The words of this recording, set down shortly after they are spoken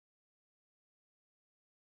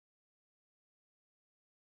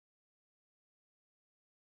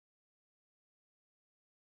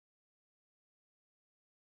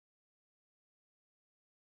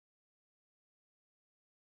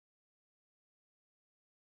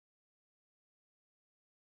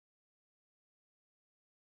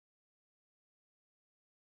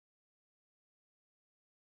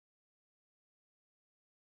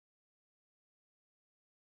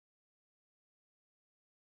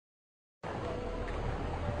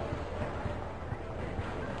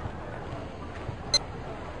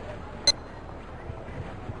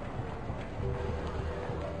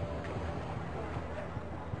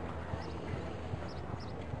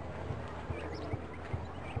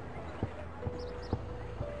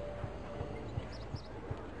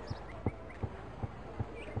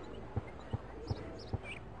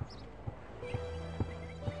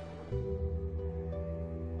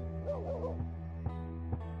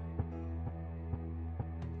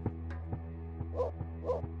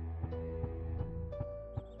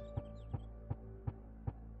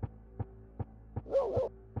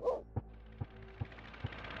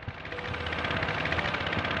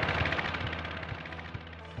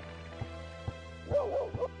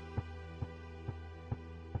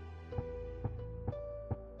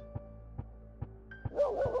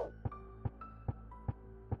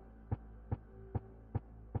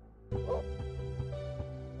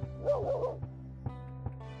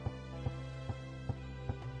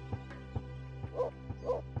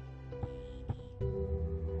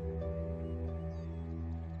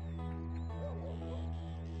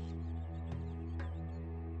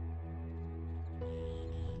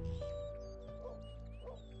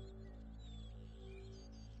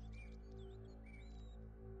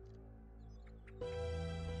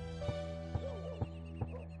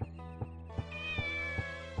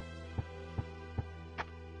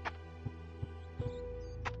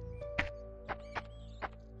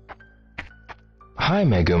Hi,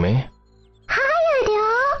 Megumi. Hiya,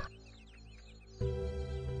 Ryo.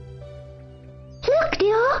 Look,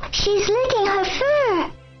 Ryo, she's licking her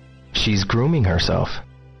fur. She's grooming herself.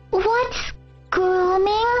 What's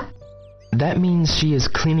grooming? That means she is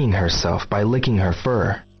cleaning herself by licking her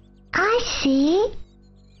fur. I see.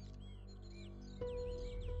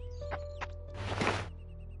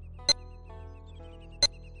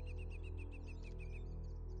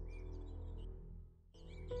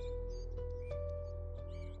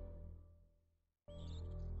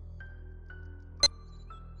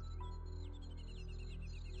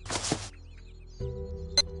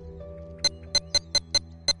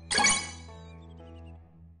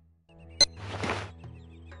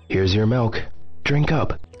 Here's your milk. Drink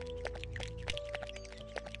up. Look,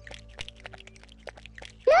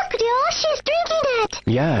 Ryo, she's drinking it.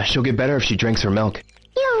 Yeah, she'll get better if she drinks her milk.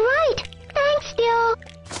 You're right. Thanks, Ryo.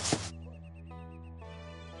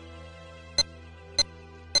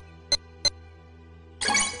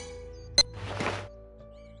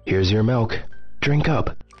 Here's your milk. Drink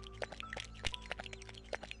up.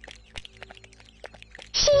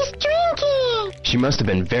 She's drinking. She must have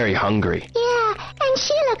been very hungry. Yeah, and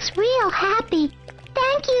she looks real happy.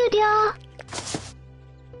 Thank you, Ryo.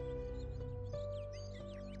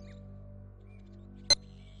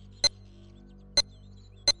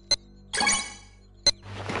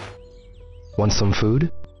 Want some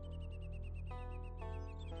food?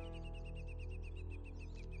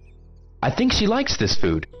 I think she likes this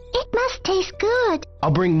food. It must taste good.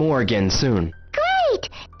 I'll bring more again soon. Great.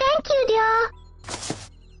 Thank you, Ryo.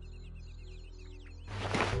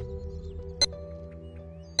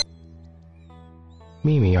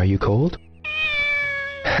 Mimi, are you cold?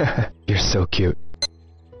 You're so cute.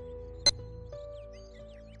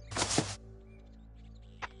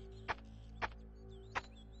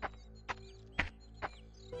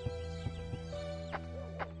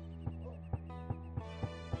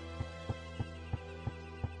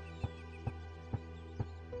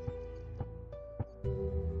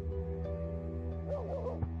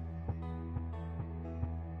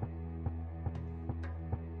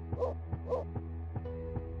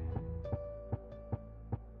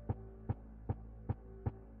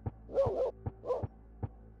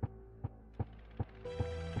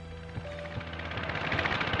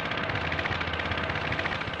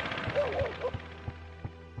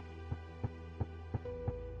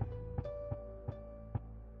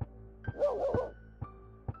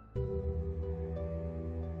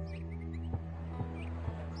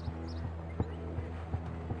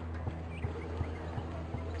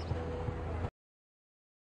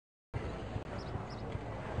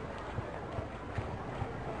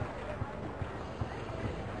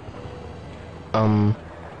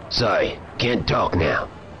 Sorry, can't talk now.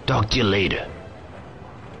 Talk to you later.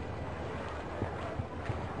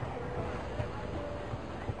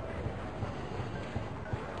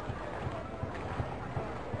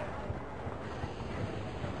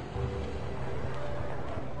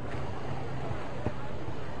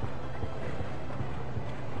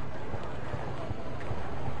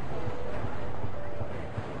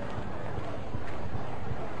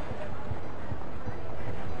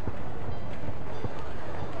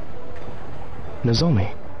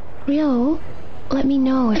 Nozomi. Ryo, let me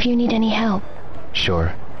know if you need any help.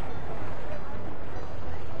 Sure.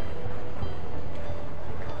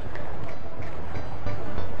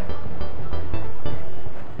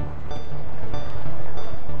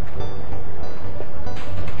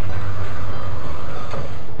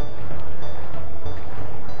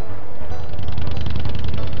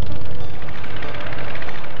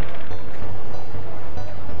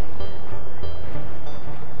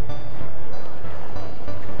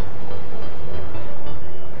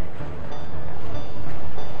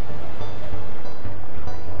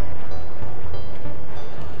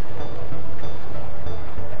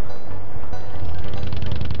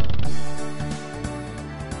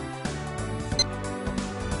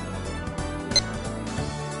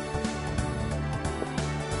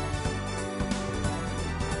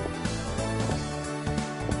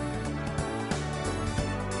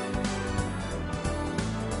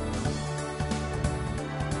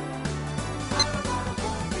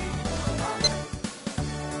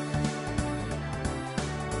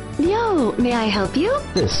 Ryo, may I help you?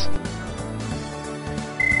 This.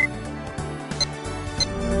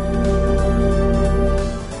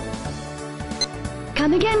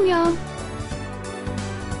 Come again, Ryo.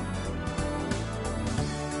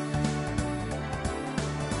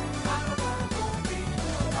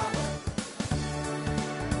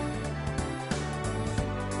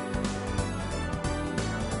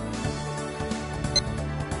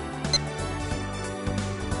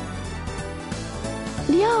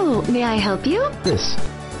 Yo, may I help you? This.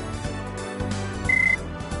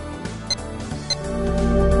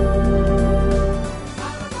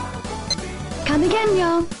 Come again,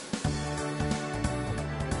 yo.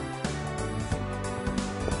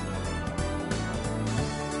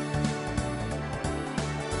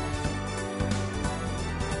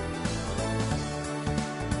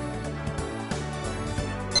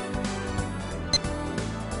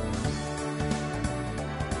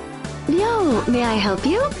 Yo, may I help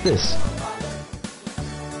you? This.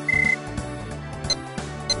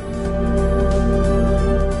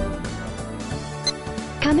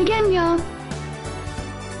 Come again, yo.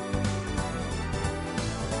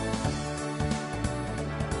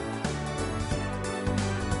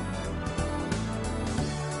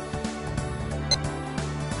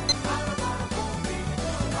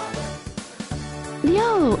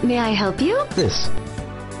 Yo, may I help you? This.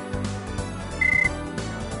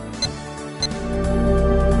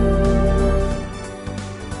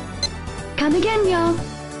 Come again, yo.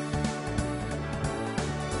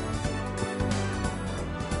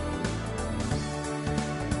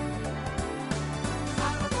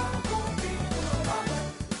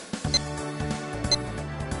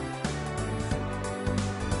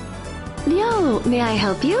 Yo, may I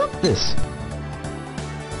help you? This.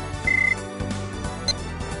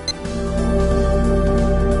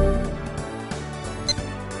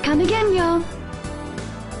 Come again, yo.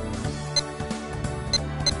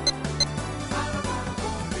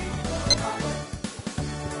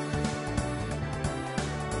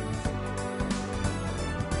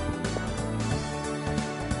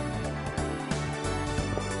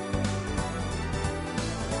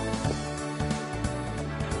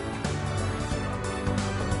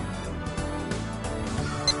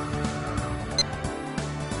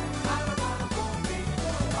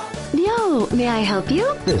 Yo, may I help you?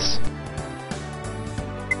 This.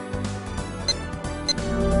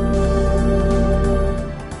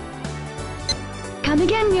 Come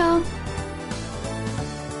again, yo.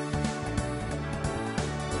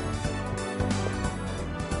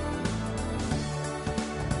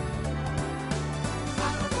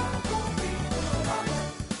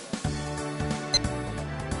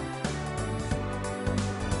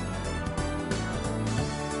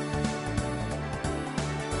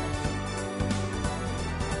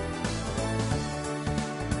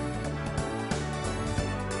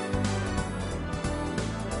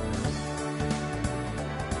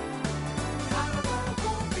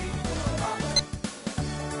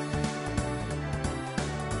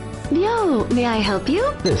 Yo, may I help you?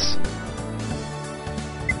 This.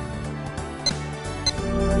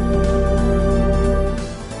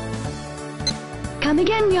 Come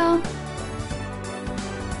again, yo.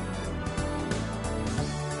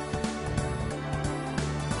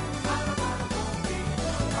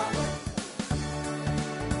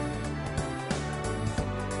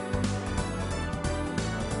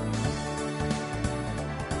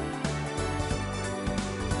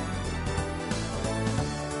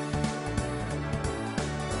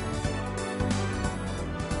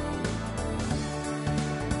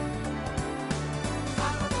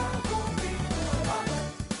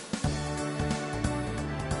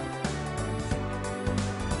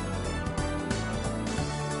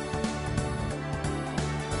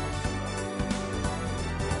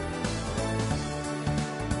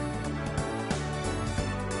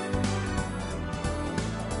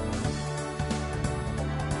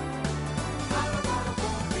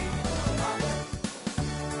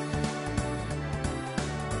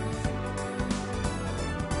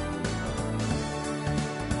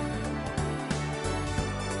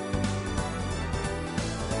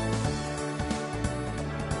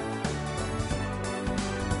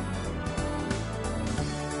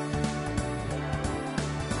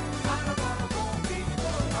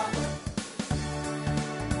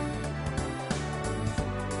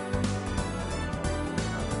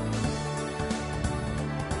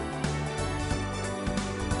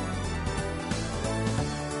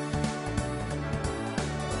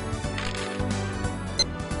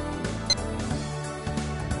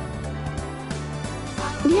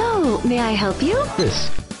 Yo, may I help you? This.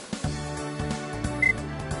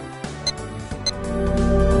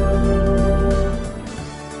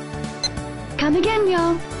 Come again,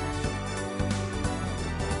 yo.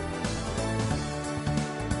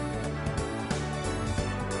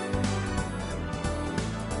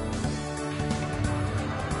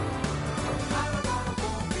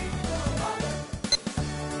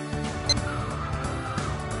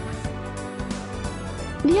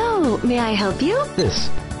 Yo, may I help you? This.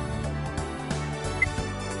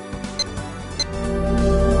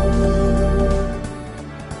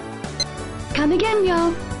 on again,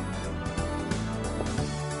 y'all.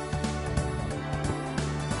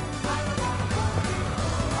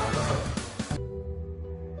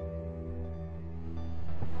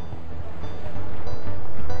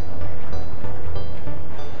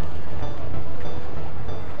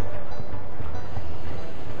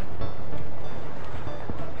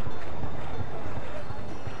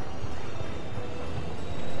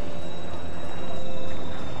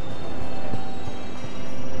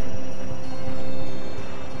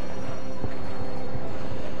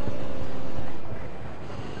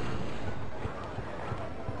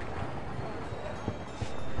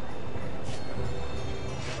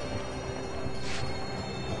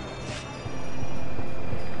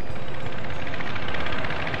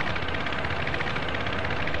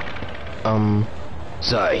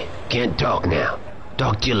 Sorry, can't talk now.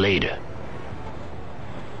 Talk to you later.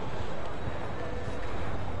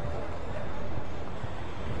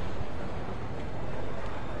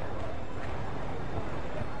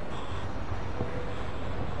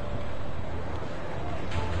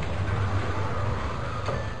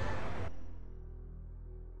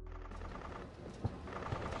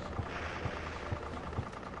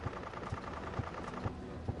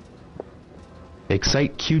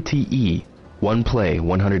 Excite QTE. One play,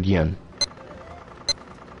 100 yen.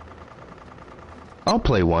 I'll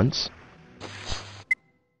play once.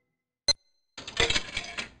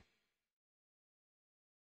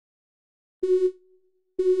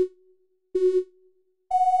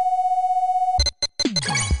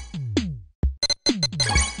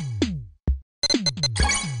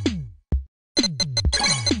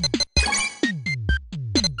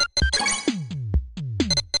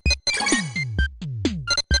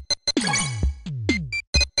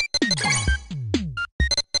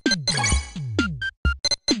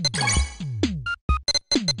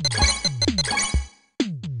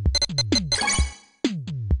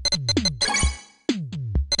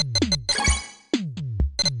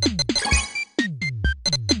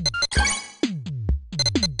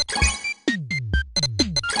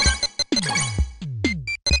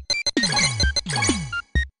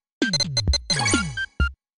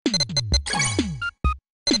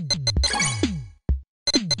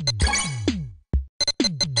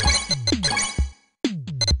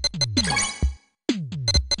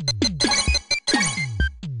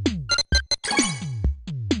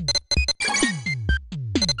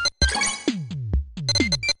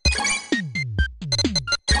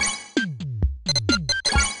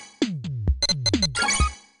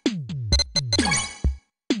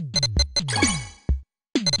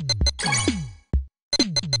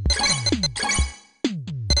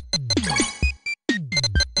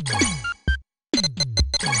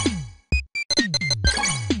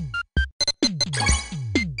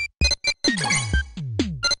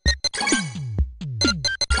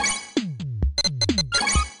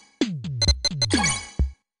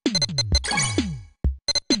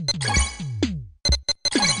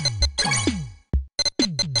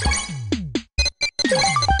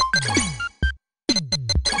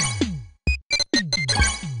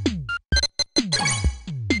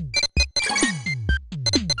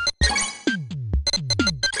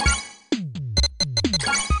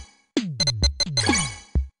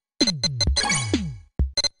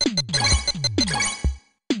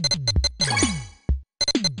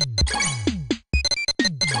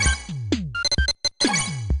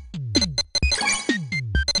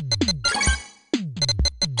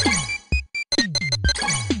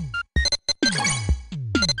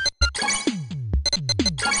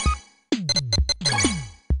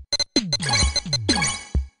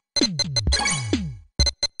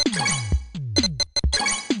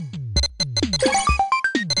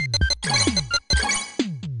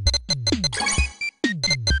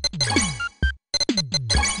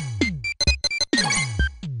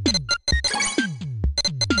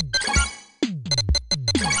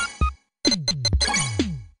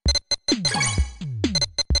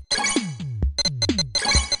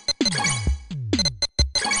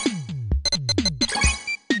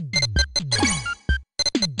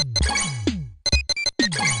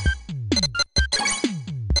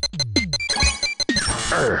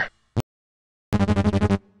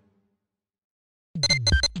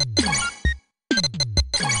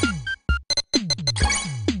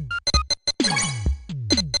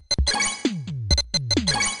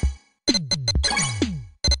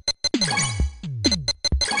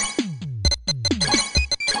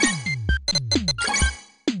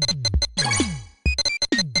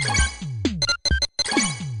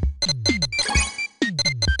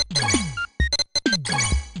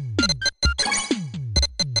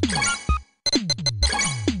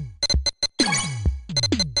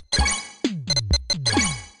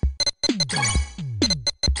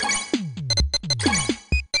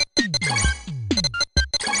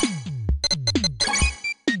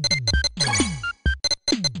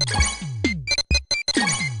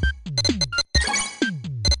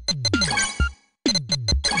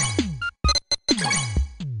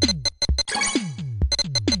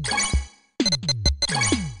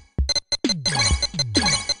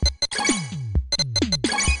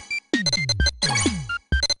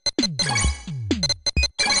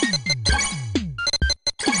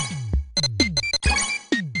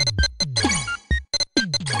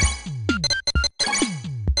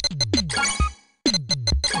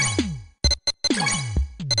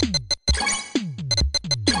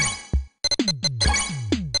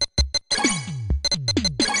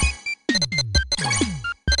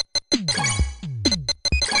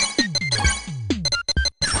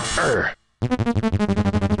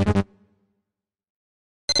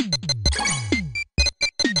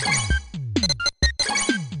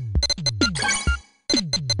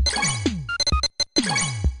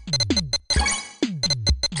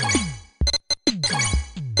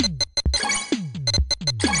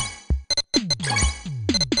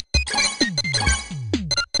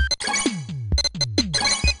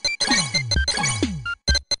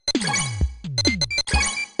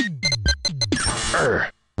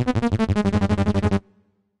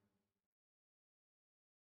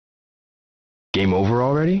 Game over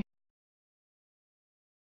already?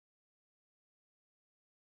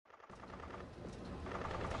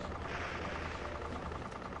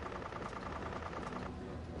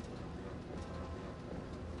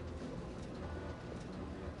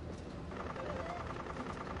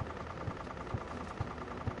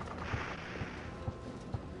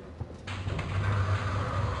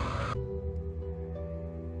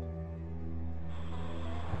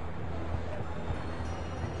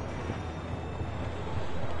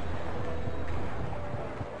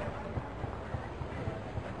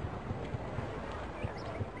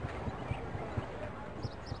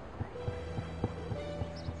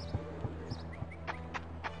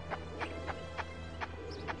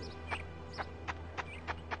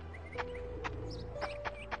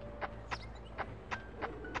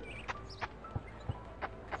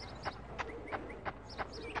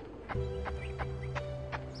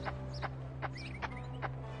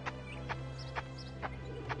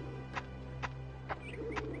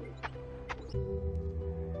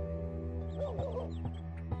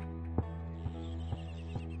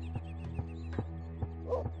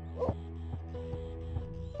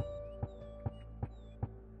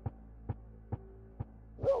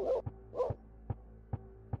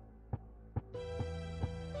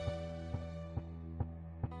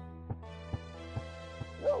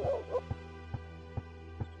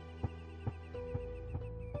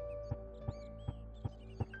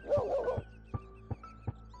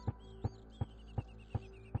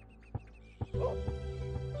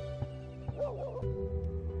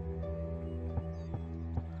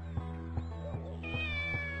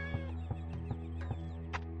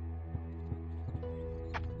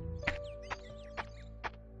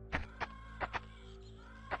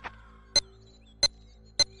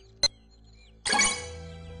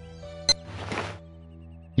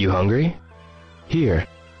 You hungry? Here.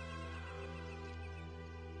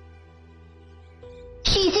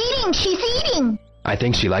 She's eating! She's eating! I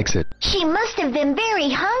think she likes it. She must have been very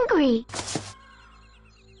hungry.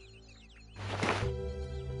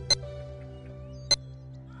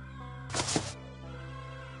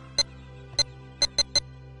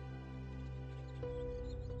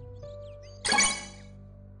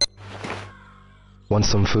 Want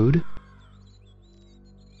some food?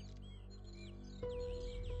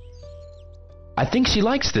 I think she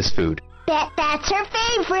likes this food. That's her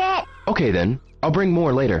favorite. Okay then, I'll bring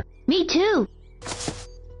more later. Me too.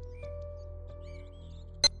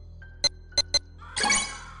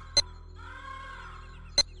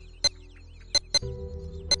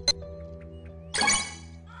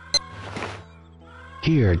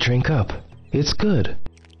 Here, drink up. It's good.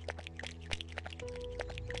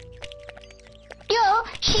 Yo,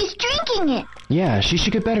 she's drinking it. Yeah, she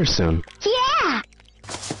should get better soon. Yeah.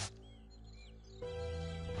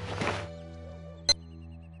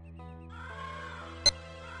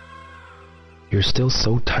 You're still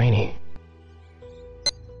so tiny.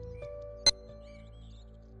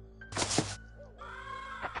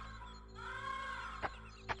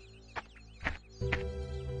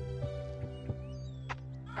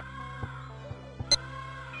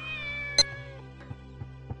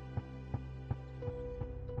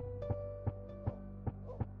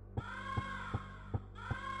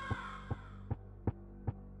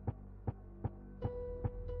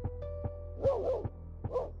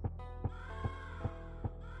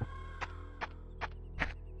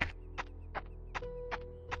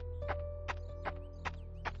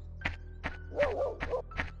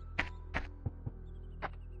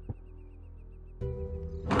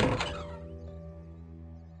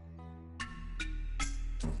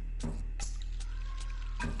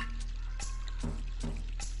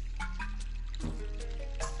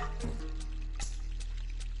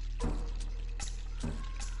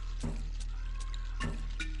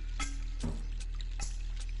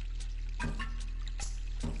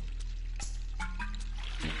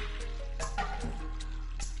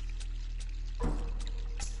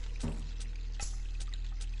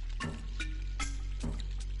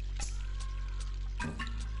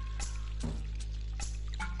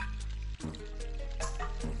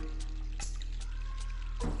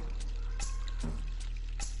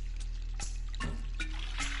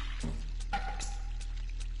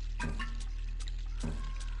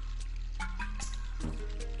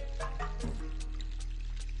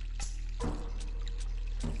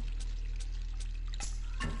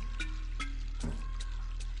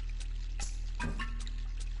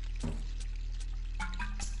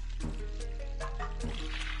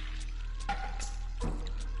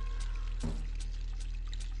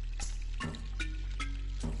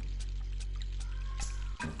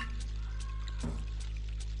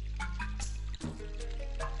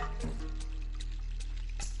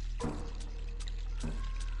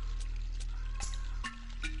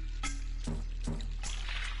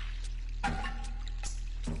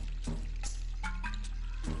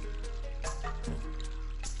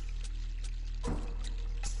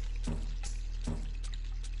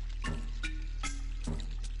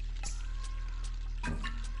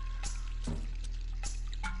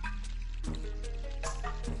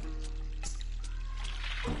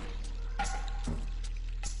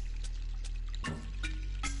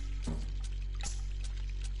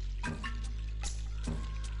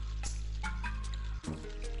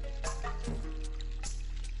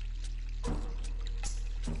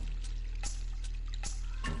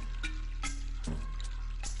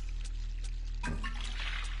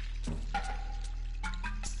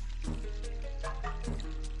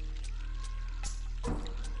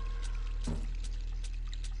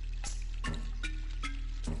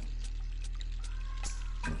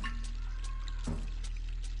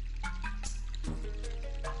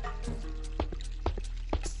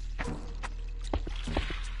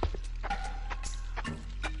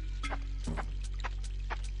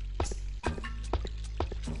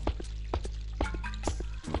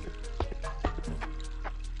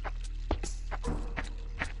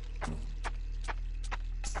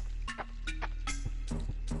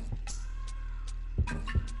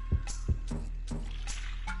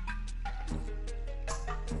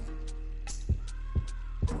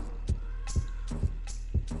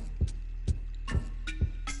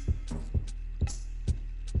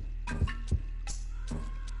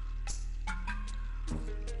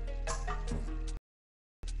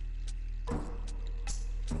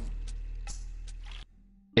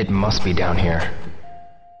 It must be down here.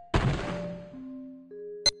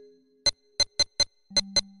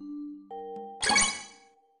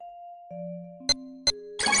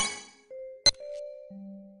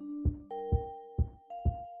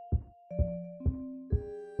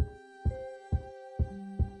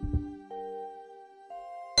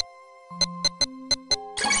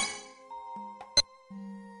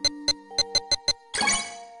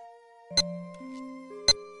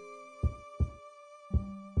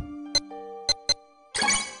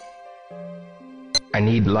 I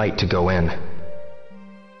need light to go in.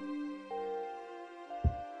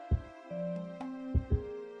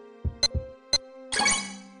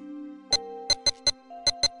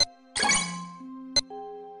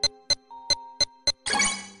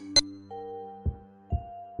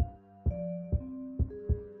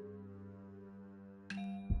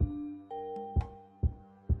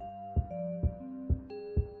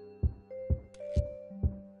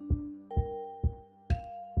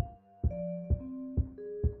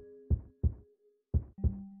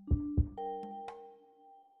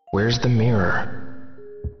 Where's the mirror?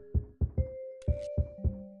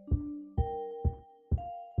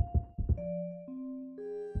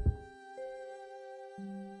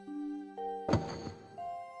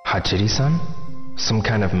 Hachiri-san? Some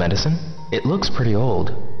kind of medicine? It looks pretty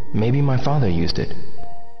old. Maybe my father used it.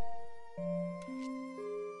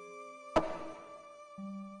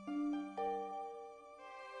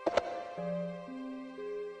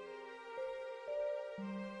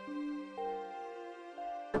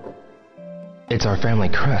 It's our family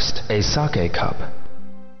crest, a sake cup.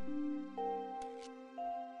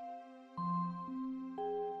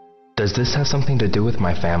 Does this have something to do with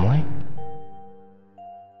my family?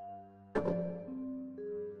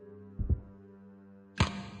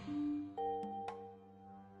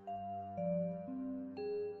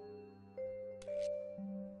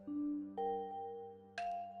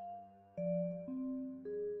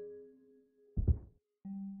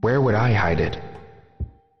 Where would I hide it?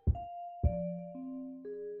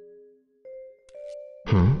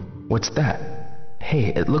 What's that?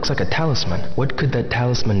 Hey, it looks like a talisman. What could that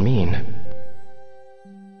talisman mean?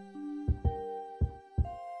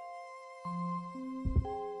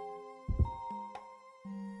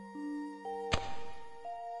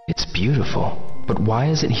 It's beautiful, but why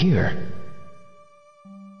is it here?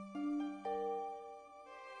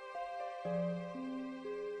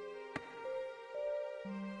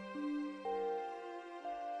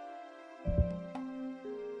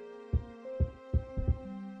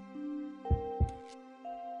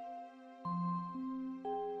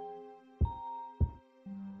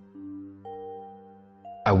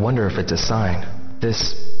 I wonder if it's a sign.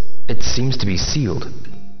 It seems to be sealed.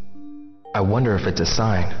 I wonder if it's a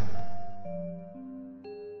sign.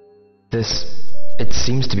 It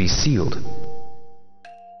seems to be sealed.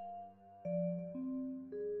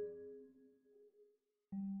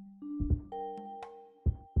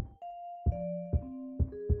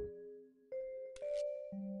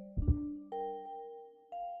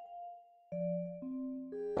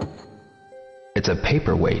 It's a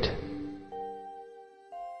paperweight.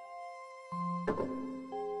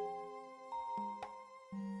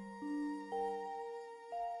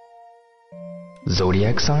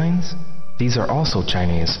 Zodiac signs? These are also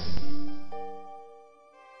Chinese.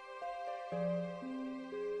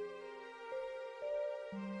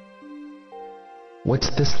 What's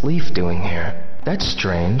this leaf doing here? That's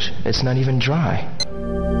strange. It's not even dry.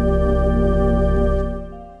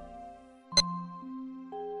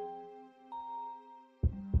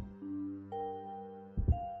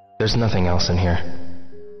 There's nothing else in here.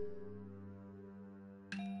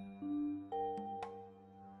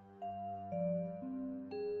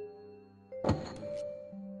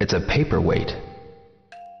 It's a paperweight.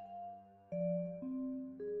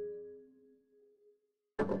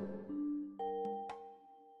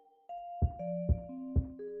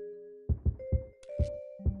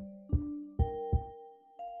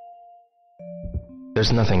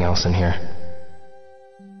 There's nothing else in here.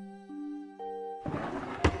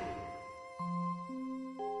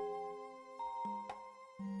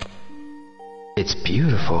 It's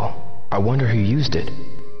beautiful. I wonder who used it.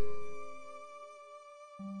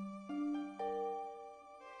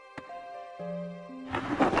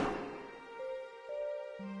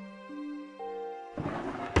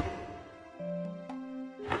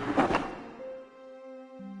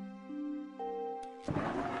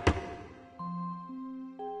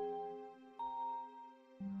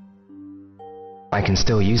 I can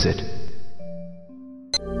still use it.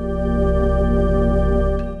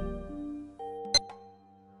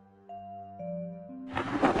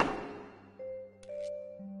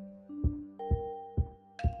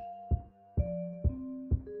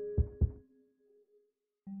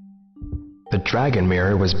 The dragon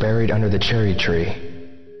mirror was buried under the cherry tree.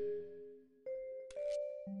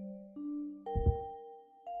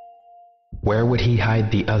 Where would he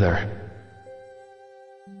hide the other?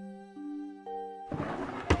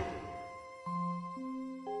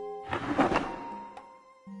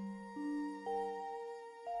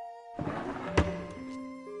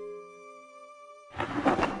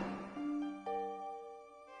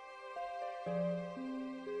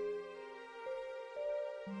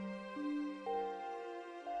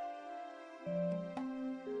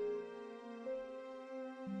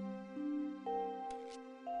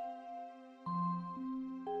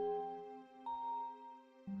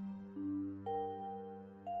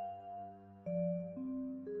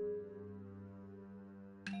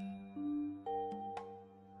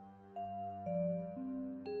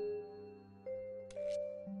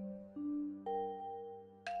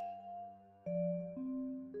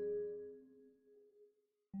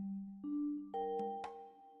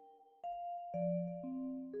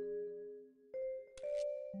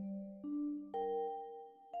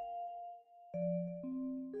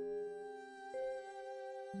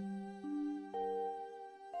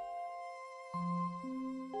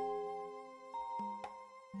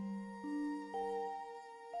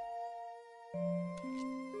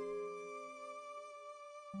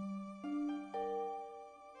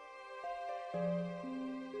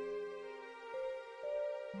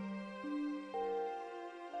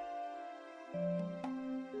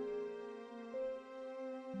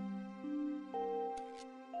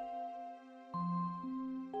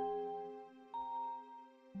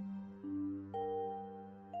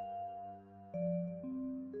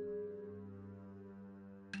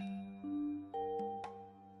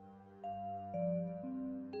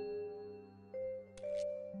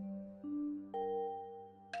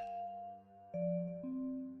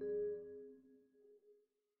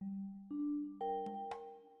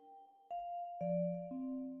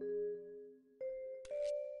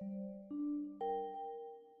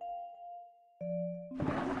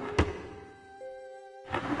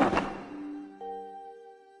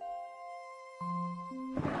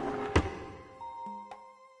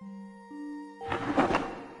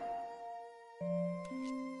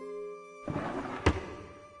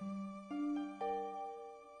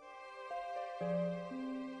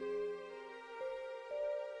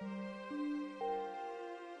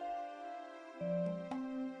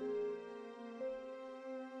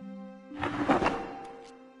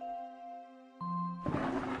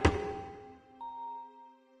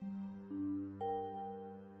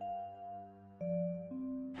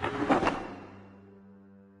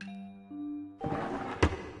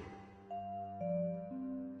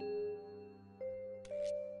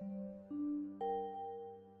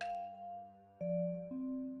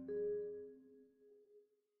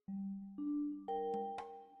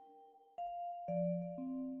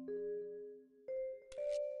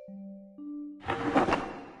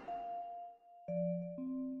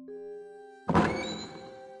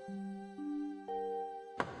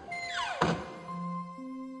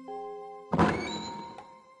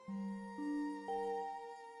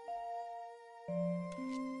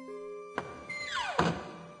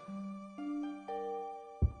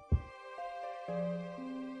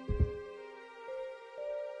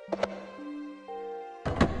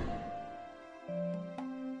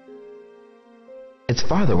 It's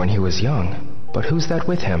father when he was young, but who's that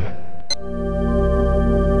with him?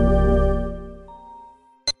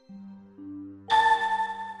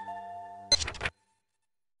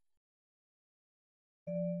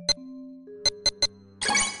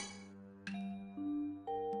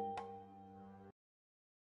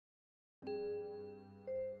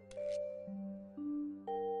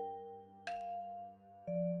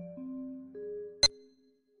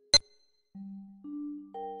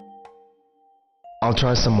 I'll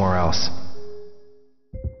try somewhere else.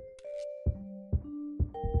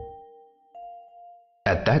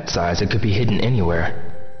 At that size, it could be hidden anywhere.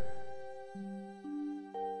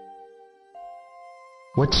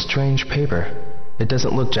 What strange paper? It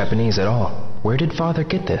doesn't look Japanese at all. Where did father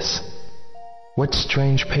get this? What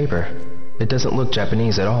strange paper? It doesn't look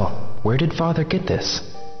Japanese at all. Where did father get this?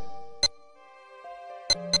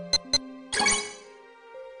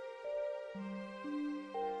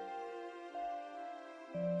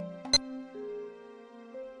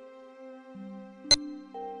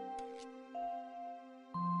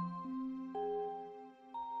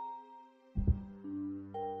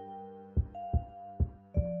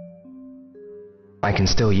 I can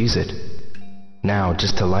still use it. Now,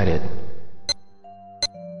 just to light it.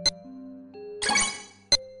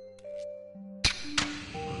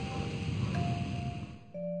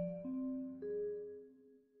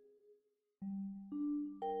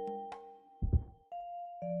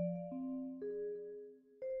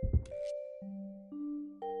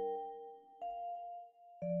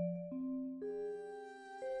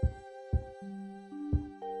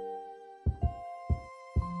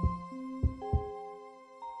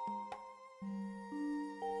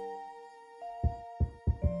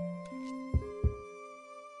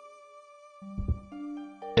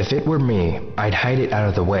 If it were me, I'd hide it out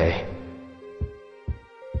of the way.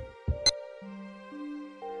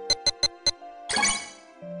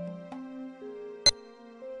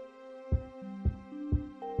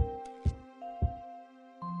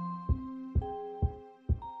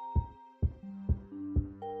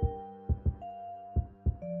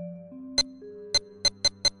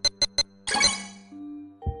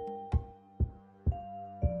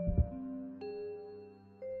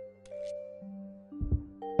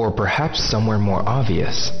 Or perhaps somewhere more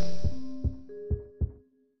obvious.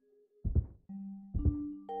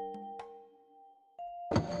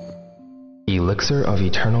 Elixir of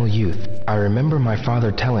Eternal Youth. I remember my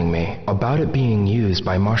father telling me about it being used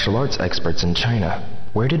by martial arts experts in China.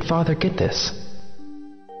 Where did father get this?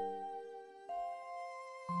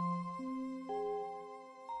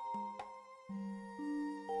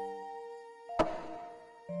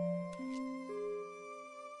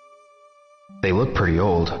 They look pretty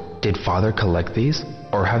old. Did father collect these?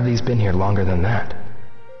 Or have these been here longer than that?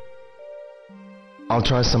 I'll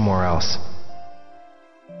try somewhere else.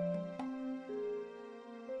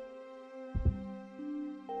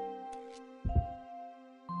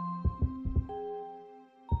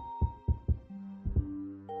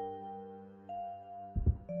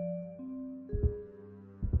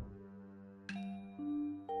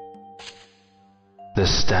 The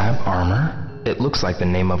stab armor? It looks like the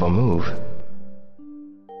name of a move.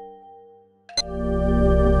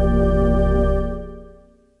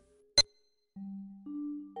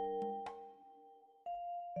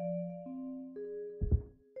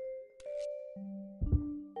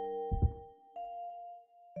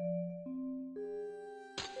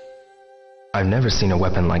 I've never seen a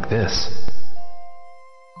weapon like this.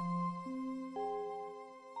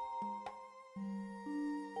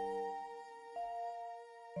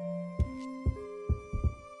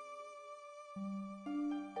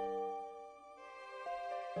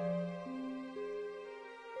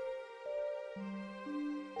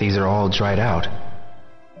 These are all dried out.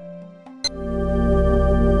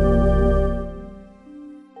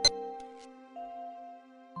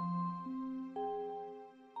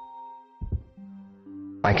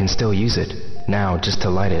 I can still use it, now just to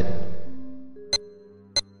light it.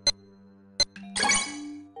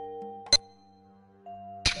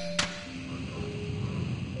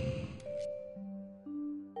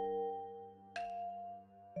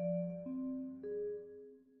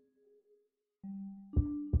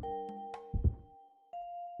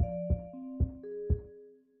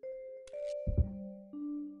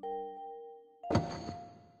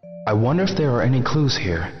 I wonder if there are any clues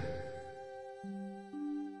here.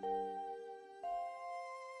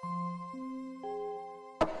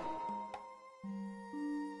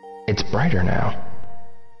 It's brighter now.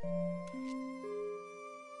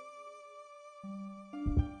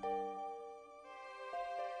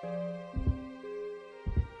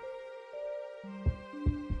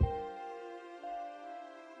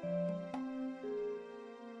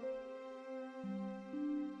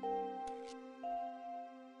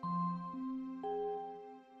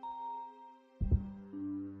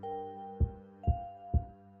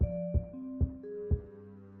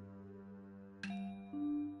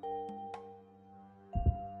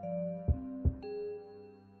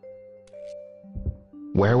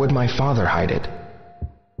 Where would my father hide it?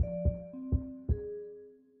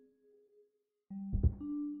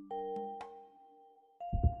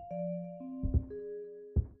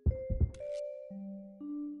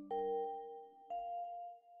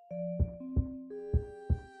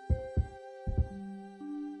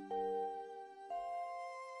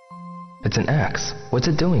 It's an axe. What's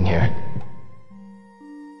it doing here?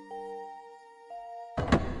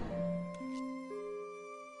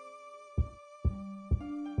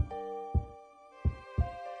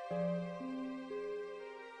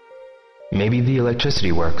 Maybe the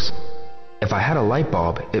electricity works. If I had a light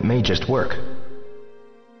bulb, it may just work.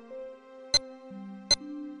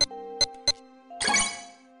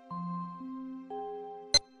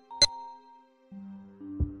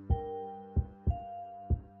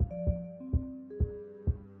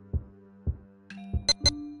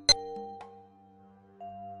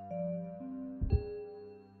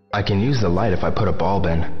 I can use the light if I put a bulb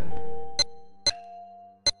in.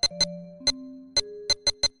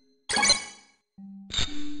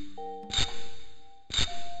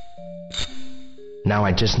 Now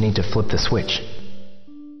I just need to flip the switch.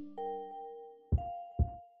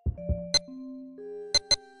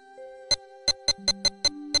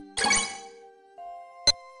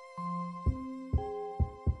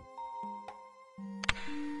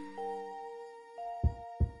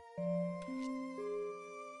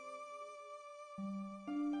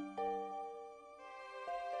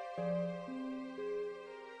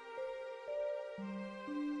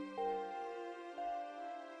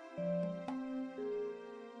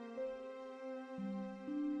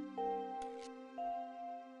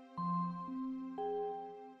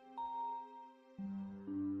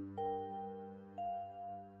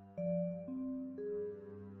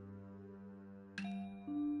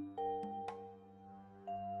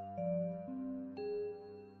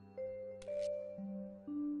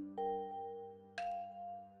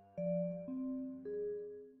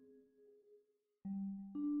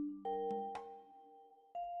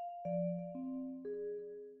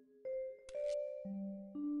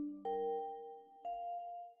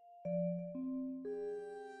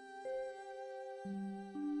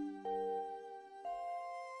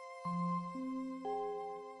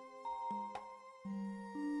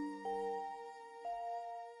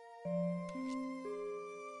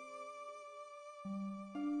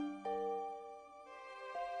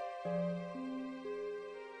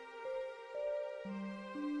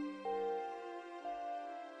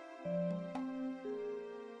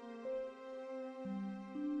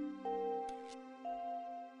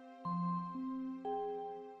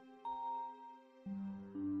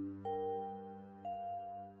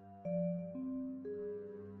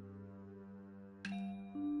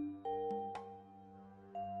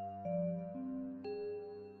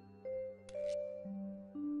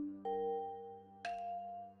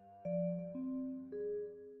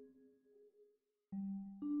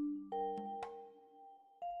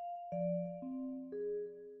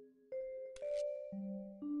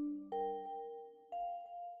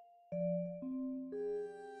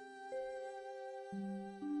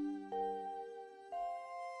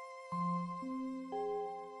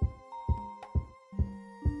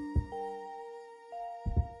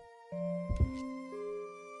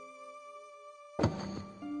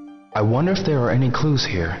 I wonder if there are any clues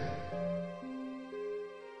here.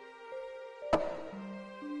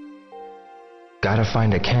 Gotta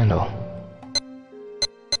find a candle.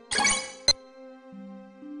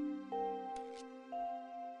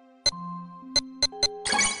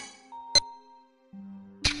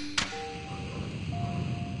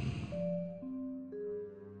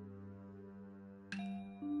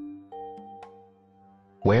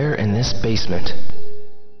 Where in this basement?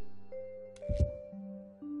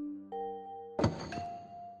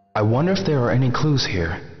 I wonder if there are any clues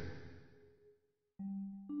here.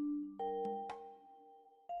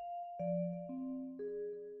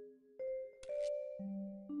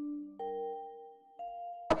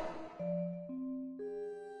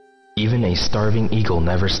 Even a starving eagle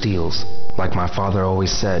never steals. Like my father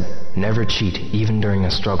always said, never cheat even during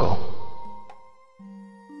a struggle.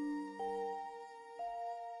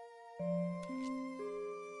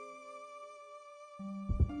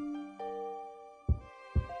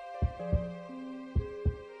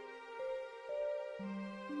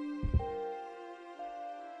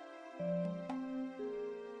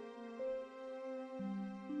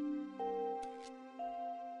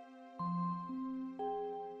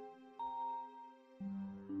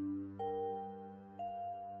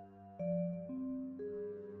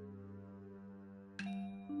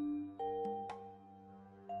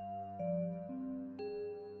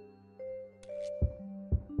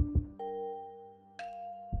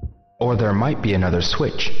 Or there might be another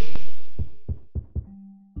switch.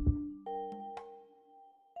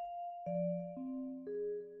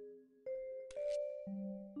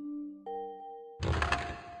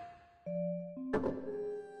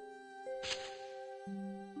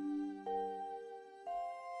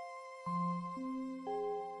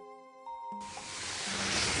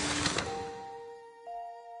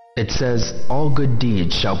 It says, "All good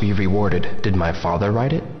deeds shall be rewarded." Did my father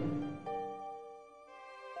write it?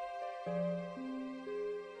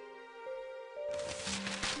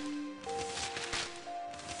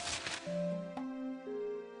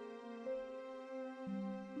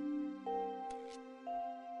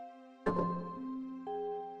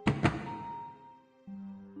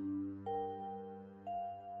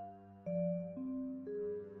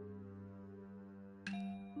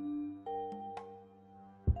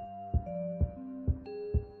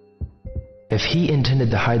 If he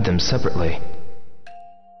intended to hide them separately,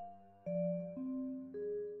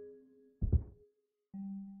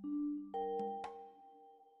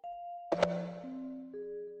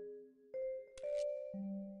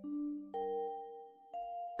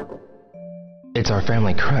 it's our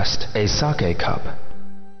family crest, a sake cup.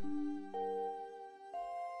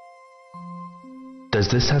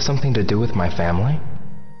 Does this have something to do with my family?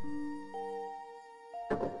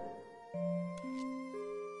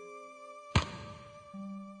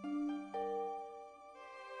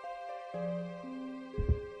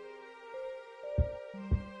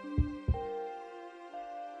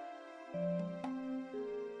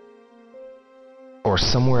 Or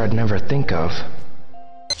somewhere I'd never think of.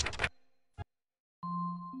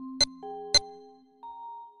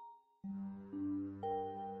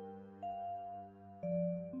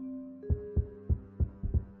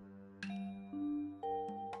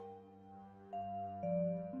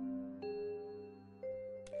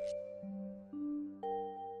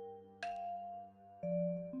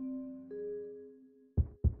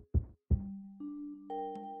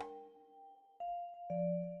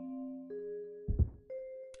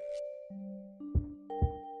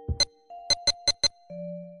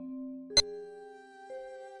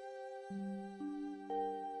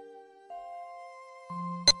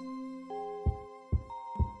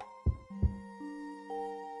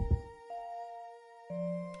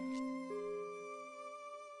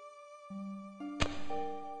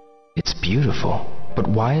 It's beautiful, but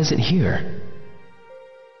why is it here?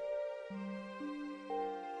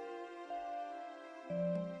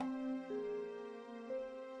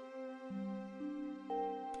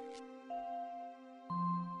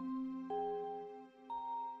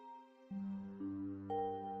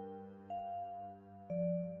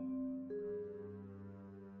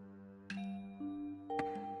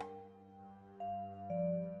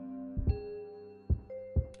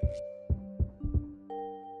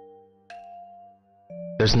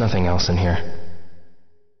 There's nothing else in here.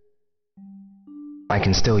 I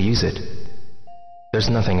can still use it. There's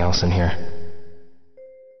nothing else in here.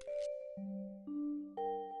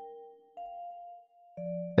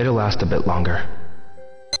 It'll last a bit longer.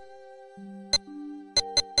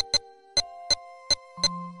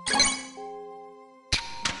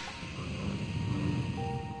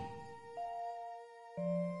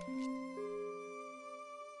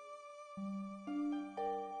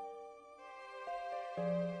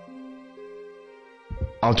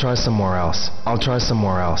 I'll try somewhere else. I'll try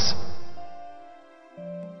somewhere else.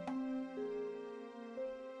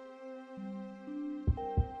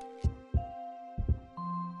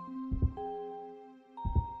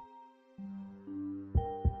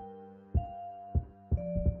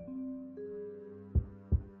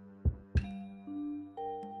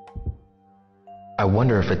 I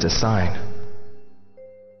wonder if it's a sign.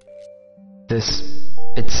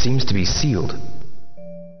 It seems to be sealed.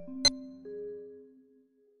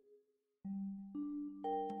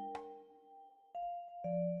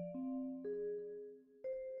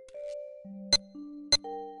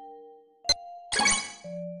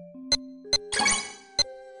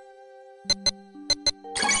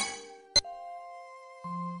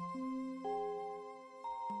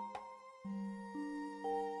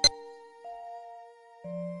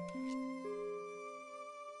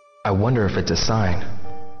 I wonder if it's a sign.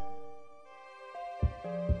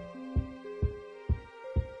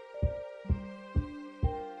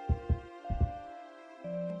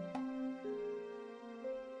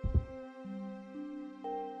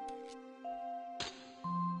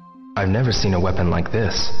 I've never seen a weapon like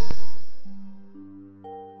this.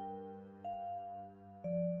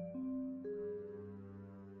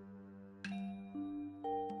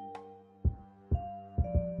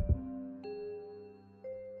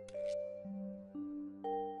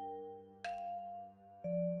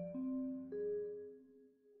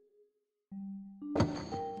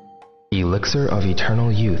 Elixir of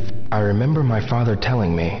Eternal Youth. I remember my father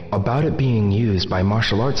telling me about it being used by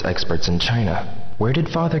martial arts experts in China. Where did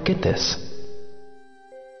father get this?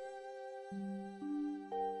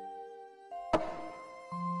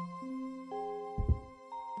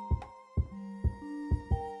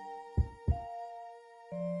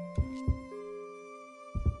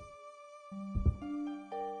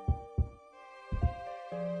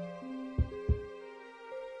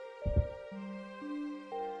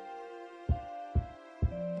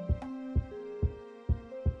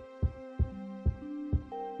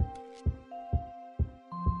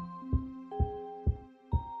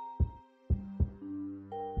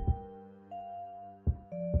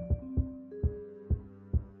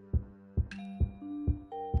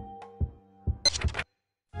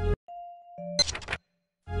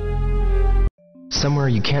 Somewhere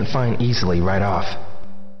you can't find easily right off.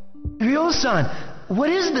 Ryo-san,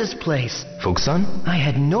 what is this place? Fukusan? I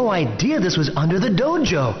had no idea this was under the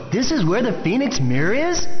dojo. This is where the Phoenix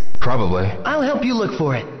Mirror is? Probably. I'll help you look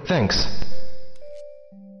for it. Thanks.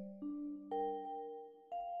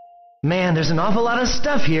 Man, there's an awful lot of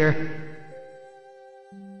stuff here.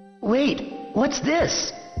 Wait, what's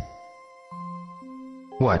this?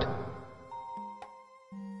 What?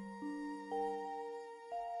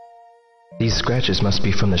 These scratches must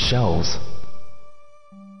be from the shelves.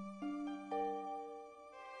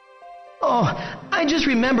 Oh, I just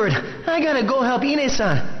remembered. I gotta go help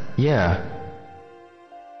Ine-san. Yeah.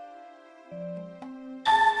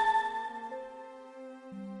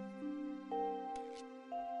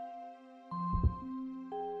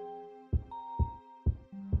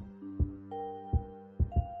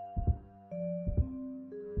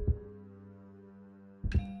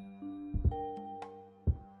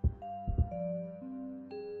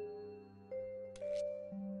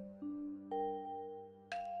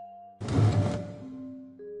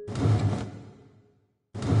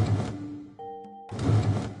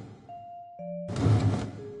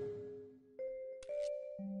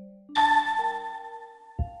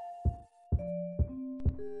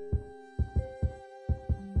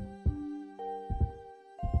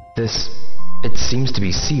 It seems to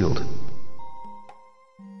be sealed.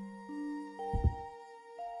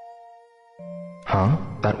 Huh?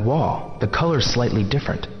 That wall. The color's slightly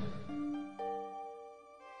different.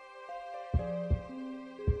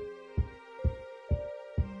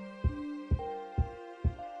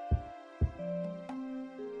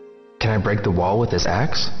 Can I break the wall with this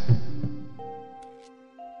axe?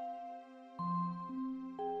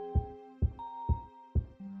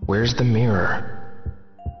 Where's the mirror?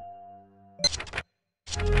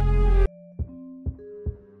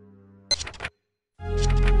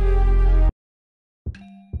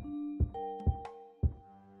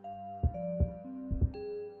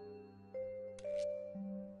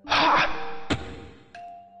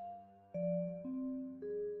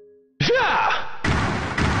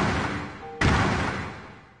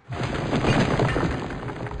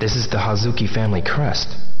 This is the Hazuki family crest.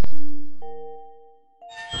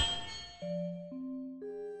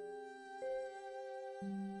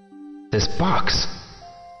 This box.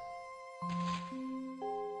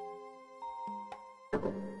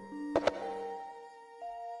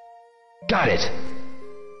 Got it.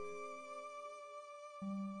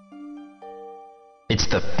 It's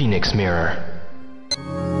the Phoenix Mirror.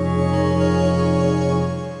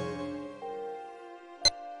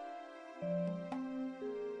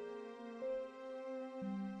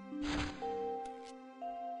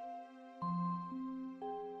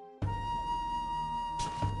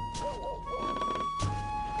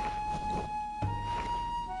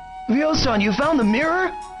 Ryo-san, you found the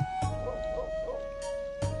mirror?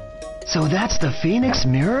 So that's the Phoenix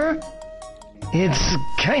Mirror? It's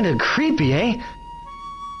kinda creepy, eh?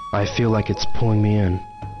 I feel like it's pulling me in.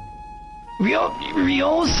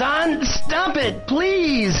 Ryo-san, stop it,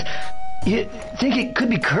 please! You think it could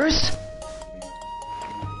be cursed?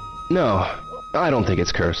 No, I don't think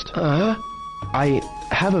it's cursed. Huh? I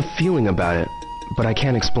have a feeling about it, but I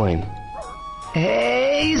can't explain.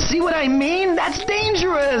 Hey, see what I mean? That's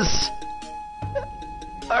dangerous!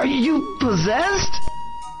 Are you possessed?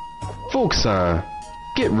 Folks,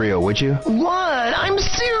 get real, would you? What? I'm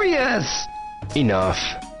serious! Enough.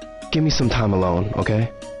 Give me some time alone, okay?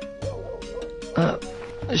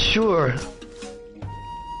 Sure.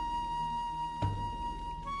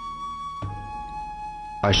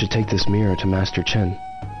 I should take this mirror to Master Chen.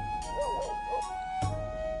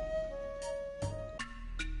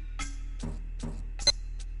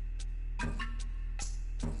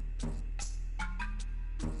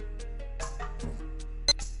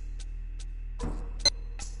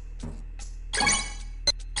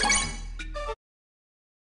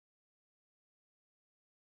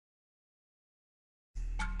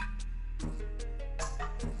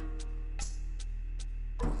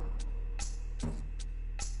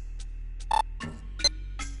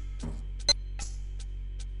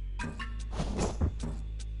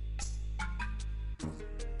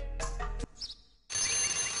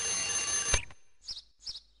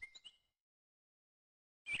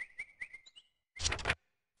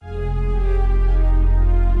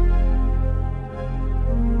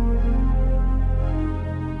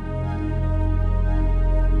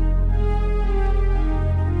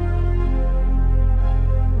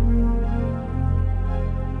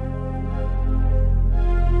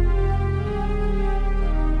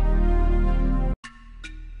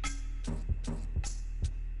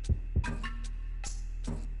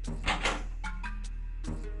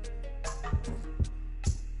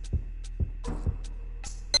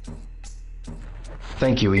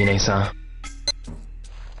 Thank you, Ine-san.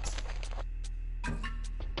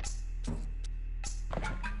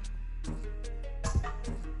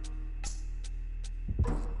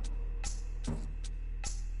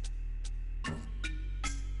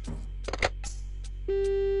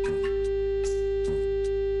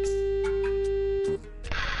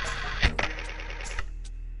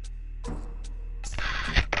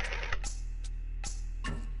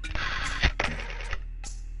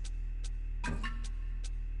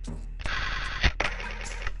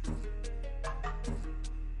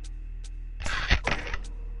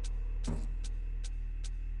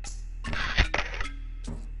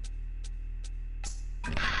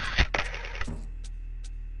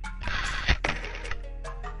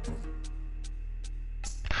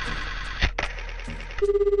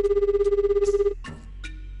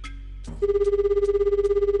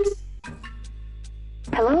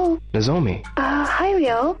 Hello? Nozomi. Hi,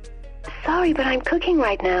 Ryo. Sorry, but I'm cooking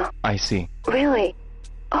right now. I see. Really?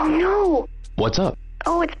 Oh, no! What's up?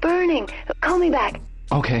 Oh, it's burning. Call me back.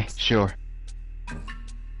 Okay, sure.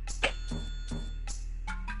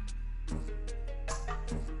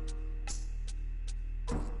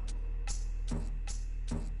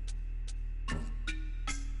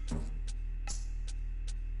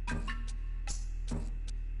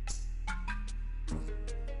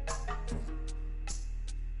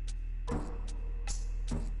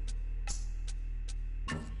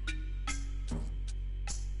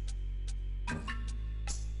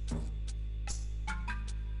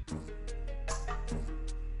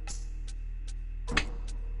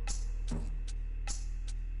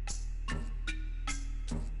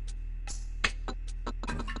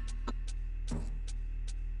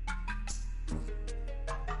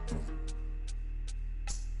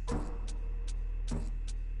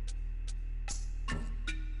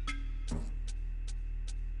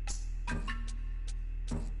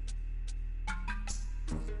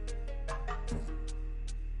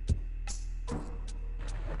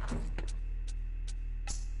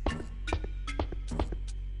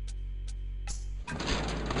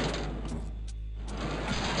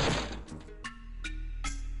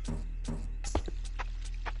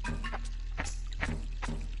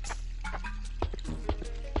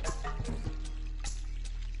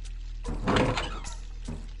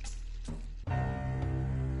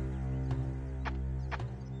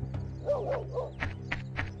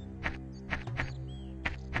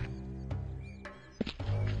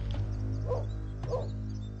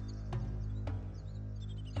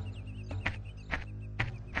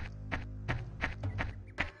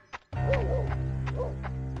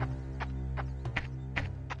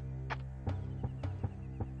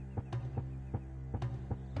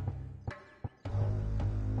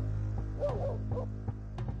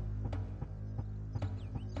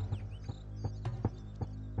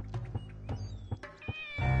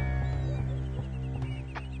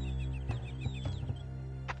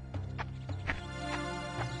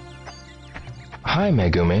 Hi,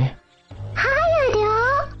 Megumi. Hiya,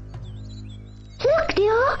 Ryo. Look,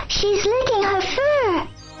 Ryo, she's licking her fur.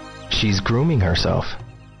 She's grooming herself.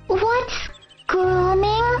 What's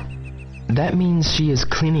grooming? That means she is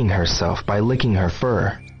cleaning herself by licking her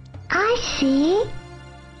fur. I see.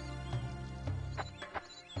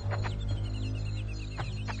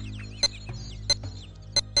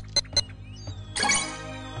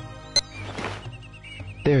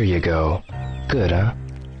 There you go. Good, huh?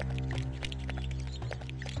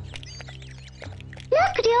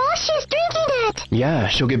 Look, Ryo, she's drinking it. Yeah,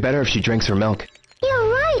 she'll get better if she drinks her milk. You're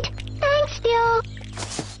right. Thanks, Ryo.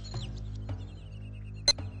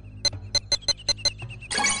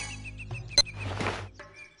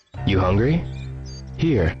 You hungry?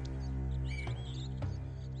 Here.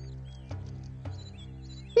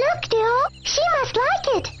 Look, Ryo, she must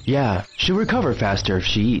like it. Yeah, she'll recover faster if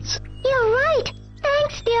she eats. You're right.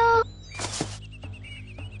 Thanks, Ryo.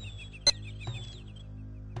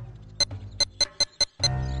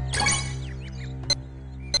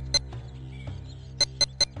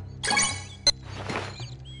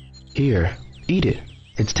 Here, eat it.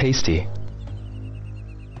 It's tasty.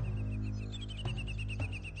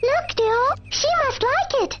 Look, Ryo, she must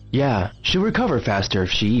like it. Yeah, she'll recover faster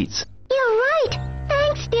if she eats. You're right.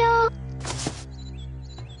 Thanks, Ryo.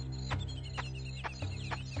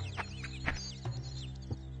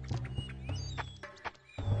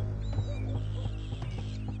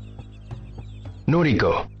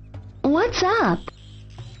 Noriko, What's up?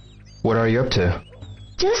 what are you up to?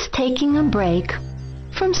 Just taking a break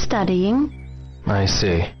from studying. I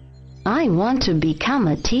see. I want to become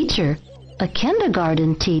a teacher, a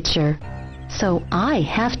kindergarten teacher. So I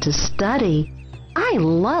have to study. I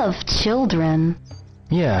love children.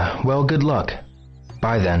 Yeah, well, good luck.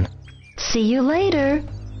 Bye then. See you later.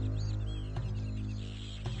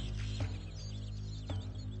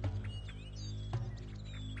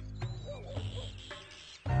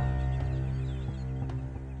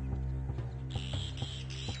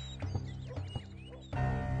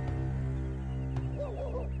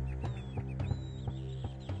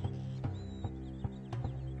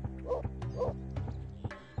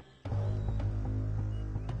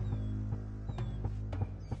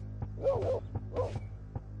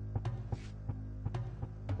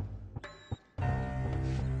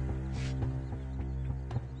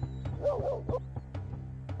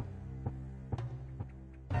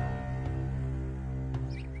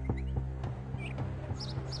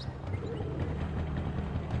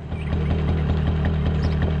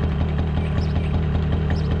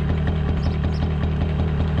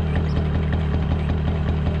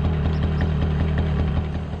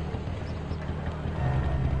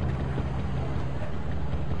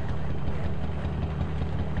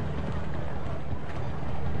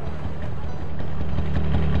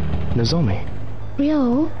 Nozomi.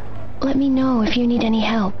 Ryo, let me know if you need any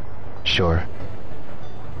help. Sure.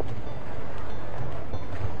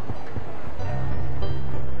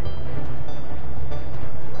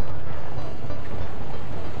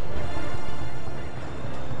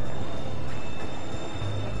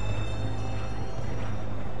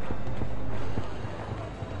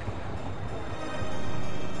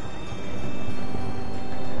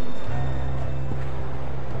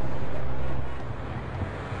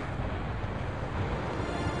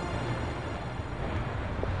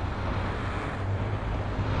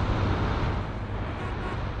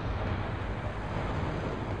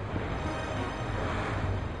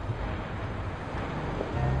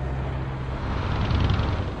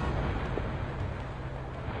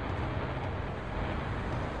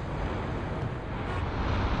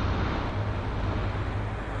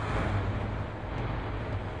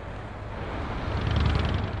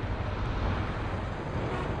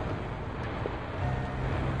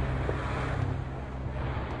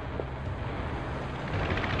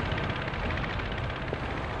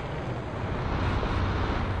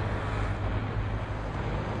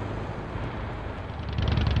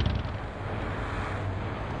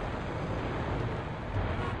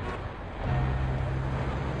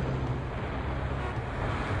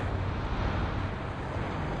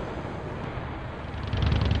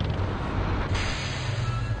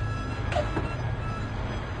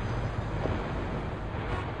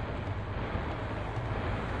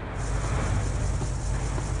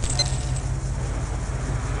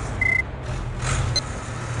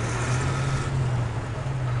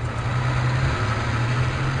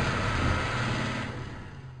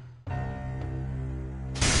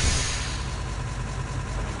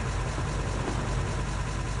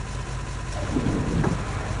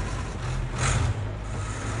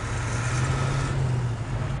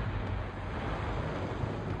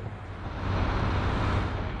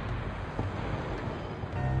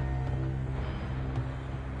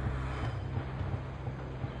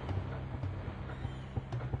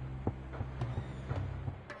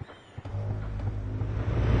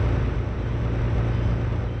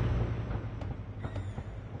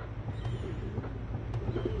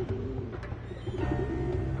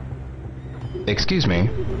 Excuse me.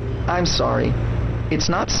 I'm sorry. It's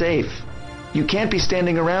not safe. You can't be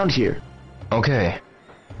standing around here. Okay.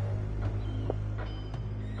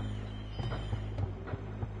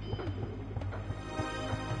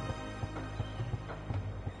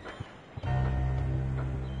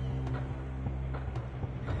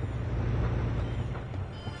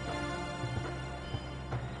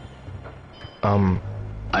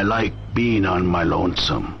 I like being on my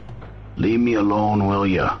lonesome. Leave me alone, will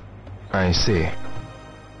ya? I see.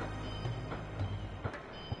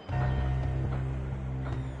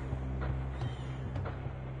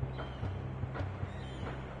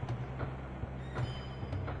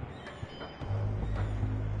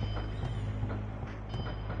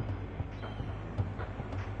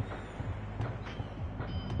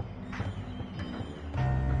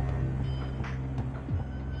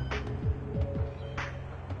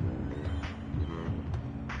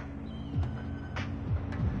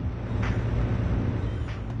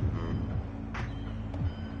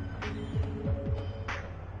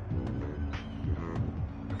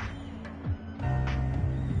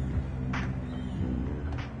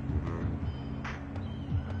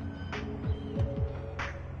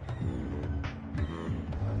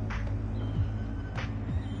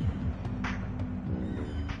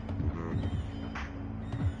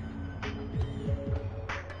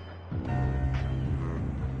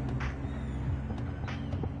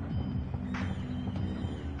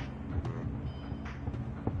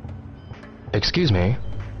 Excuse me.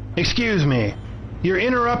 Excuse me. You're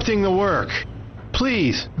interrupting the work.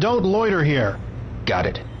 Please, don't loiter here. Got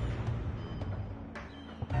it.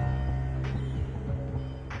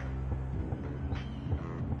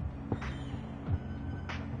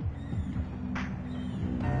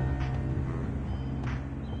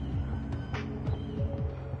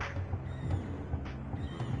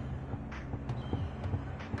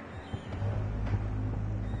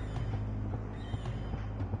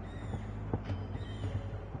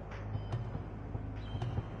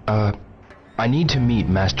 I need to meet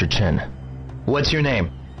Master Chen. What's your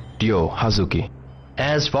name? Ryo Hazuki.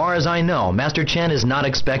 As far as I know, Master Chen is not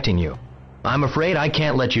expecting you. I'm afraid I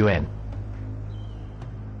can't let you in.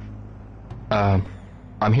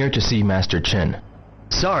 I'm here to see Master Chen.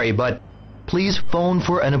 Sorry, but please phone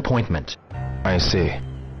for an appointment. I see.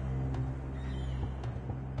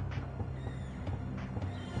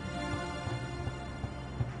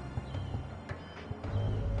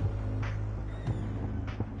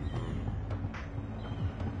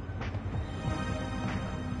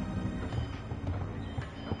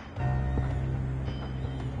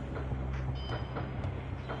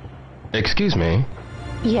 Excuse me.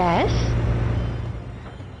 Yes?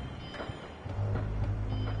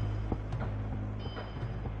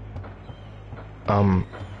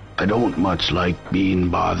 I don't much like being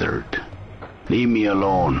bothered. Leave me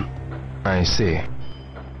alone. I see.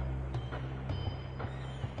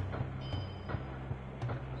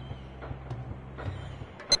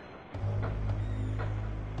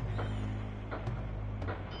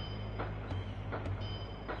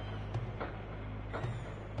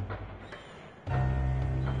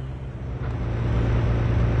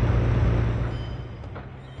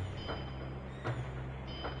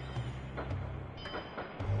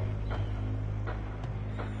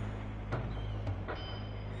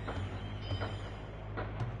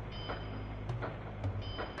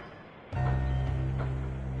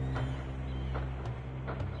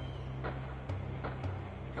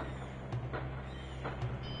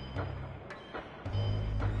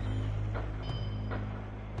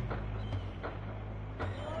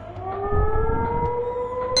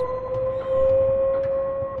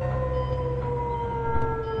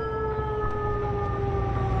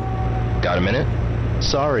 Got a minute?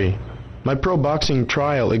 Sorry. My pro boxing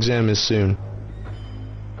trial exam is soon.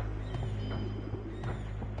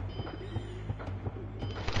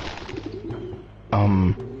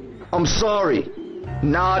 I'm sorry.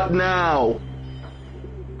 Not now.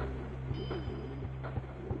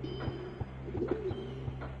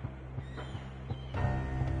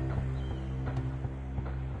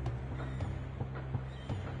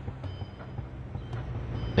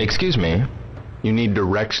 Excuse me. You need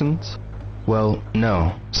directions? Well,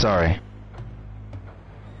 no, sorry.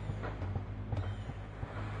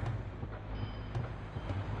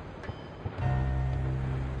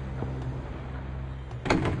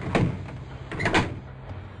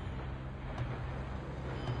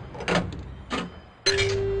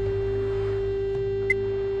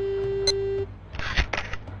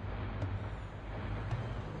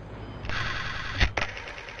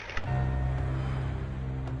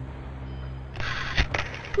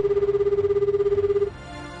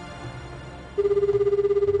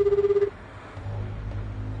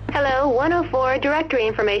 104 directory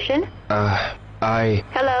information.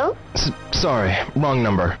 Hello? Sorry, wrong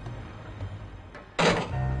number.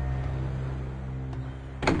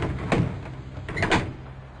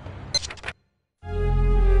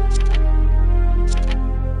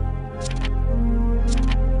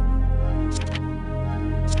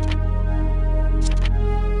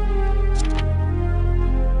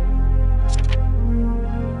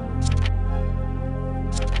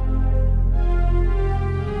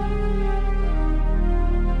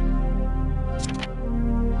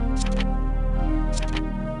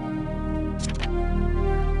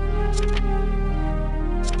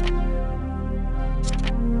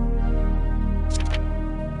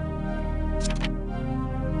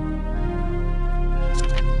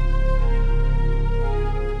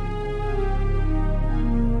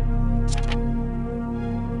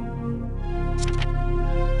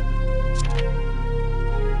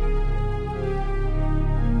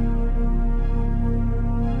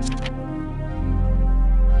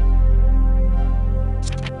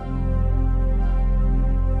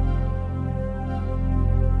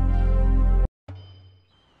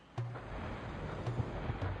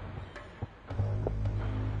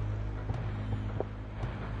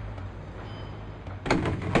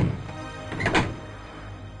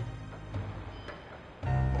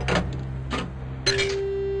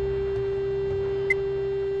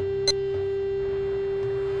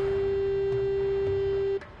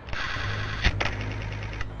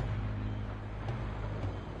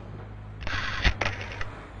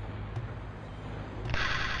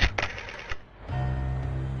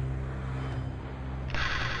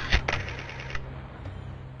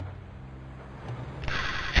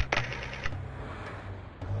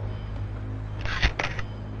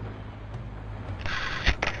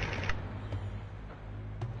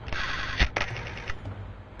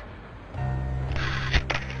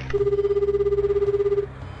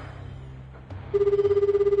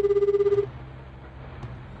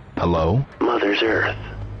 Hello? Mother's Earth.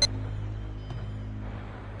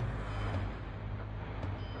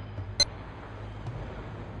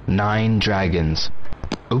 Nine dragons.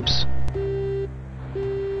 Oops.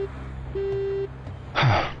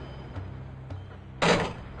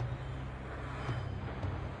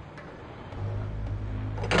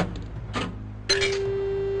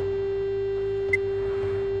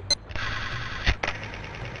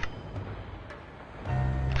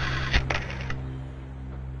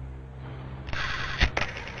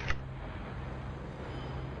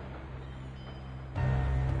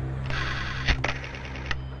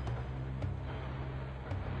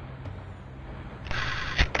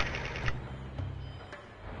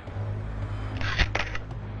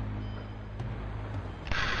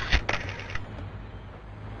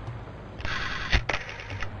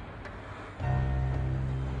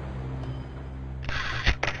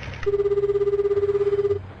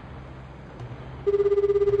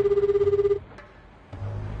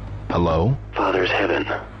 Hello? Father's heaven.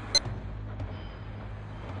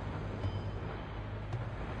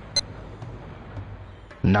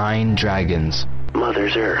 Nine dragons.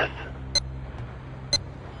 Mother's Earth.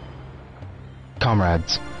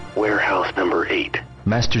 Comrades. Warehouse number 8.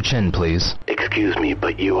 Master Chen, please. Excuse me,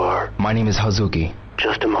 but you are... My name is Hazuki.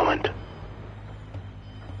 Just a moment.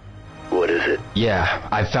 What is it? Yeah,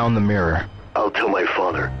 I found the mirror. I'll tell my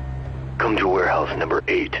father. Come to warehouse number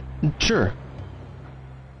 8. Sure.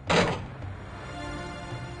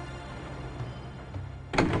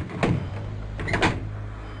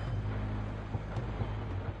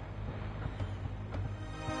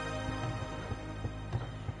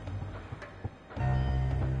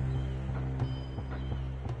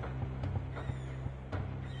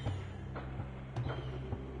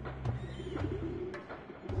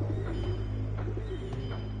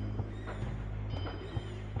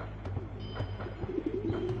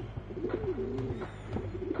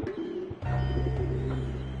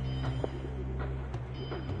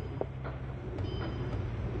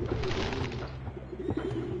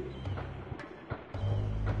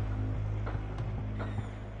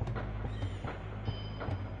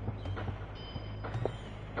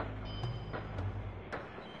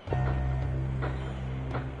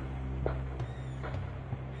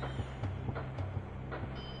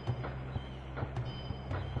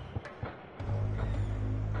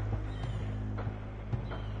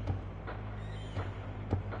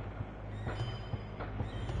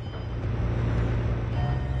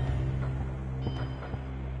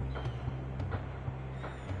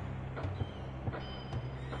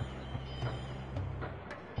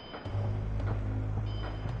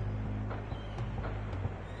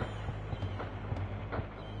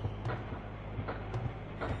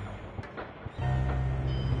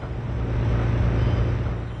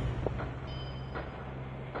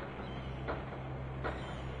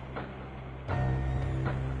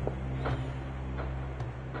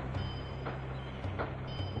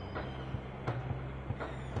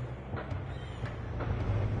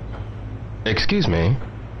 Excuse me?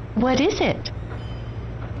 What is it?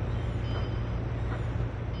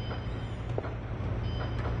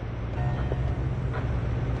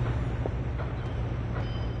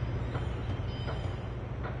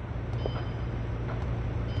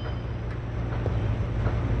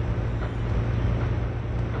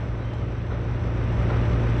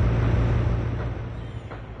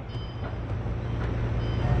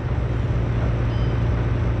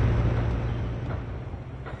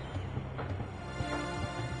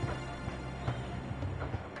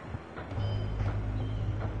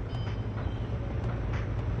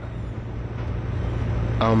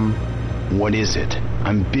 What is it?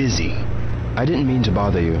 I'm busy. I didn't mean to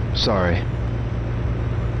bother you. Sorry.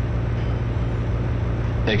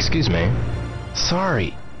 Excuse me?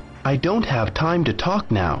 Sorry. I don't have time to talk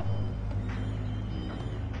now.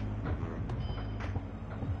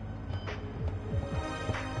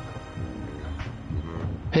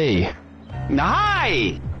 Hey,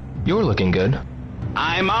 Hi! you're looking good.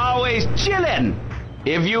 I'm always chillin'.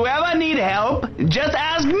 If you ever need help, just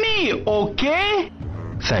ask me, okay?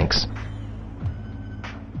 Thanks.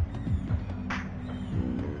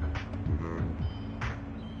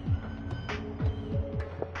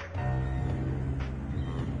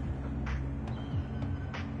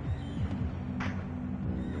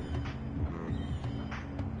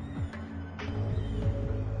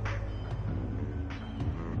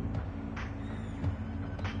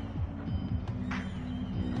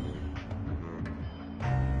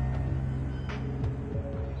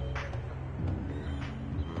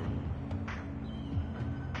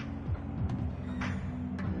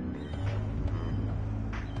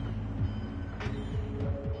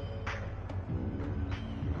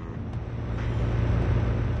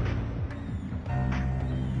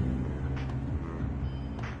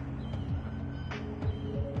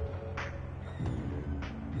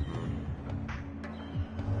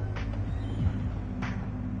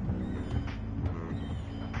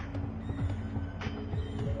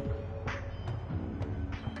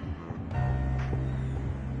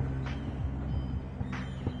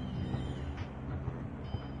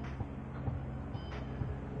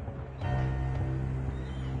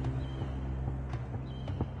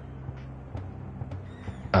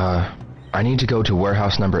 I need to go to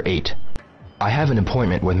warehouse number 8. I have an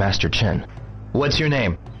appointment with Master Chen. What's your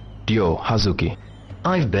name? Ryo Hazuki.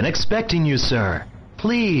 I've been expecting you, sir.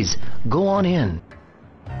 Please, go on in.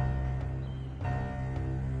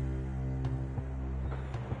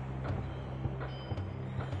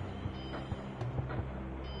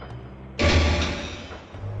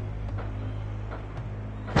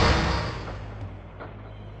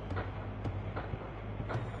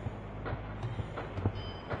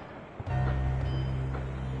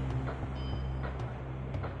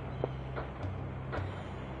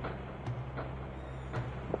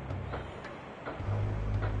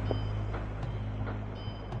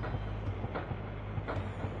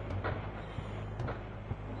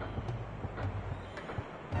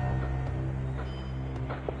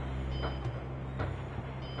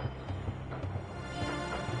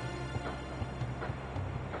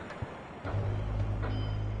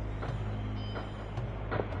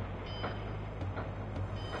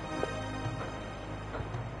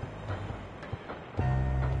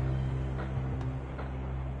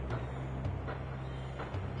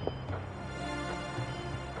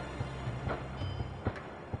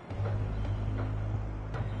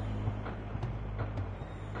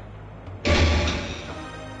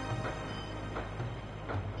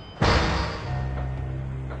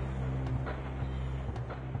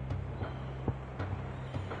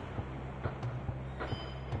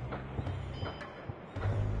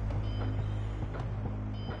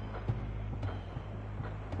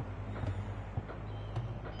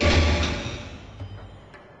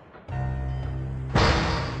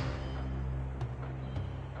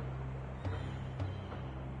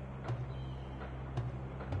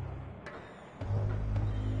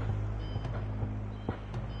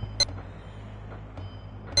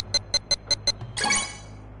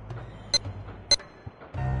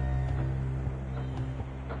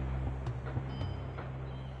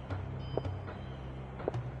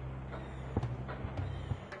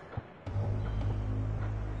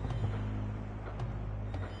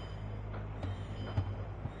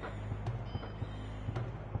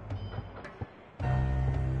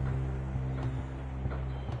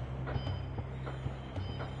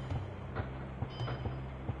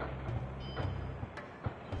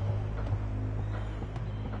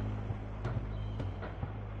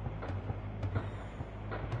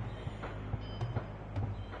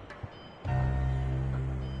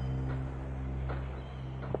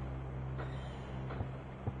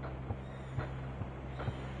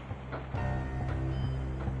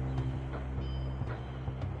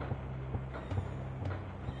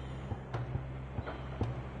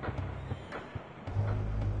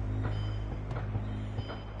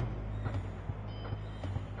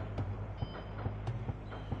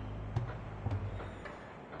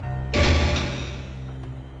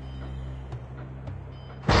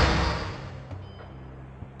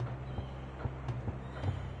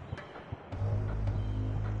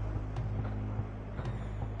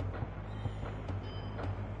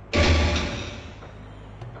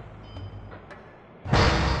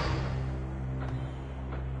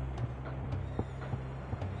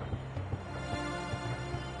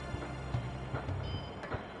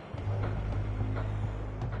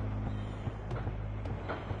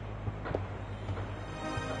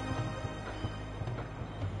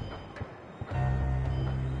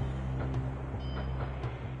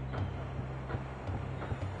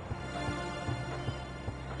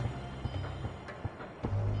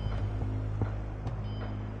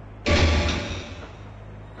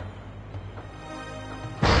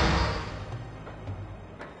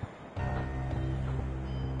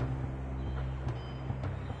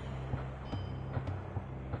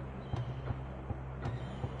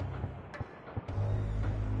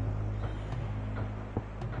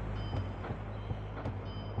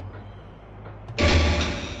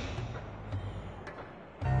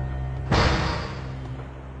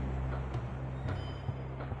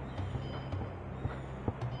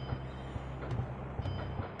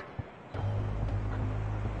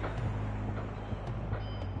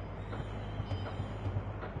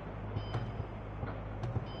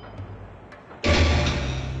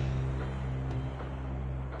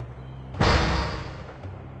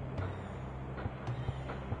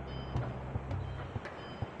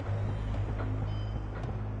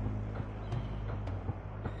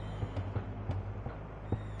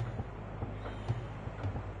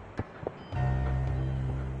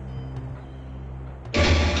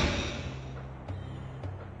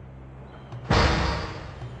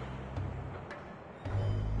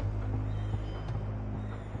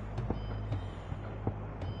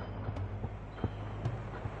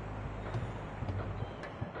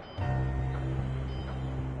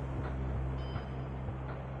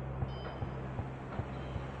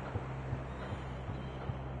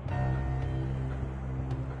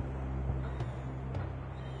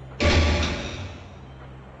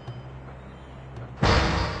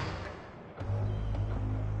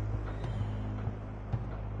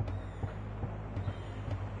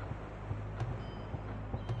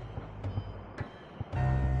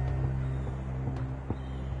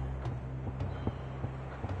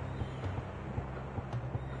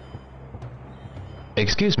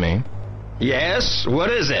 Excuse me? Yes, what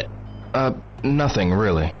is it? Nothing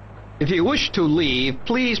really. If you wish to leave,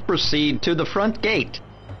 please proceed to the front gate.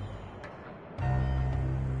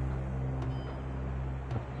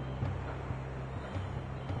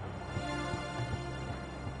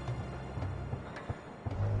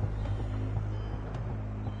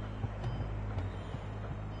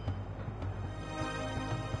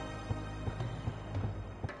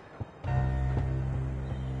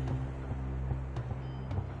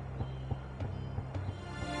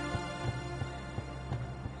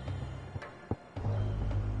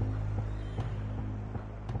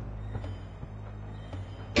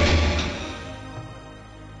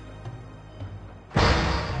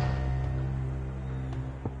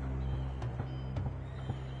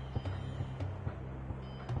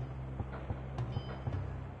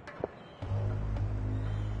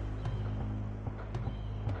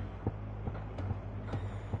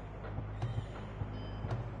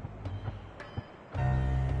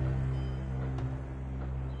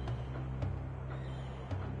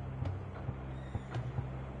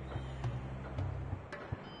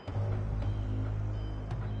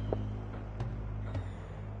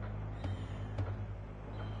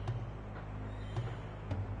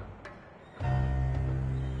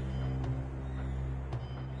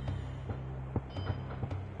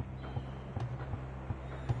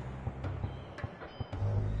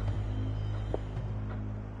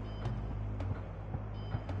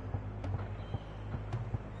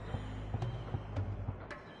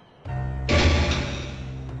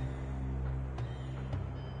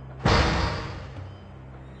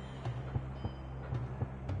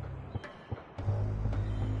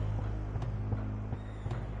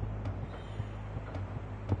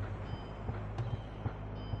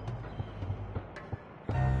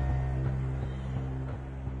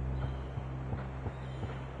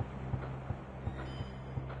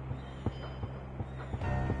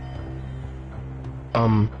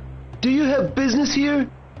 Do you have business here?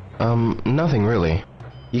 Nothing really.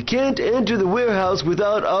 You can't enter the warehouse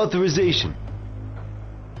without authorization.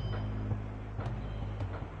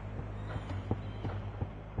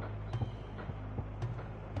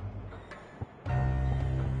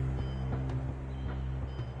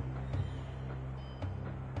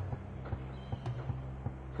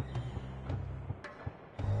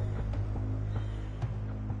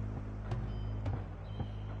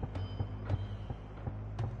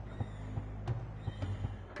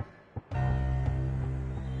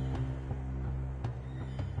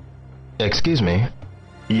 Excuse me?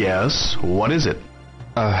 Yes, what is it?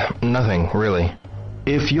 Nothing really.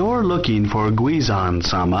 If you're looking for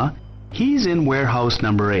Guizan-sama, he's in warehouse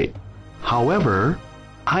number 8. However,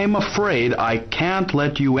 I'm afraid I can't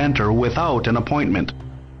let you enter without an appointment.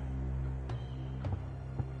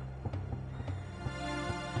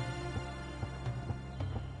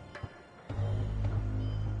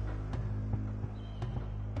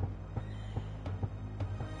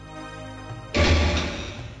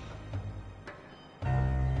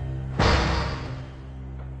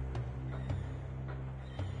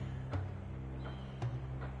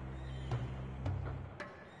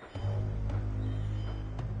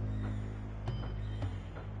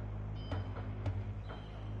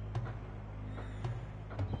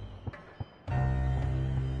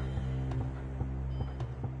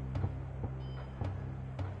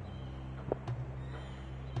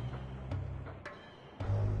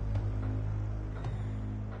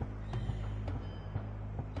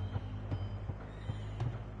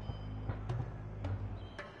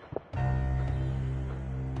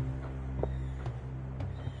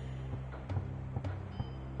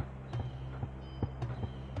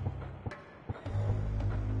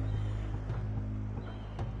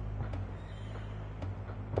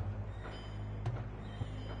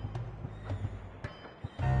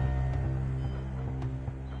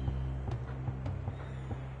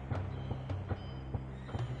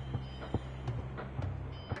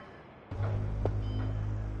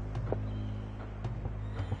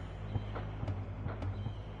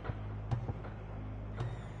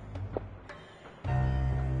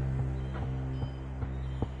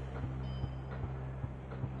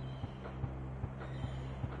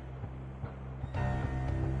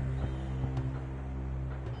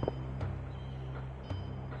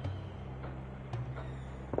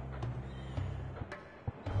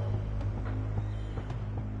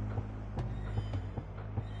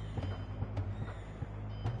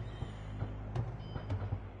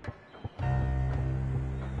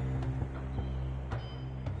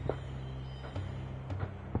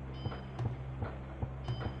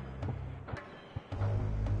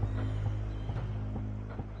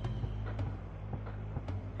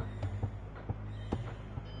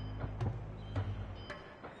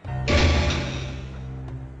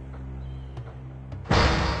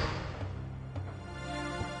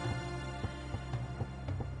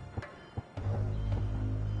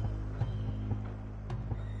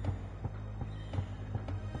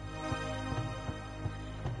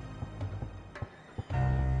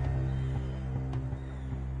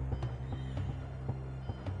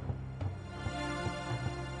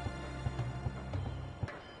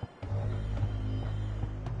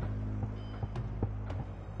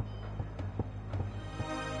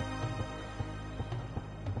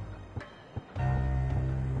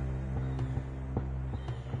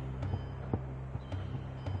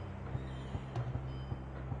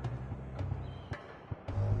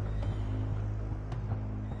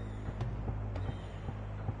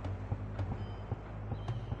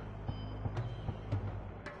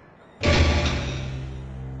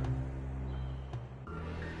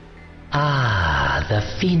 the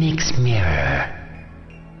Phoenix Mirror.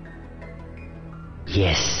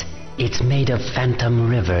 Yes, it's made of Phantom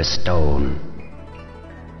River stone.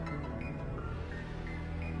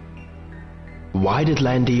 Why did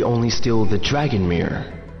Landy only steal the dragon mirror?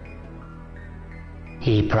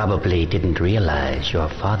 He probably didn't realize your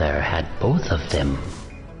father had both of them.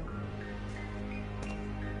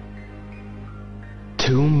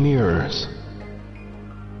 2 mirrors.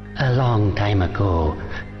 A long time ago,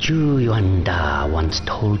 Zhu Yuanda once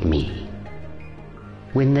told me,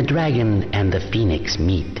 when the dragon and the phoenix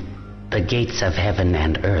meet, the gates of heaven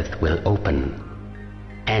and earth will open,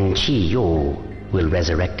 and Qi Yu will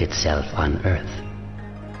resurrect itself on earth.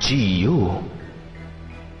 Qi Yu?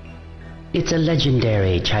 It's a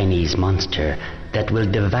legendary Chinese monster that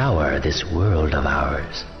will devour this world of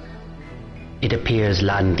ours. It appears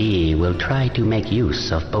Lan Di will try to make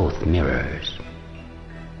use of both mirrors.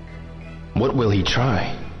 What will he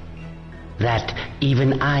try? That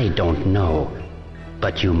even I don't know,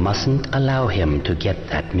 but you mustn't allow him to get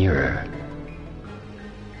that mirror.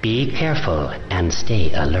 Be careful and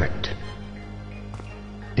stay alert.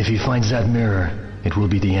 If he finds that mirror, it will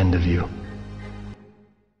be the end of you.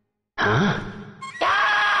 Huh?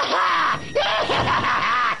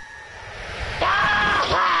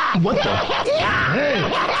 What the? Hey!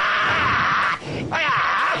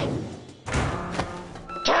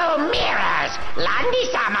 2 mirrors!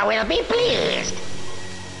 Landy-sama will be pleased!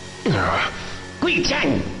 Gui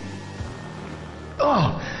Chen!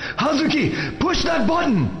 Oh! Hazuki! Push that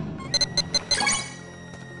button!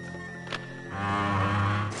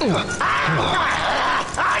 Oh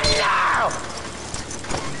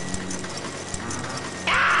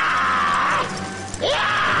no!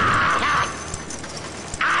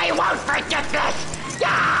 I won't forget this!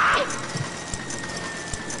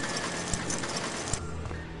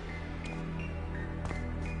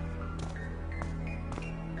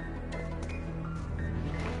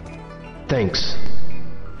 Thanks.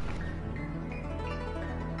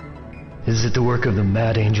 Is it the work of the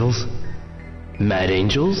Mad Angels? Mad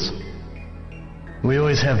Angels? We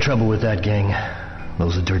always have trouble with that gang.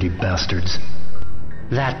 Those dirty bastards.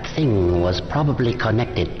 That thing was probably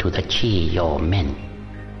connected to the Qi Yu men.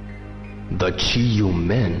 The Qi Yu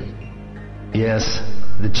men? Yes,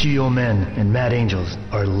 the Chiyo men and Mad Angels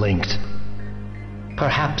are linked.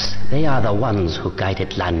 Perhaps they are the ones who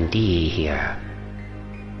guided Lan Di here.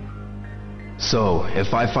 So,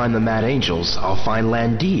 if I find the Mad Angels, I'll find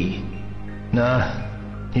Lan Di. Nah,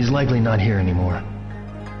 he's likely not here anymore.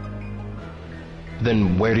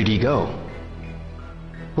 Then where did he go?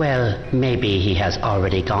 Well, maybe he has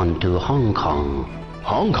already gone to Hong Kong.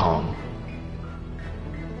 Hong Kong?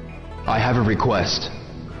 I have a request.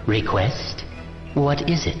 Request? What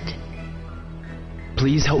is it?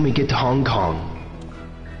 Please help me get to Hong Kong.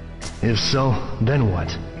 If so, then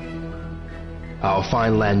what? I'll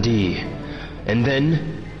find Lan Di. And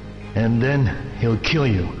then? And then he'll kill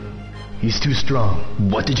you. He's too strong.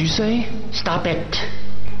 What did you say? Stop it!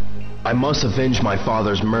 I must avenge my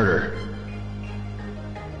father's murder.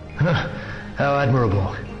 How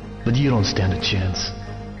admirable. But you don't stand a chance.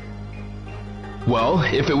 Well,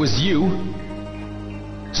 if it was you,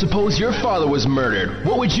 suppose your father was murdered,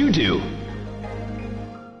 what would you do?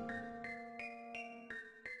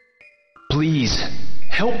 Please,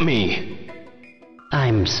 help me.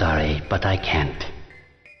 I'm sorry, but I can't.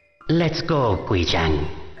 Let's go, Gui Zhang.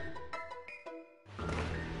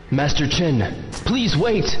 Master Chen, please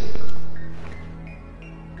wait.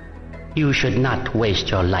 You should not waste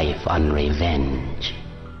your life on revenge.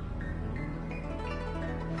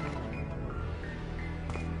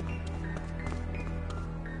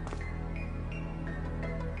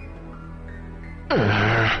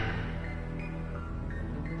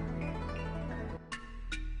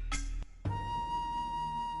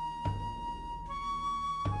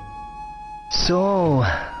 So,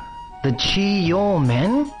 the Qi Yu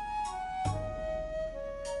men?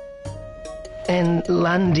 And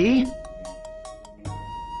Lan Di?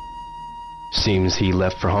 Seems he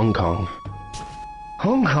left for Hong Kong.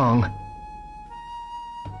 Hong Kong?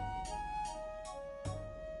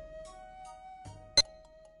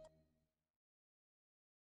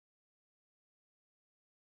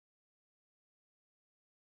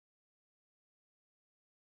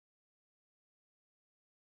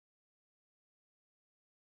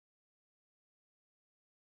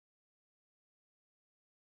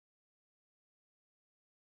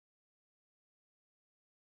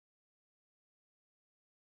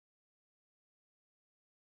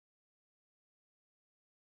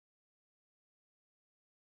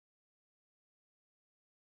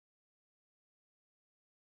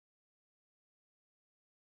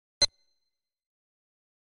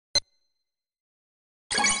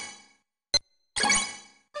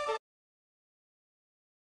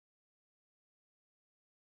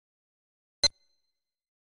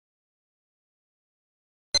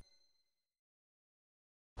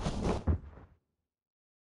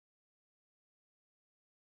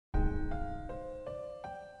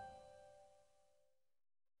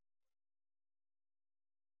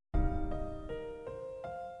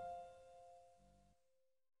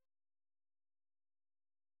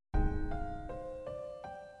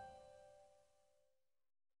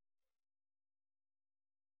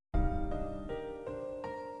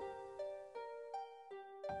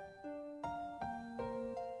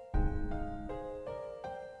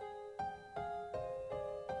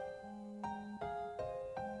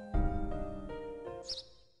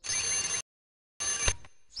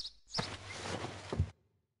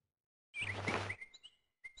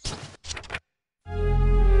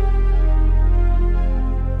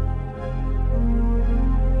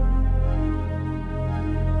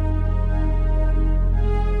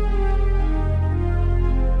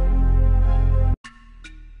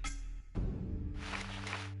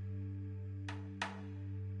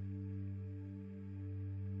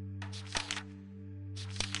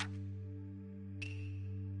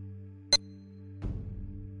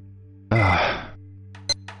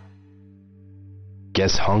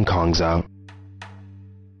 guess Hong Kong's out.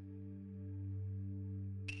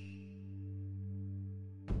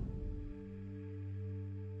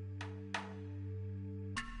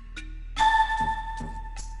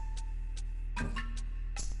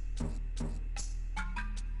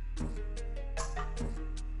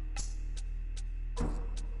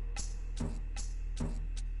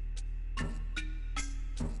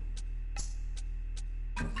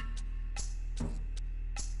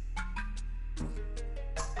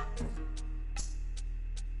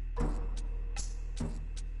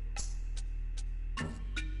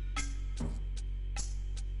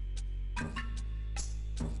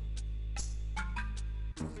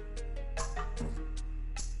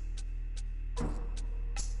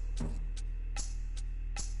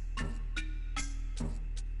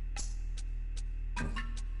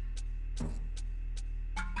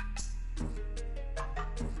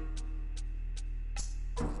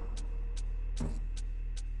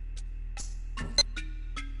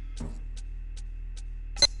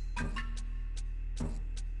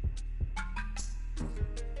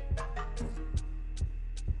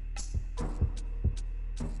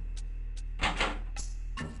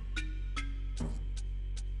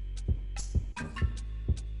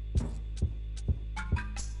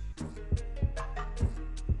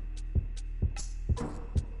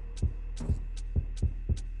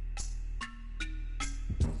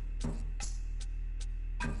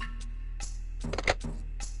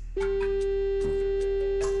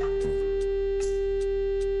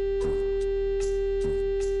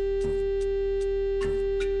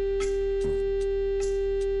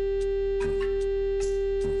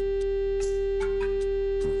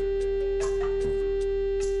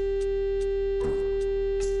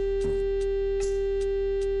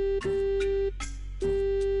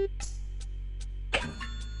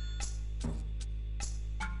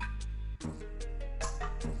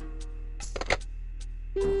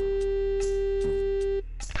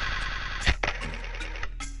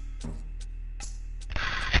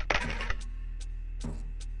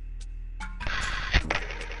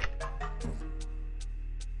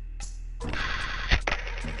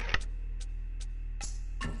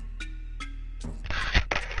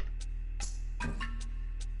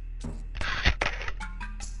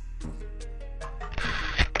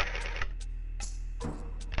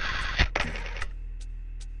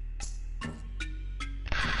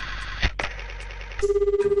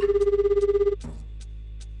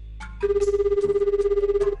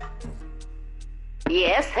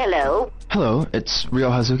 Yes, hello? Hello, it's Ryo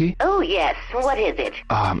Hazuki. Oh, yes. What is it?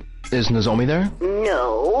 Is Nozomi there?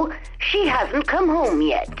 No, she hasn't come home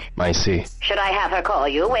yet. I see. Should I have her call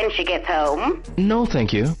you when she gets home? No,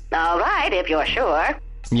 thank you. All right, if you're sure.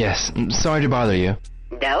 Yes, sorry to bother you.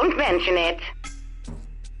 Don't mention it.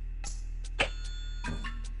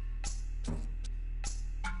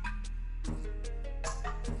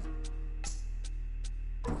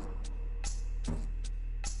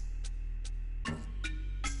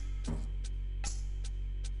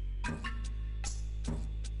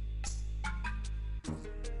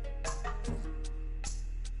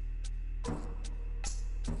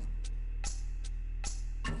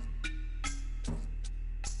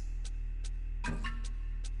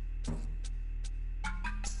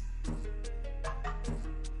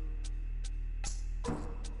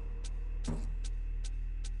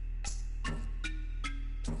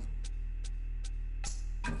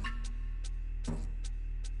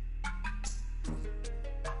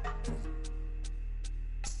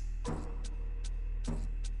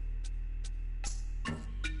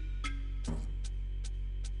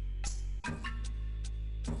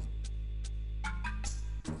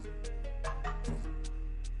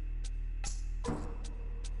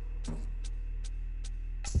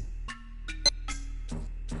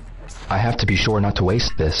 I have to be sure not to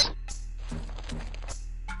waste this.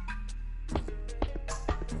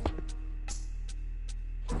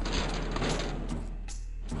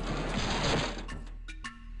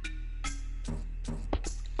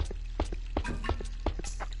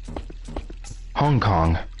 Hong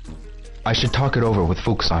Kong. I should talk it over with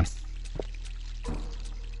Fukusan.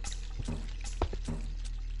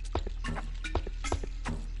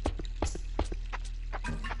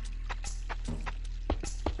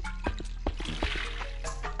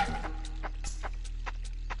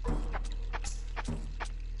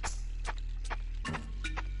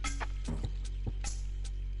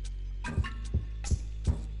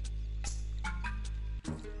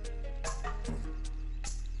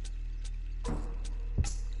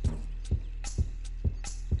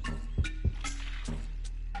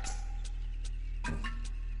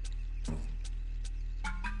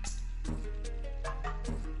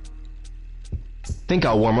 think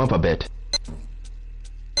I'll warm up a bit.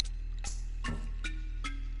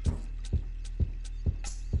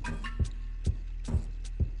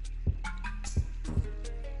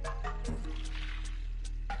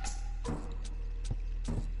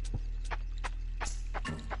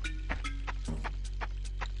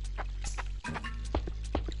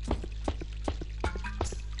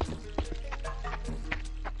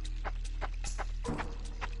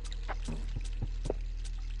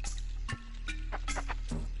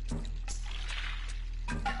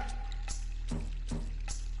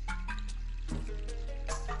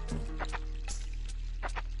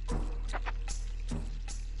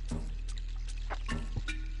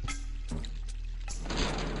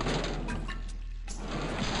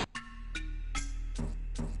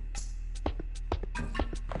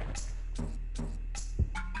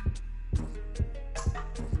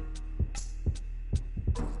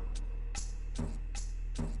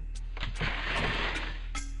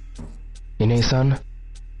 Ine-san,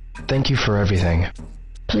 thank you for everything.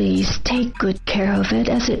 Please take good care of it,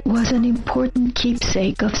 as it was an important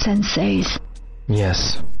keepsake of Sensei's.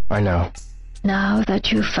 Yes, I know. Now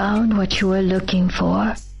that you've found what you were looking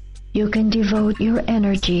for, you can devote your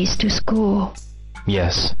energies to school.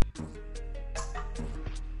 Yes.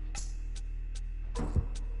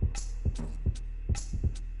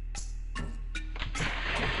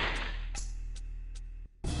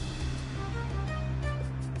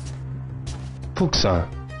 Fukusan,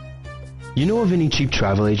 you know of any cheap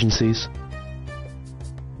travel agencies?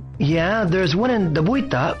 Yeah, there's one in the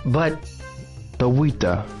Buita, but... The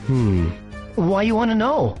Buita, Why you want to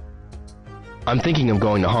know? I'm thinking of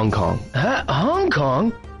going to Hong Kong. Huh? Hong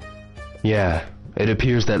Kong? Yeah, it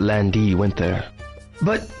appears that Landy went there.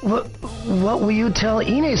 But what will you tell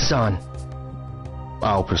Ine-san?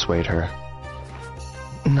 I'll persuade her.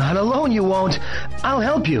 Not alone you won't. I'll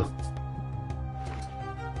help you.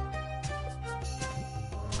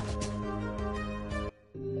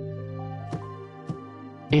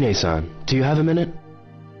 Ine-san, do you have a minute?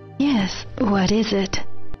 Yes, what is it?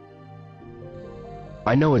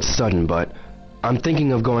 I know it's sudden, but I'm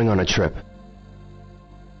thinking of going on a trip.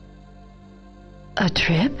 A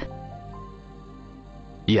trip?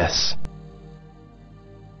 Yes.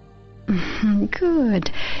 Good.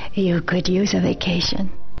 You could use a vacation.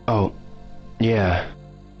 Oh, yeah.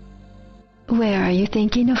 Where are you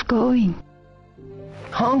thinking of going?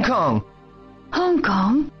 Hong Kong. Hong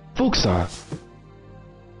Kong? Fukusan.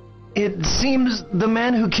 It seems the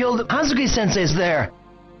man who killed Hazuki-sensei's there.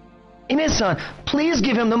 Ine-san, please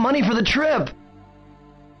give him the money for the trip.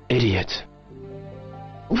 Idiot.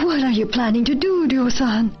 What are you planning to do,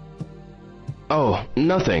 Ryo-san? Oh,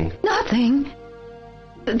 nothing. Nothing?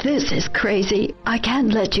 This is crazy. I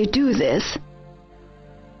can't let you do this.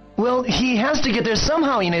 Well, he has to get there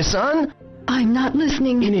somehow, Ine-san. I'm not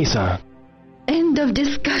listening. Ine-san. End of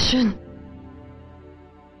discussion.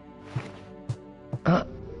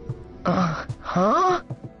 Huh?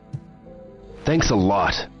 Thanks a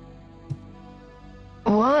lot.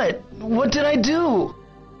 What? What did I do?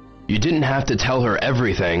 You didn't have to tell her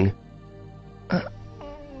everything.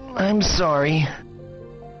 I'm sorry.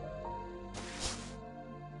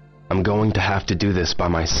 I'm going to have to do this by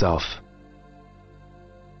myself.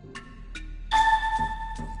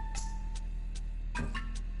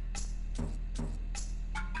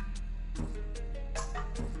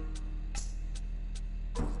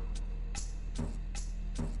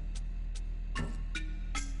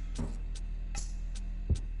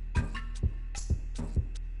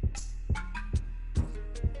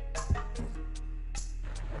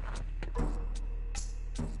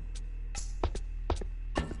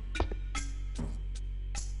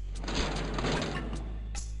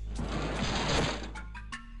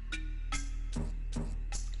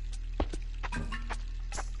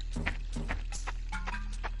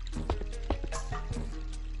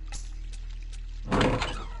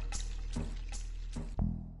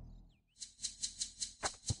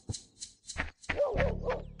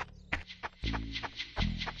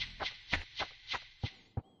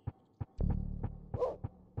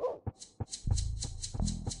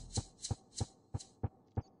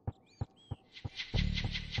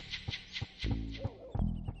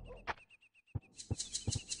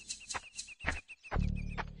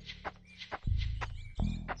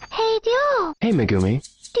 Hey, Ryo. Hey, Megumi.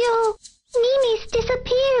 Ryo, Mimi's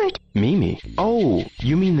disappeared. Mimi? Oh,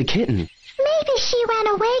 you mean the kitten. Maybe she ran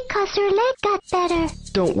away 'cause her leg got better.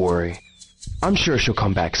 Don't worry. I'm sure she'll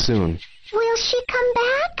come back soon. Will she come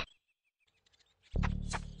back?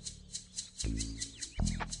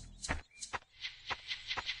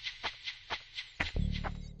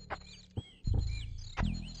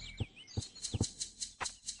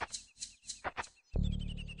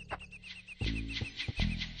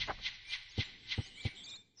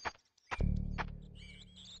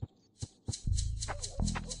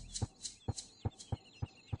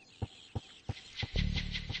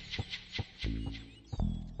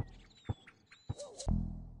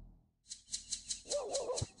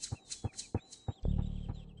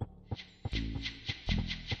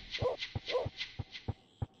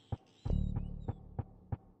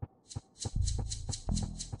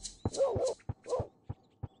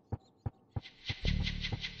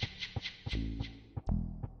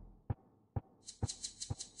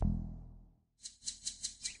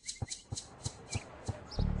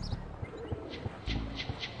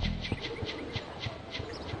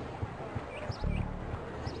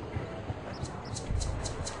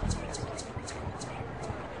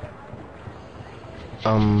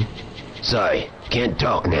 Sorry, can't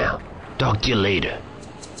talk now. Talk to you later.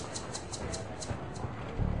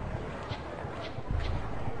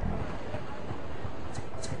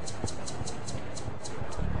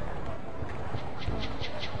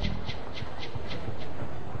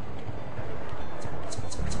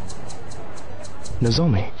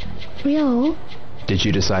 Nozomi, Ryo? did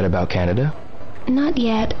you decide about Canada? Not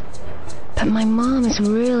yet. But my mom is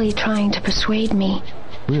really trying to persuade me.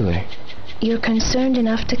 Really? You're concerned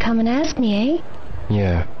enough to come and ask me, eh?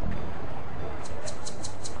 Yeah.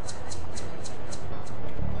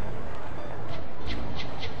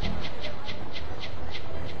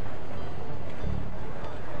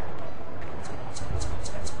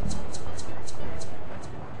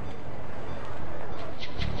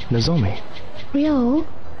 Nozomi. Ryo,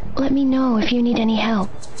 let me know if you need any help.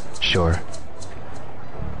 Sure.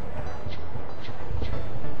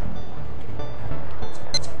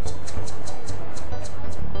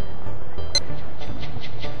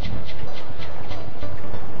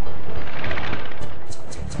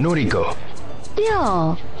 Noriko,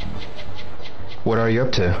 Ryo, what are you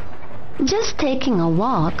up to? just taking a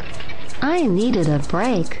walk. I needed a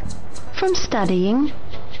break from studying.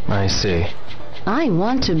 I see. I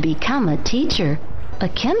want to become a teacher, a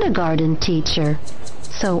kindergarten teacher.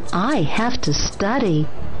 So I have to study.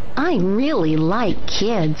 I really like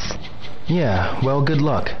kids. Yeah, well, good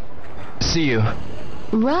luck. See you.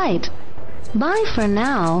 Right. Bye for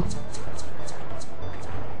now.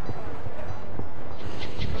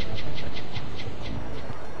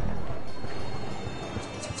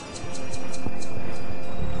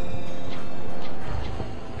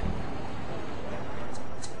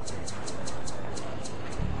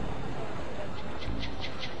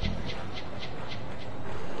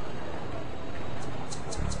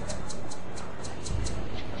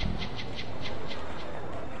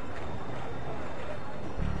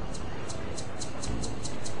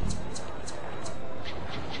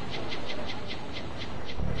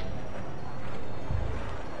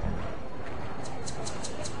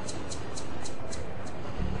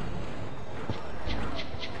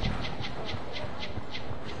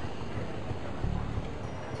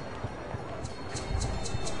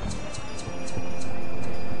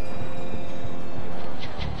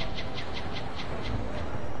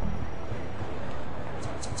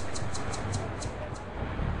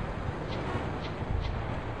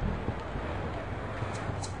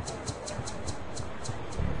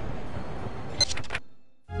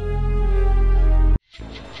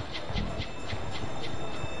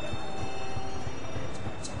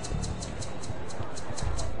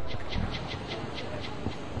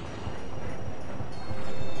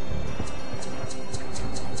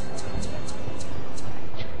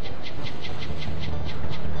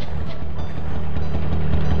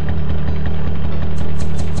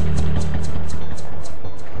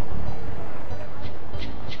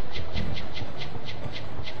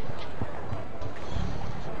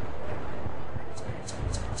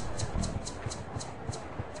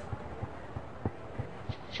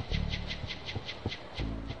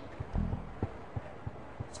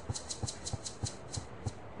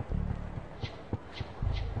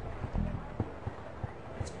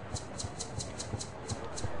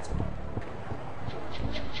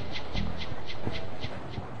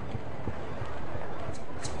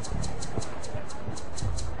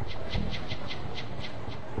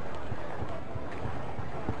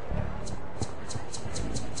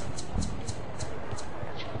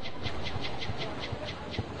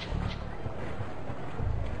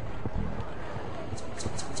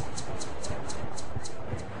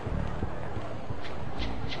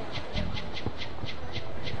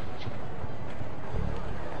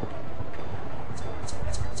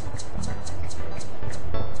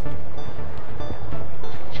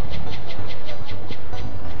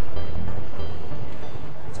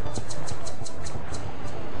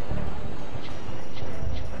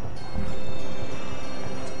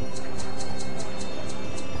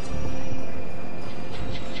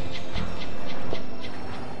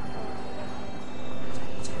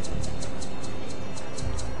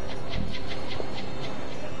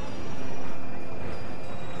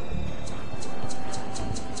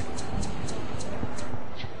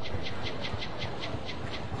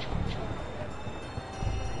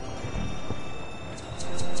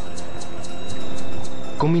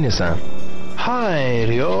 Komine-san. Hi,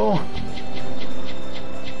 Ryo.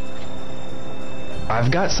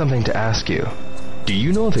 I've got something to ask you. Do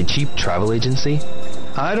you know of a cheap travel agency?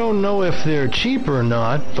 I don't know if they're cheap or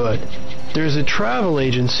not, but there's a travel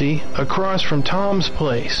agency across from Tom's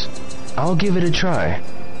place. I'll give it a try.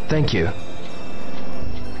 Thank you.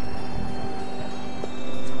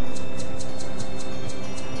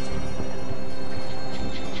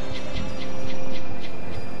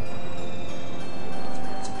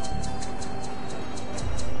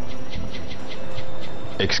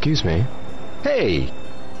 Excuse me? Hey!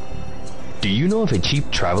 Do you know of a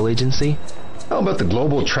cheap travel agency? How about the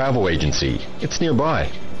Global Travel Agency? It's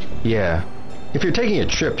nearby. Yeah. If you're taking a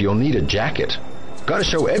trip, you'll need a jacket. Gotta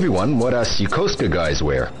show everyone what us Yokosuka guys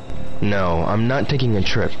wear. No, I'm not taking a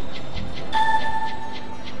trip.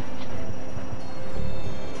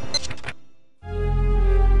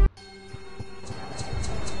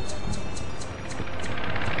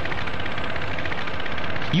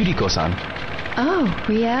 Yuriko-san. Oh,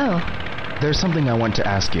 Rio. There's something I want to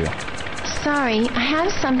ask you. Sorry, I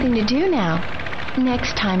have something to do now.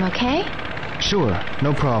 Next time, okay? Sure,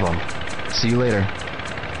 no problem. See you later.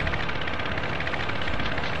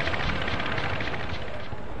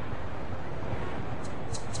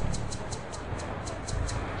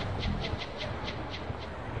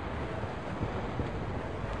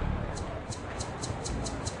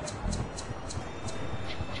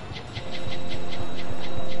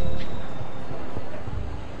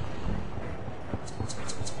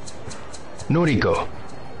 Noriko.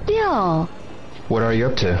 Yo, What are you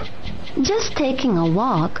up to? just taking a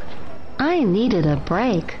walk. I needed a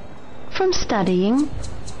break from studying.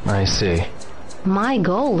 I see. My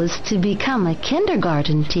goal is to become a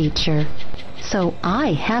kindergarten teacher, so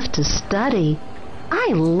I have to study. I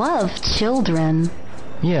love children.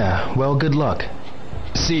 Yeah, well, good luck.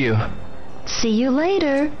 See you. See you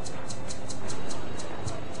later.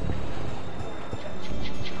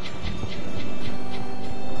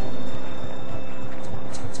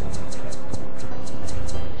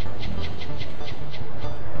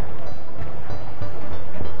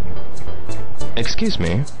 Excuse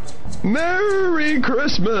me? Merry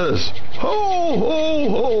Christmas! Ho, ho,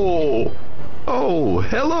 ho! Oh,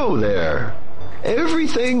 hello there.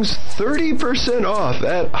 Everything's 30% off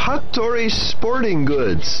at Hattori Sporting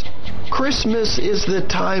Goods. Christmas is the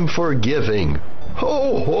time for giving.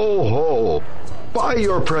 Ho, ho, ho! Buy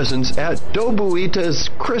your presents at Dobuita's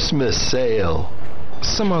Christmas sale.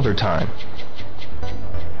 Some other time.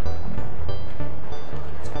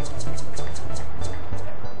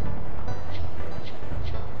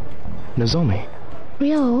 Nozomi.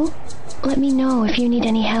 Rio, let me know if you need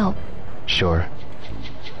any help. Sure.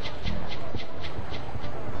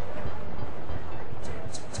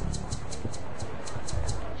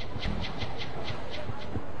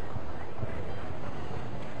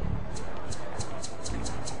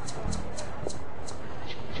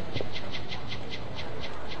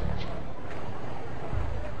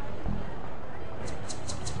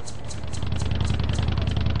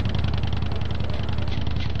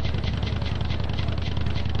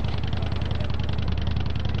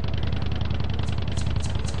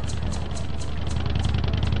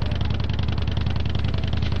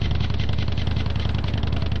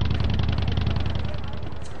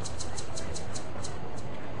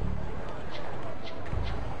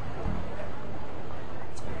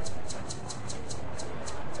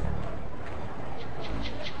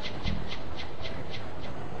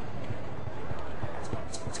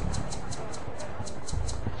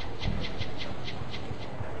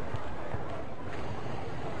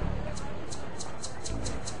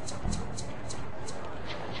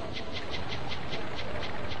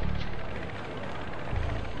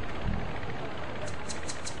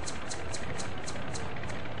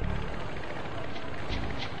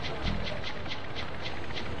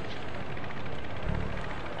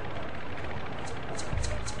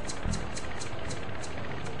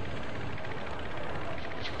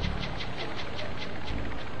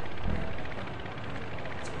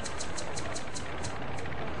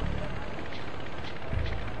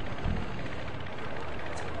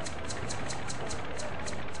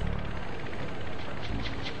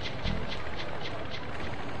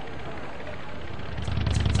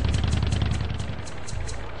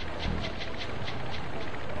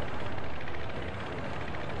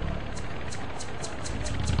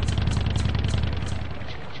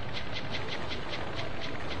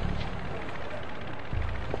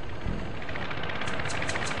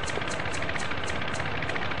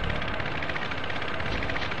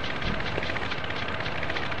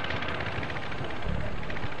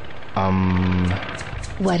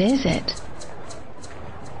 What is it?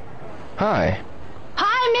 Hi.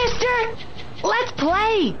 Hi, mister! Let's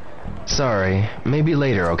play! Sorry, maybe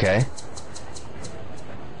later, okay?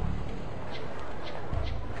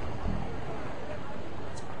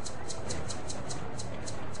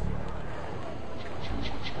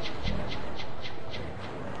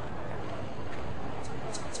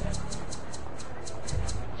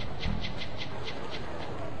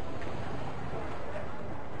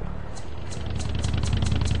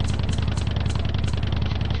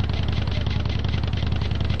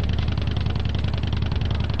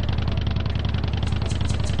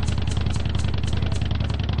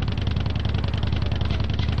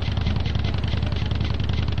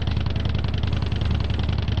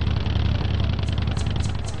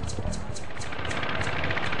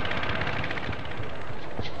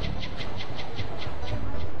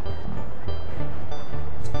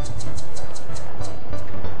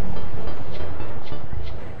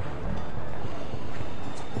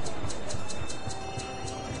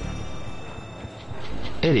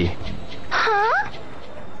 Eddie. Huh?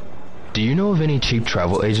 Do you know of any cheap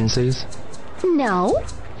travel agencies? No.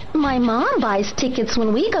 My mom buys tickets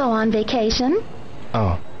when we go on vacation.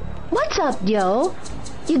 Oh. What's up, Yo?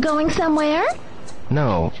 You going somewhere?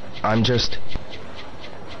 No, I'm just...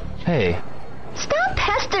 Hey. Stop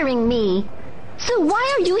pestering me. So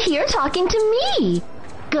why are you here talking to me?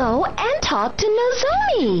 Go and talk to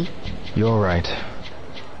Nozomi. You're right.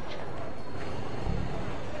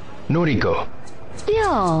 Noriko.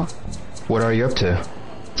 Yo. What are you up to?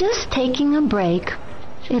 Just taking a break.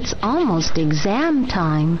 It's almost exam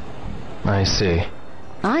time. I see.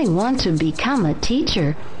 I want to become a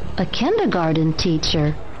teacher, a kindergarten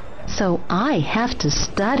teacher. So I have to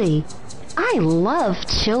study. I love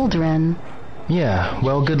children. Yeah,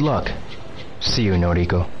 well, good luck. See you,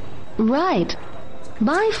 Noriko. Right.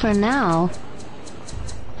 Bye for now.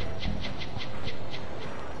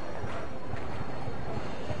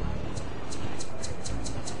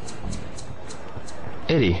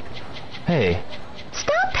 Eddie. Hey.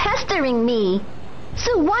 Stop pestering me.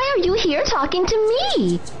 So why are you here talking to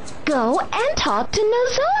me? Go and talk to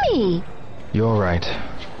Nozomi. You're right.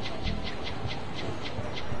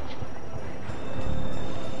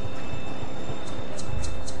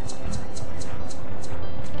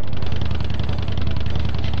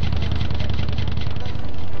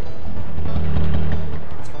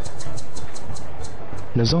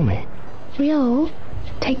 Nozomi. Ryo,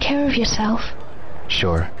 take care of yourself.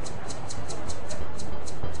 Sure.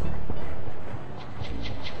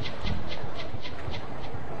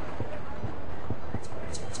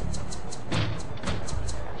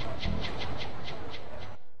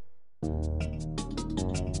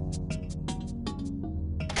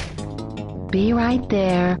 Be right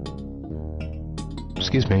there.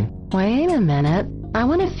 Excuse me. Wait a minute. I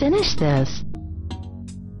want to finish this.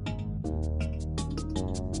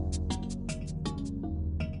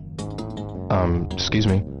 Excuse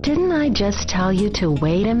me. Didn't I just tell you to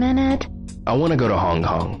wait a minute? I want to go to Hong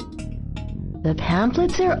Kong. The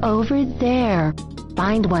pamphlets are over there.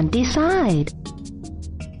 Find one, decide.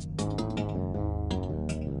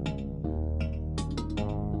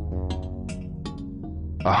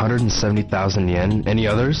 $170,000 yen. Any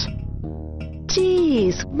others?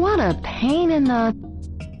 Geez, what a pain in the...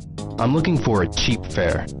 I'm looking for a cheap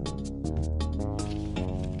fare.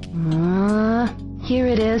 Here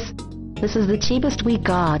it is. This is the cheapest we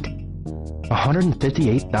got.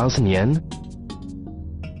 158,000 yen?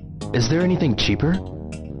 Is there anything cheaper?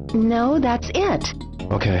 No, that's it.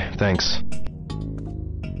 Okay, thanks.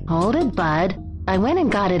 Hold it, bud. I went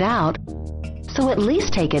and got it out. So at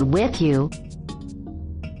least take it with you.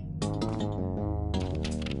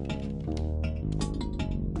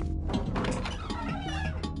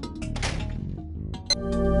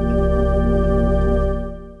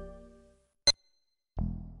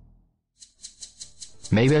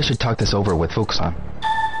 Maybe I should talk this over with Fukusan.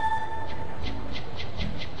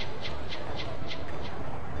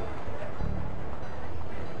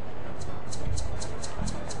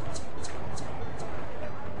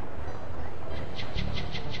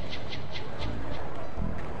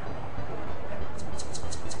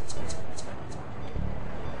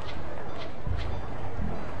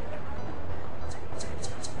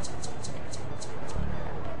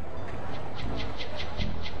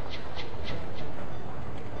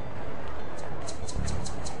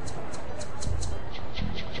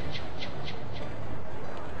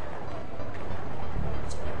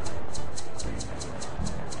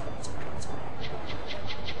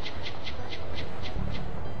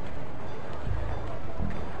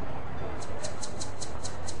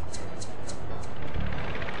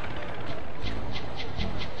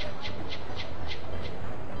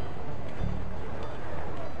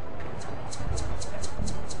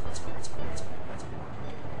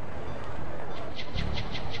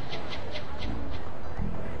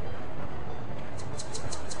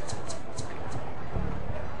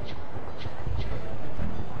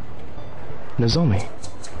 Nozomi.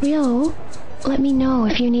 Ryo, let me know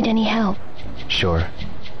if you need any help. Sure.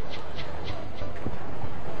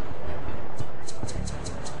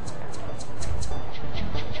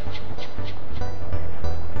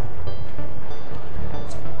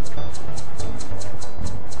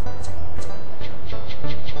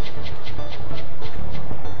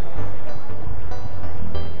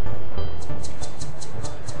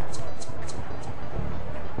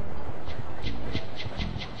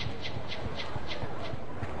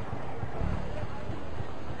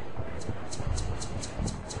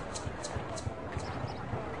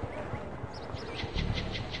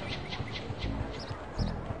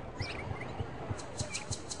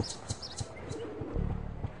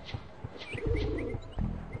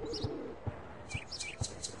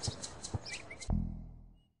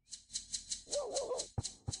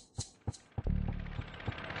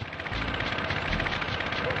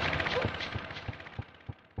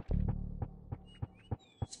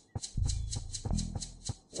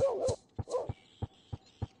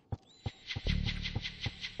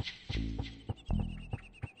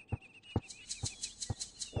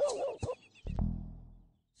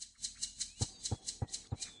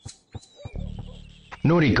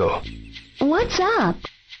 Noriko, What's up?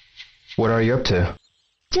 what are you up to?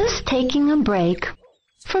 Just taking a break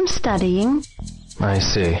from studying. I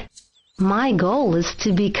see. My goal is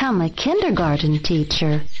to become a kindergarten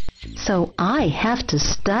teacher, so I have to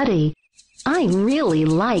study. I really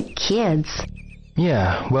like kids.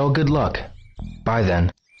 Yeah, well, good luck. Bye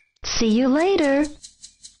then. See you later.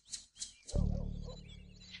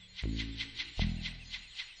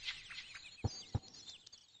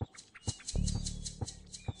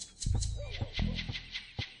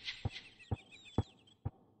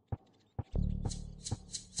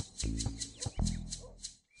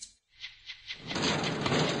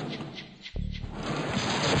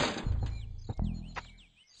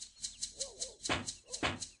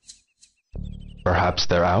 Perhaps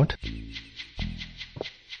they're out?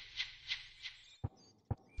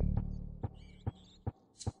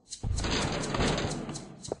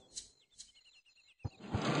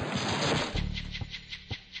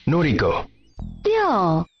 Noriko,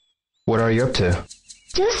 Yo, what are you up to?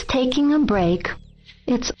 just taking a break.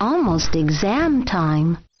 It's almost exam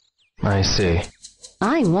time. I see.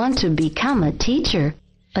 I want to become a teacher,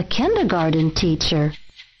 a kindergarten teacher,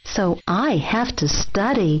 so I have to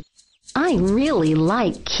study. I really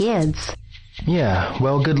like kids. Yeah,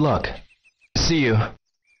 well, good luck. See you.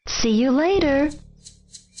 See you later.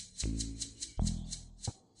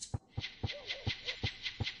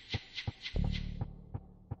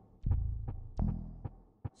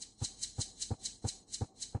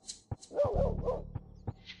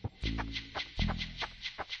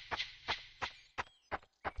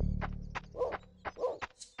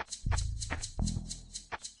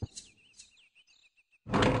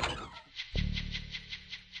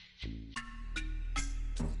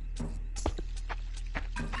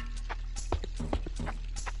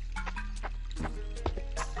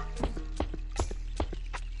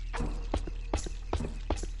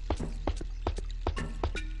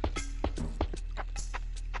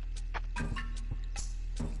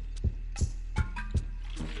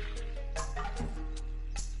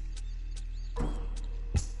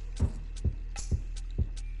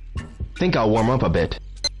 Think I'll warm up a bit.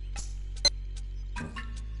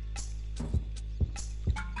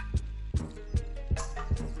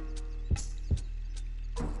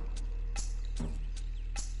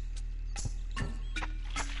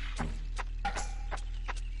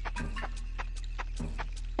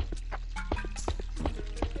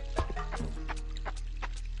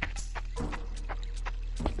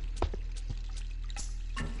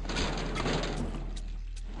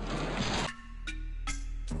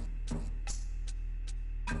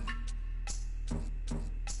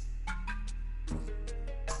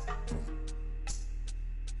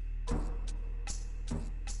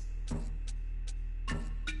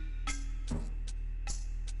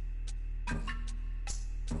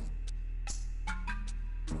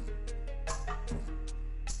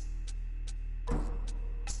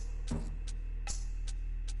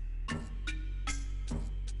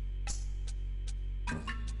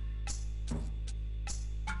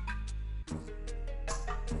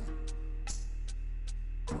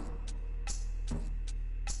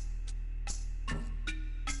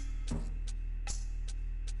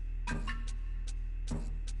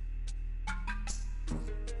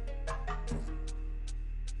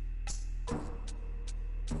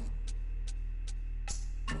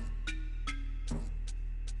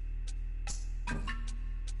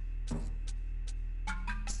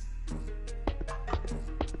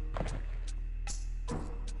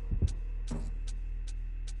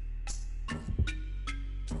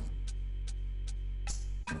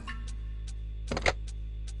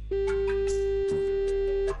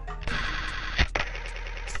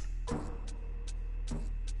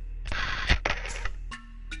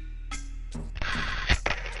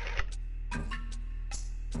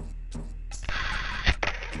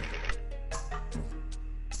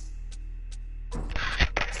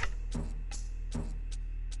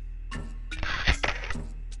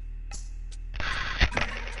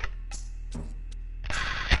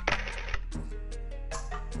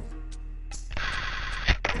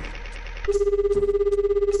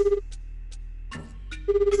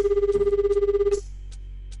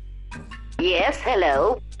 Yes,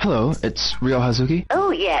 hello? Hello, it's Ryo Hazuki. Oh,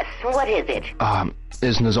 yes. What is it?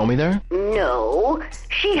 Is Nozomi there? No,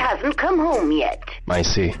 she hasn't come home yet. I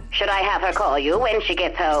see. Should I have her call you when she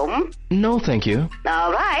gets home? No, thank you.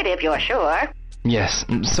 All right, if you're sure. Yes,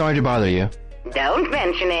 sorry to bother you. Don't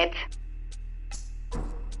mention it.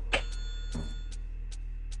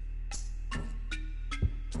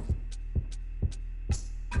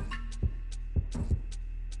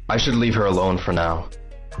 I should leave her alone for now.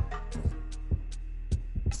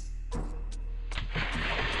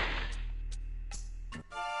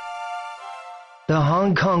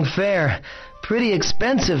 Hong Kong fare. Pretty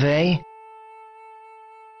expensive, eh?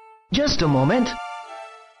 Just a moment.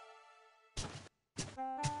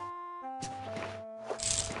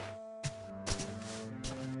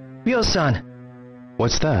 Ryo-san.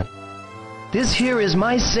 What's that? This here is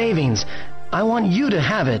my savings. I want you to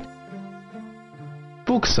have it.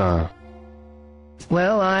 Fuku-san.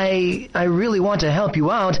 Well, I really want to help you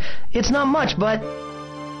out. It's not much, but...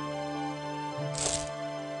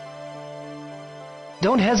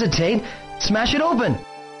 Don't hesitate. Smash it open.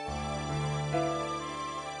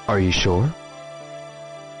 Are you sure?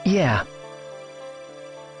 Yeah.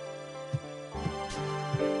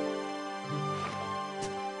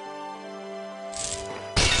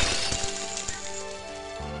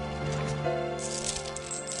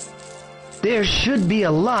 There should be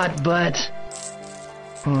a lot, but...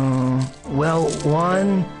 well,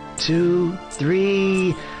 1, 2,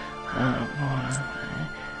 3...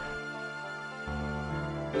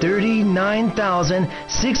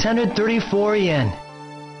 39,634 yen.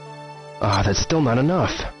 Ah, that's still not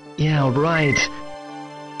enough. Yeah, right.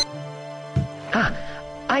 Ah,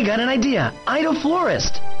 I got an idea. Ida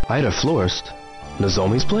Florist. Ida Florist?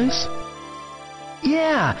 Nozomi's place?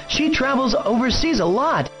 Yeah, she travels overseas a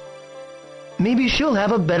lot. Maybe she'll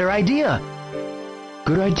have a better idea.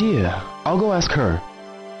 Good idea. I'll go ask her.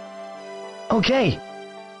 Okay.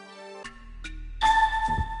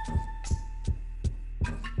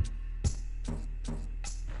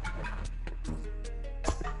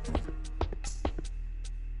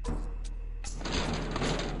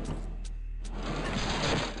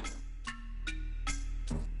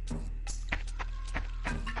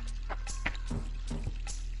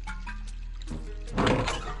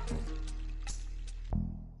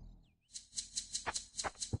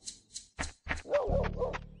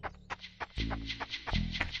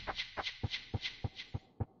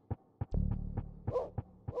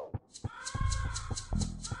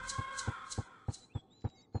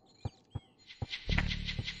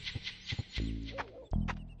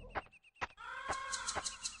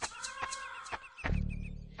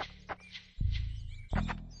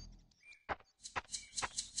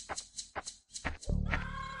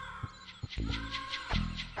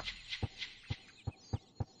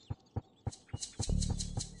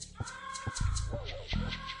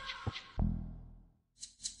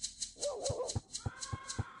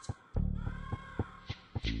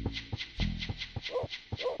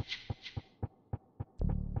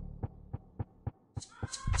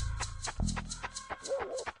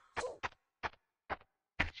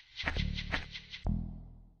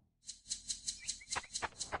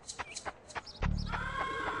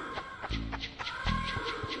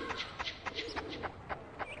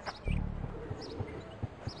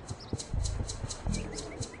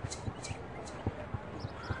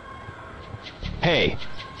 Hey.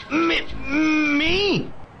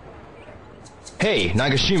 Me? Hey,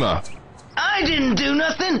 Nagashima. I didn't do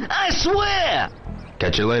nothing, I swear!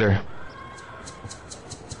 Catch you later.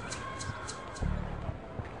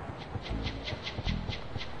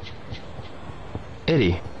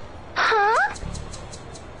 Eddie. Huh?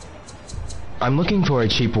 I'm looking for a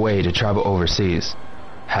cheap way to travel overseas.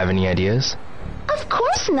 Have any ideas? Of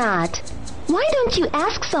course not. Why don't you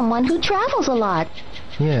ask someone who travels a lot?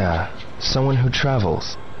 Yeah, someone who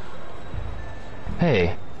travels.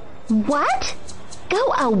 Hey. What?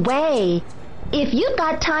 Go away. If you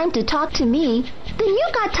got time to talk to me, then you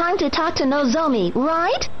got time to talk to Nozomi,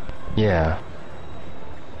 right? Yeah.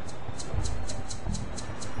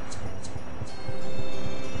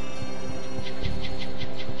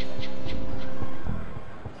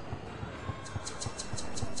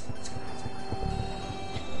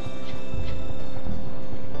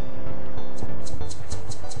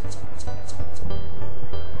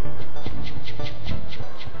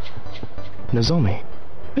 Nozomi.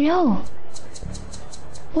 Ryo.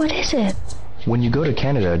 What is it? When you go to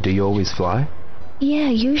Canada, do you always fly? Yeah,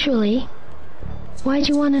 usually. Why'd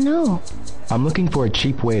you want to know? I'm looking for a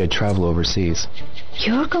cheap way to travel overseas.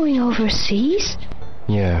 You're going overseas?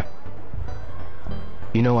 Yeah.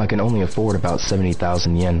 You know I can only afford about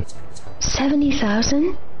 70,000 yen.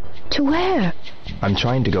 70,000? To where? I'm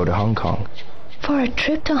trying to go to Hong Kong. For a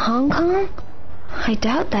trip to Hong Kong? I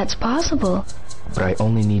doubt that's possible. But I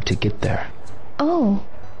only need to get there. Oh,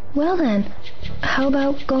 well then, how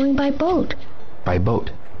about going by boat? By boat?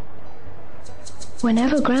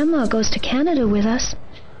 Whenever Grandma goes to Canada with us,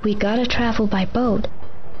 we gotta travel by boat.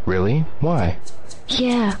 Really? Why?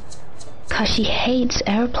 Yeah, 'cause she hates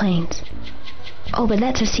airplanes. Oh, but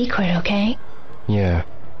that's a secret, okay? Yeah.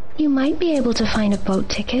 You might be able to find a boat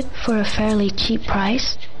ticket for a fairly cheap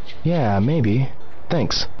price. Yeah, maybe.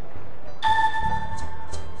 Thanks.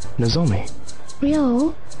 Nozomi.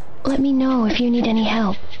 Ryo, let me know if you need any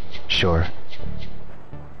help. Sure.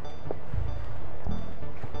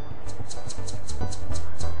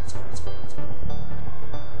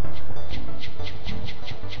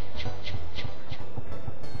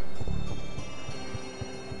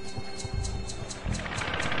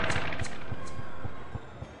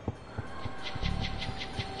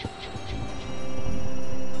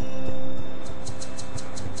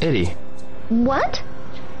 Eddie. What?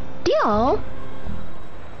 Dio?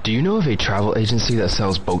 Do you know of a travel agency that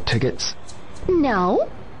sells boat tickets? No.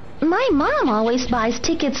 My mom always buys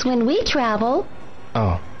tickets when we travel.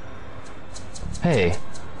 Oh. Hey.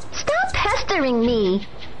 Stop pestering me.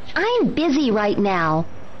 I'm busy right now.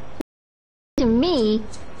 To me.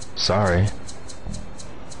 Sorry.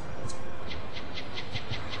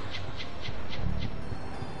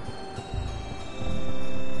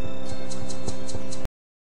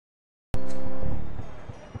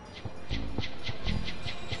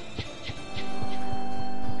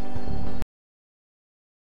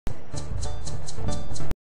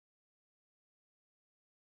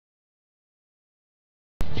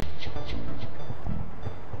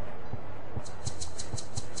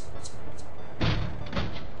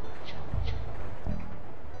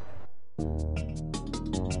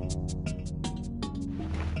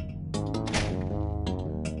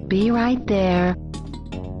 Be right there.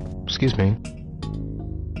 Excuse me.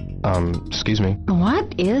 Excuse me.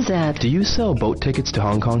 What is it? Do you sell boat tickets to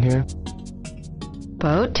Hong Kong here?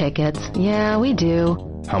 Boat tickets? Yeah, we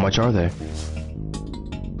do. How much are they?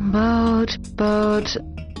 Boat.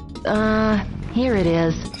 Here it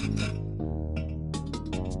is.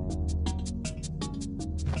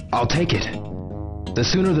 I'll take it. The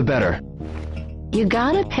sooner the better. You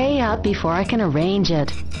gotta pay up before I can arrange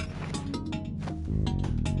it.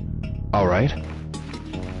 All right.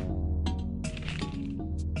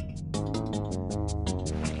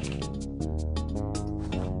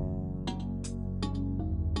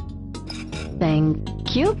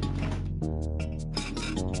 Thank you.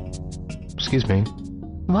 Excuse me.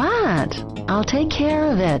 What? I'll take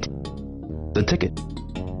care of it. The ticket.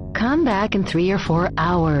 Come back in 3 or 4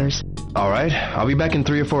 hours. All right. I'll be back in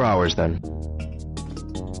 3 or 4 hours then.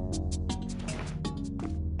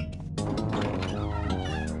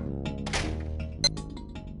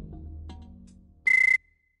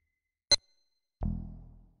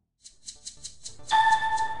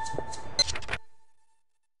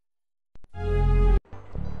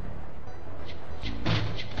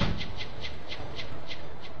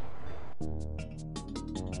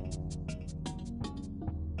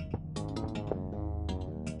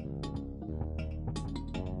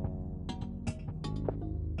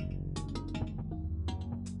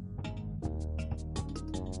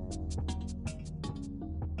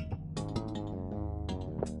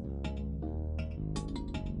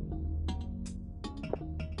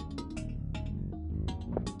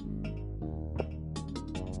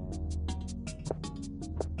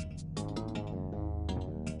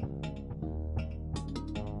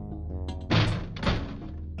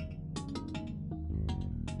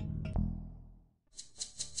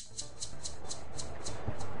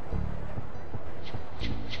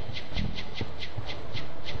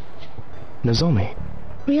 Nozomi.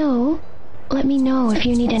 Ryo, let me know if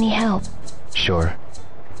you need any help. Sure.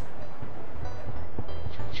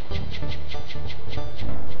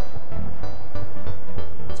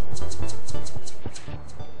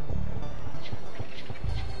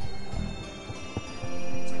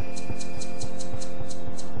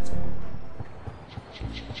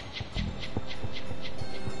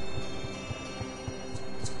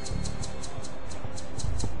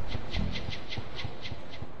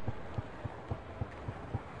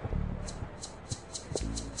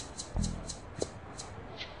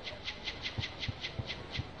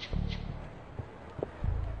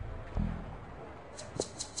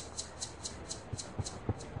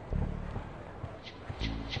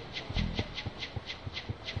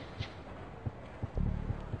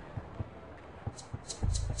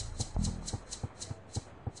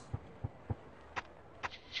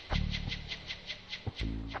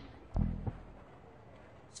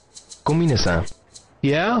 Komine-san.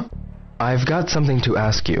 Yeah? I've got something to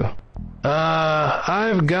ask you.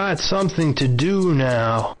 I've got something to do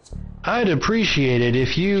now. I'd appreciate it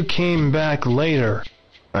if you came back later.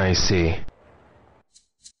 I see.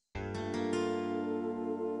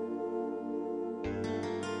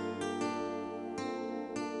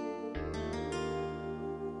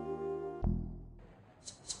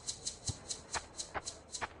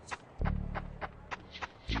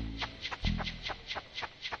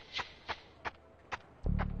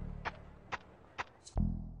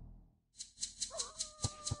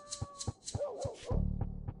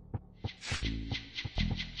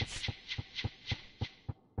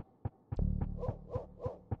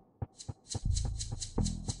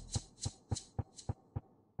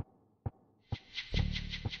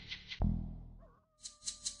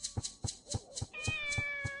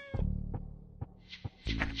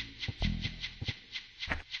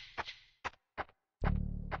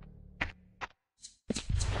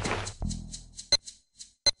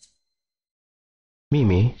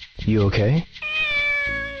 Mimi, you okay?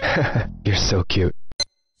 You're so cute.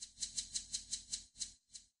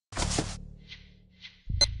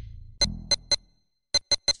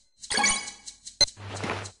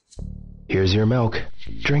 Here's your milk.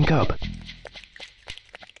 Drink up.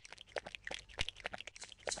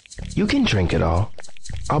 You can drink it all.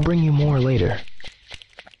 I'll bring you more later.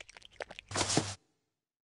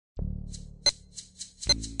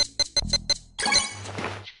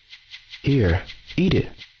 Here, eat it.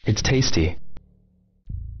 It's tasty.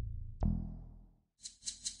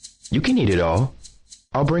 You can eat it all.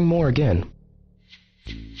 I'll bring more again.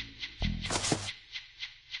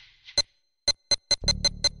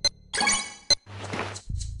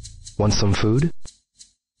 Want some food?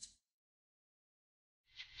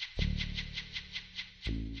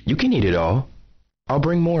 You can eat it all. I'll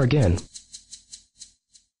bring more again.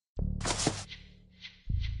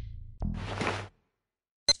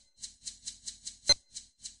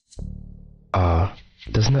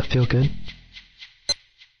 Doesn't that feel good?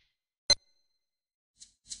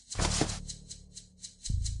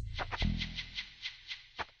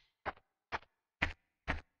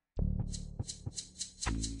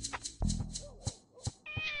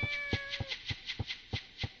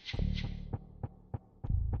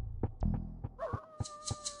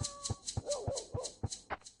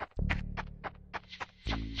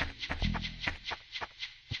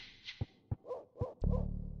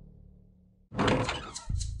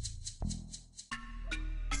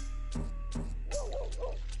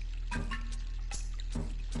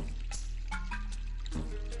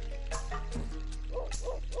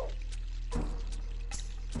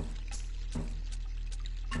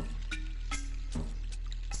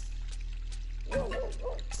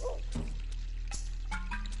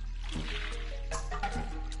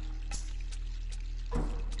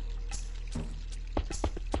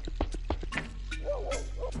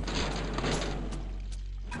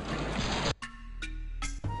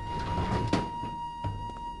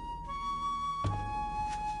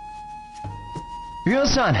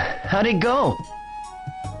 Ryo-san, how'd it go?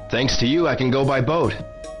 Thanks to you, I can go by boat.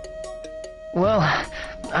 Well,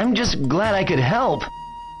 I'm just glad I could help.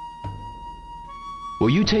 Will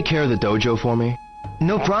you take care of the dojo for me?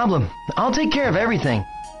 No problem. I'll take care of everything.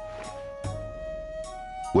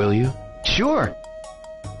 Will you? Sure.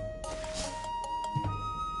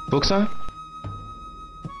 Buksan?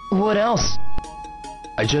 What else?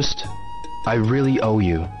 I really owe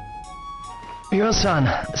you. Ryo-san,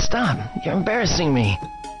 stop. You're embarrassing me.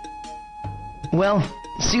 Well,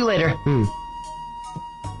 see you later.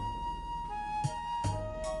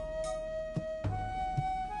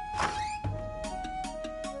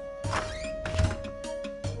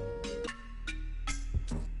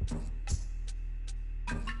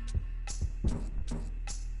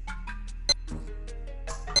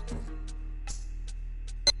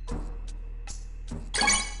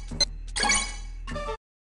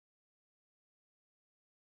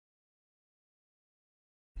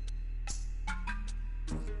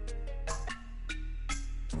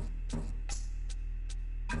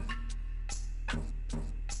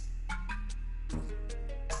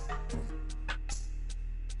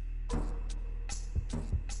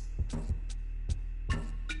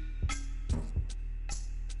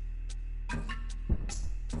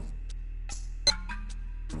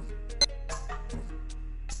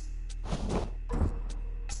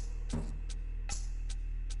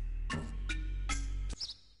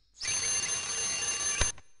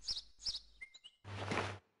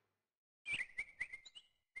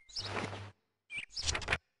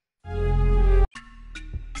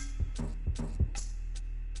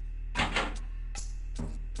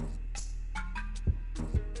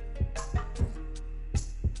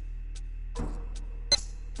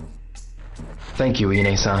 Thank you,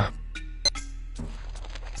 Ine-san.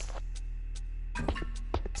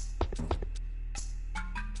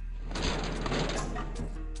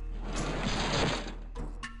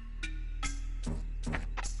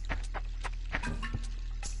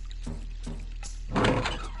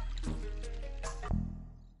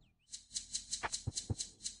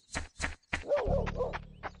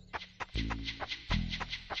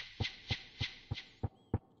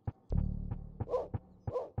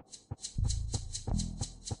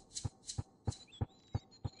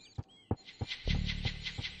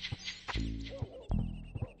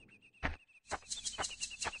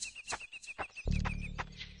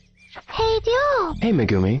 Hey,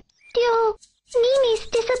 Megumi. Ryo, Mimi's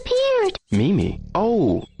disappeared. Mimi?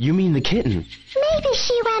 Oh, you mean the kitten. Maybe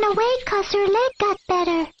she ran away 'cause her leg got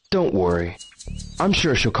better. Don't worry. I'm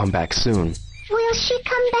sure she'll come back soon. Will she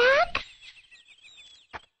come back?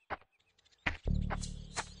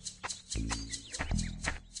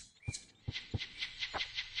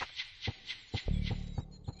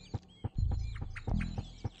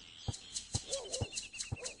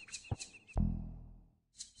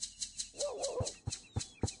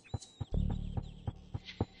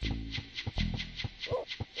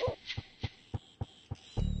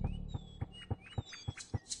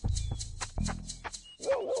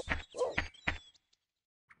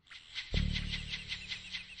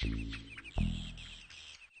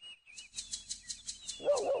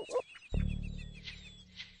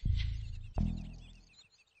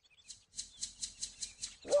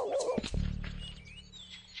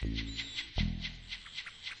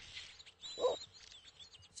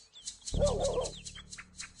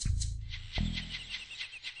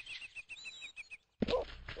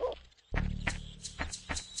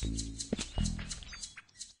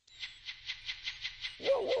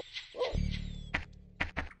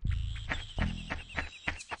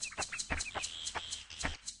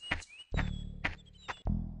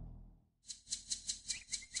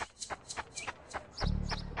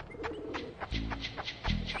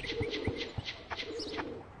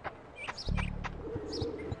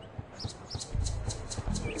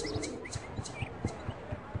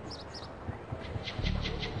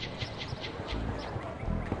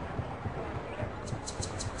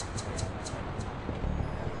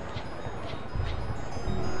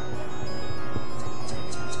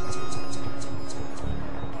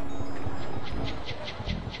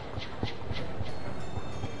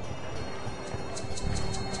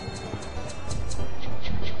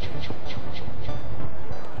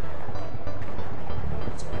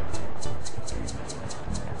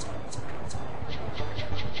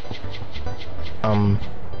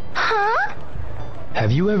 Huh?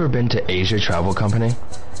 Have you ever been to Asia Travel Company?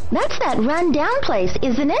 That's that run-down place,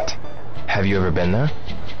 isn't it? Have you ever been there?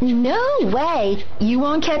 No way. You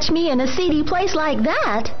won't catch me in a seedy place like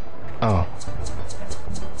that. Oh.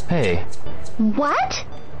 Hey. What?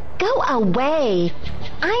 Go away.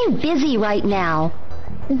 I'm busy right now.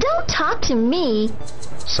 Don't talk to me.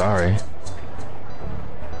 Sorry.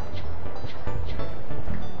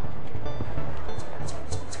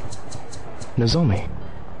 Nozomi.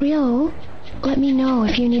 Ryo, let me know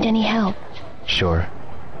if you need any help. Sure.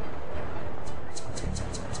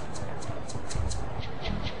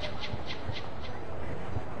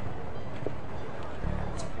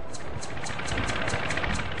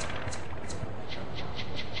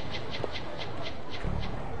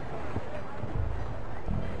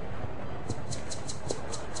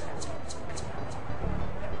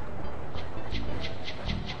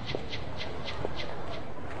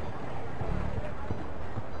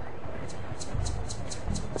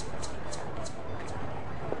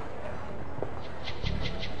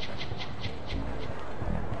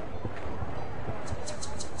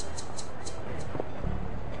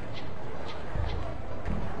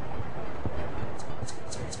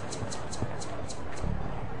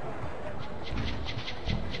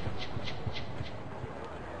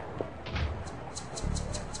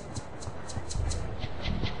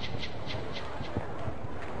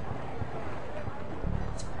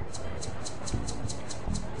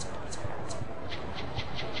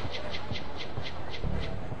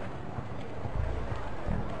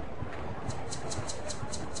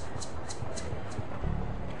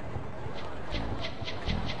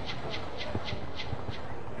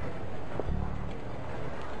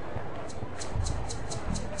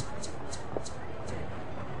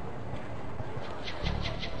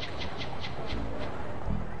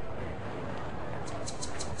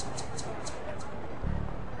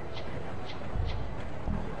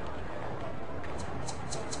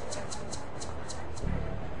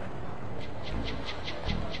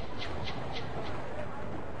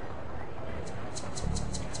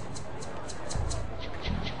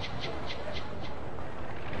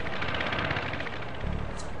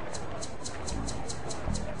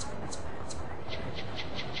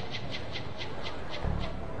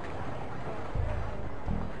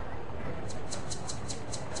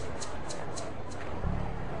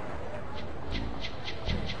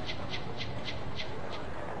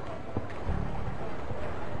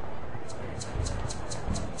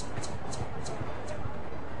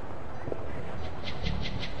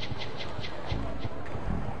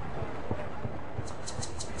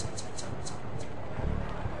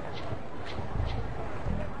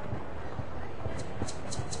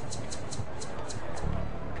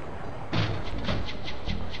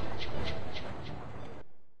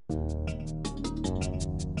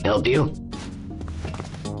 Help you?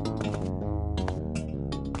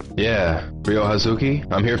 Yeah, Ryo Hazuki,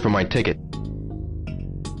 I'm here for my ticket.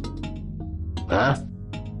 Huh?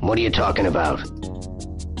 What are you talking about?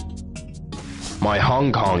 My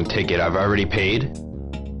Hong Kong ticket I've already paid.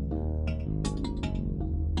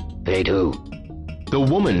 Paid who? The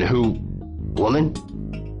woman who... Woman?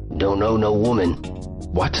 Don't know no woman.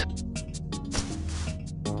 What?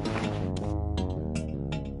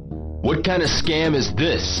 What kind of scam is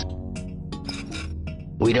this?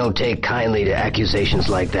 We don't take kindly to accusations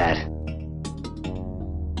like that.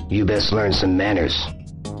 You best learn some manners.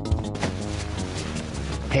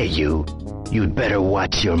 Hey, you'd better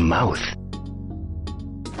watch your mouth.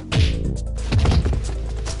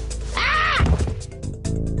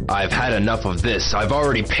 I've had enough of this. I've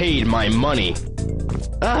already paid my money.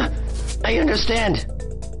 I understand.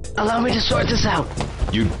 Allow me to sort this out.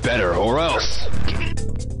 You'd better, or else.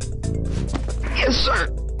 Yes, sir.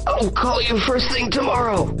 I'll call you first thing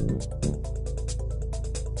tomorrow.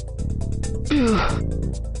 Phew.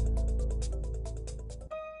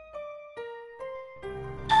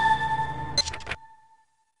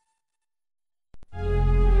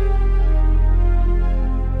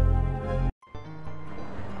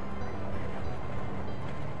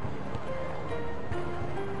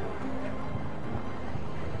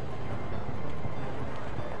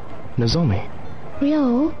 Nozomi.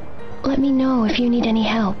 Ryo, let me know if you need any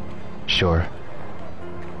help. Sure.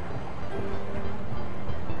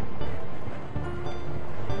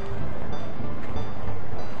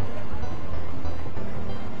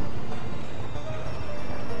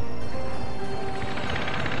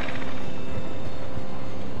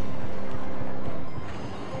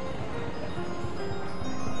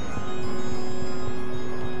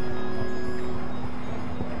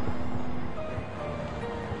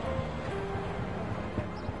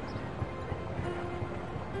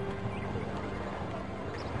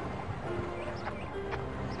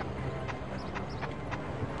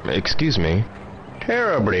 Excuse me.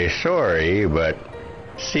 Terribly sorry, but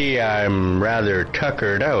see, I'm rather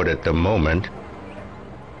tuckered out at the moment.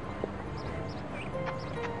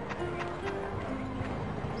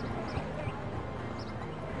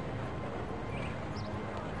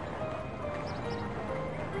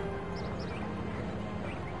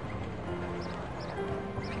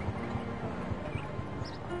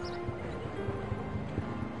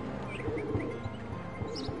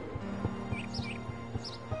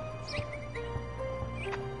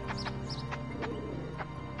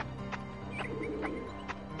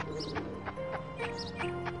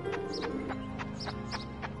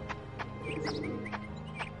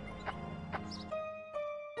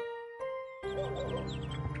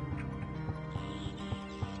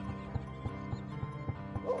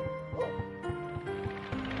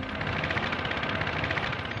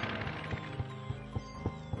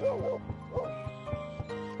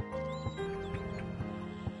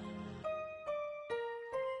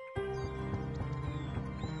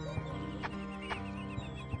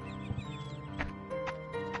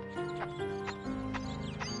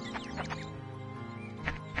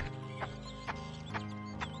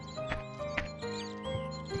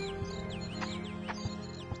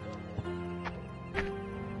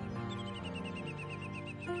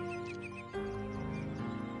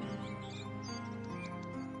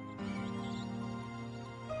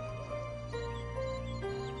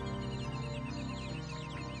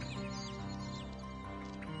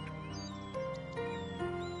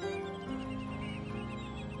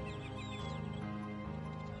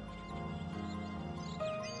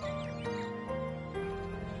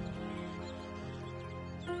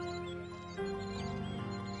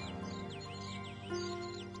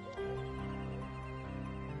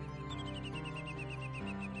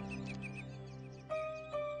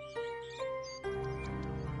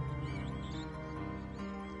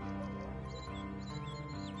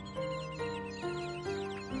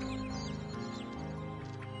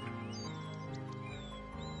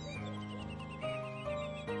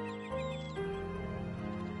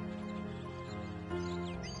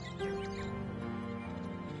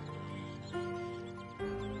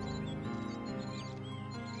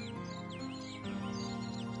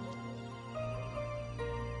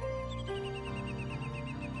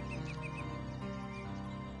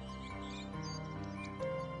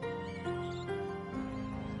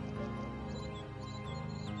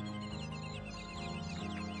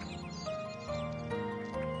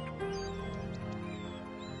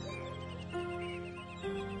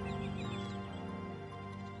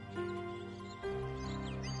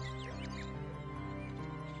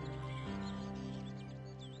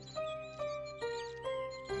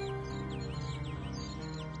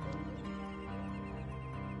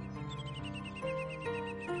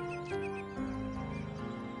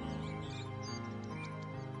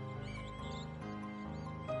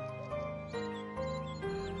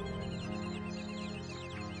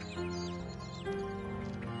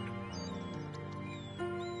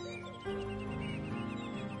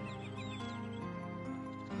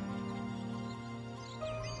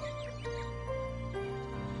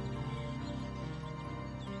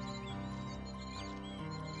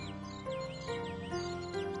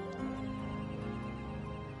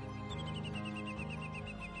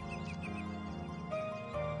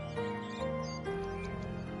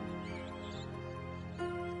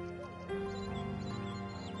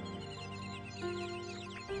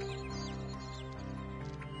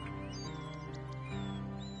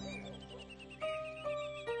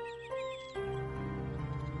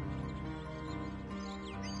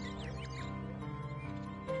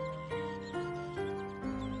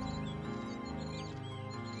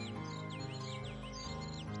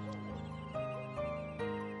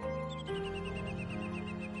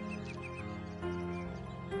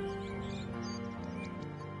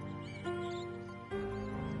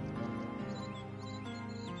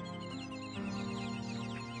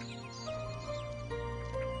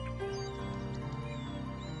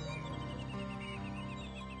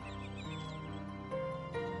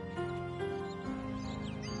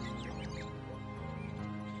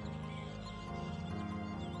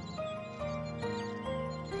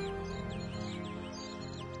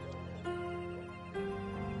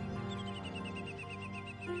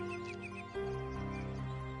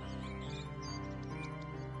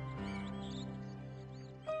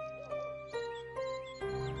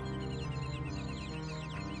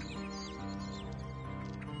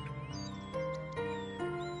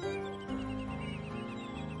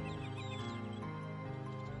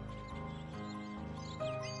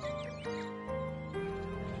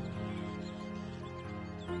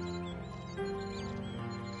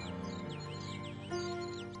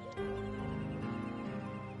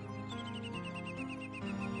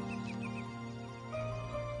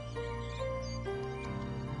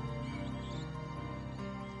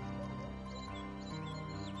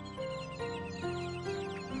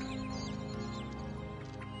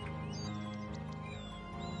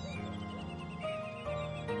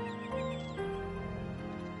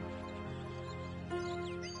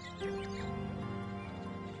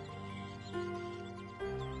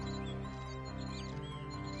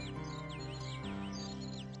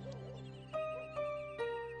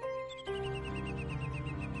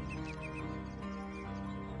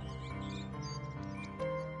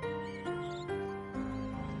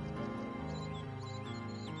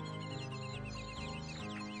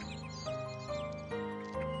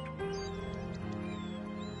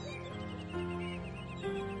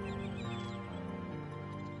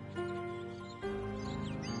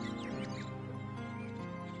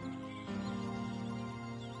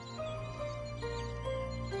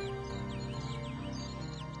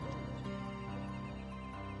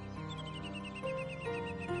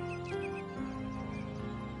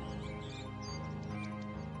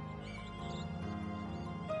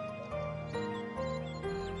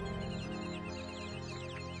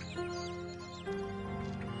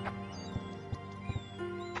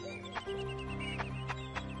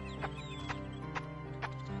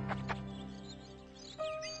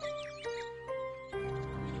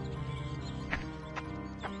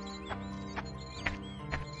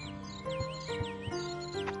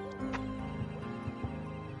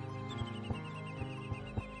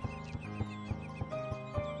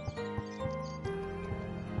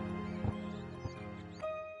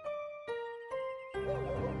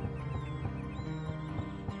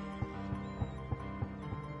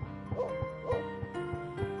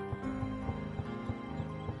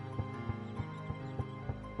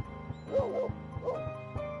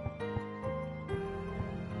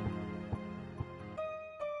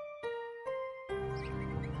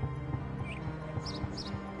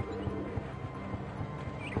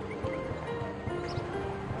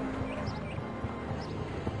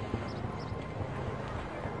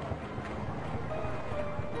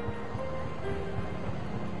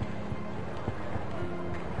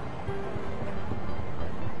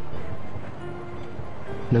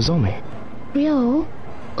 Nozomi. Ryo,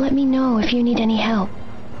 let me know if you need any help.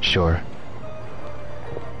 Sure.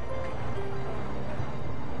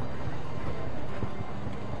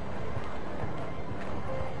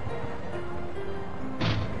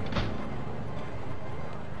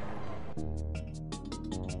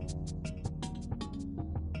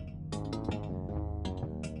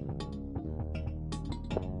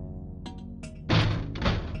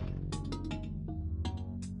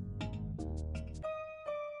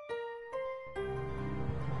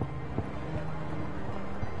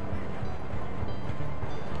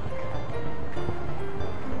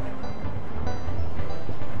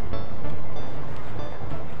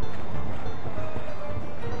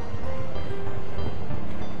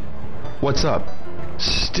 What's up?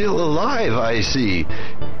 Still alive, I see.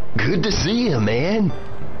 Good to see you, man.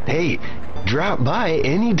 Hey, drop by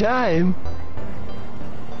anytime.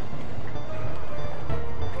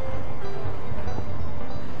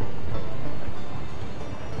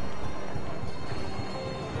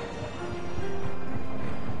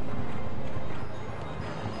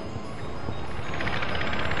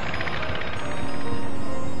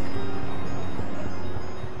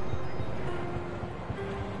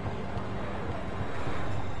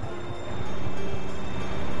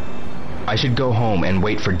 I should go home and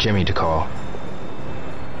wait for Jimmy to call.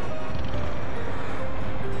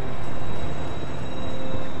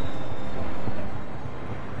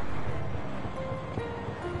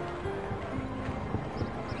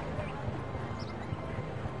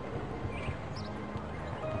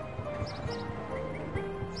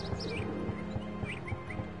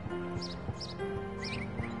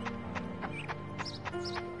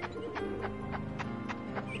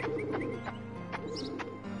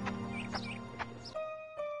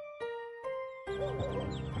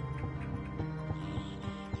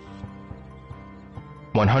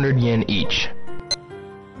 $100 each.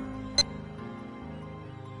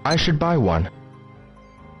 I should buy one.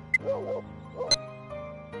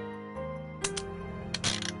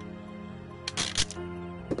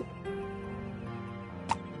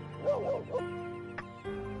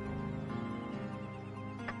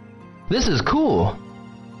 This is cool.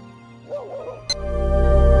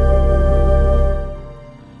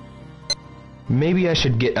 Maybe I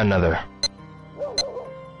should get another.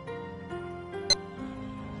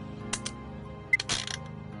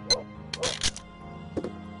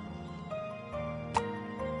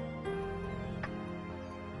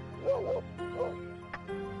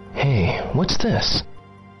 Hey, what's this?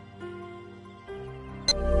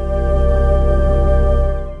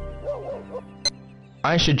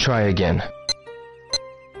 I should try again.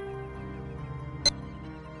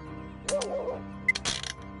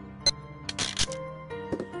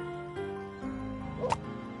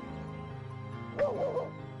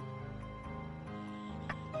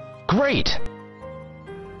 Great!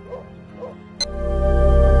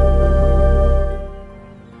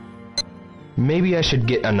 Maybe I should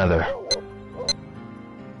get another.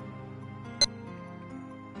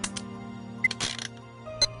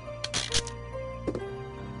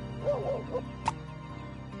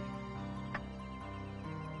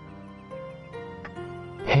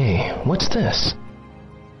 Hey, what's this?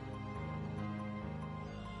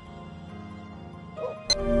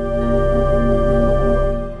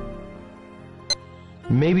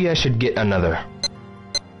 Maybe I should get another.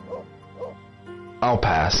 I'll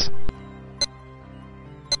pass.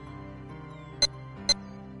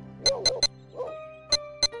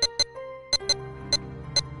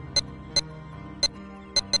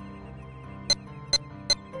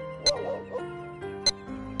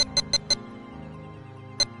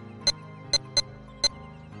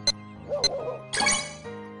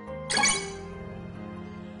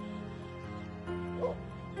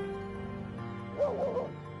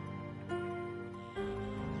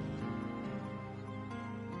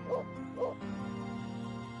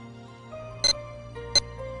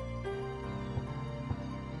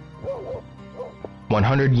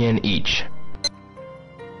 $100 each.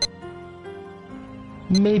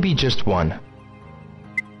 Maybe just one.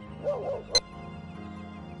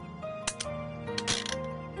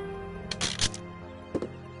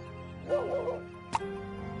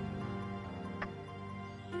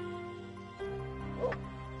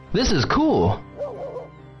 This is cool.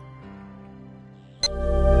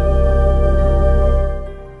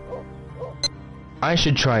 I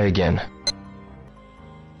should try again.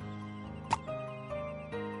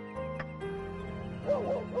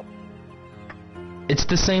 It's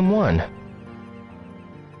the same one.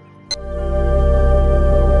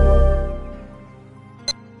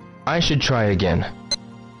 I should try again.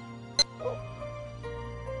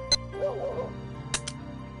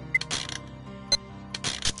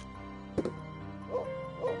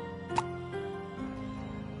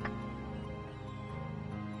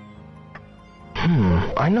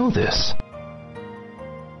 I know this.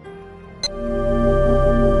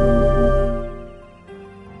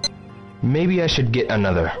 Maybe I should get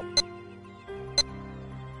another.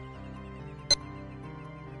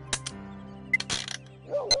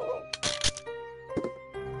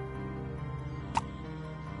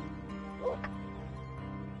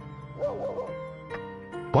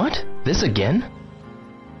 What? This again?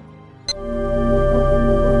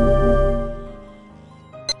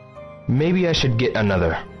 Maybe I should get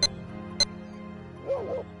another.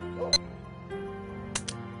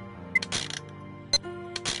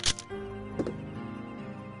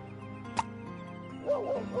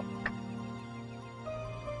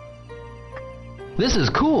 This is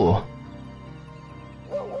cool.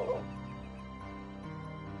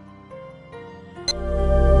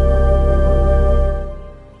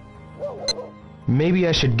 Maybe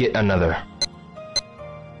I should get another.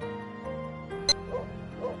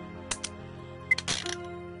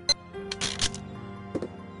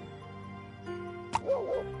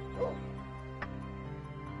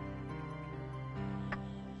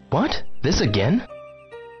 What? This again?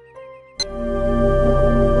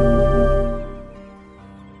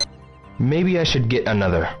 Maybe I should get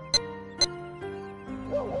another.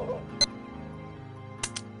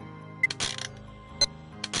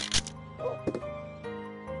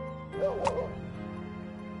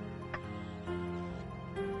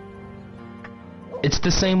 It's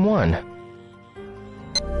the same one.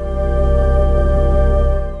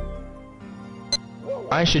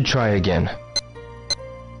 I should try again.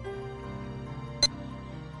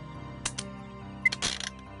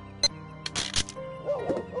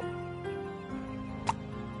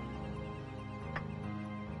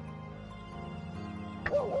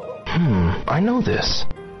 I know this.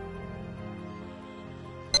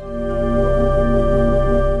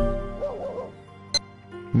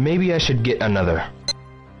 Maybe I should get another.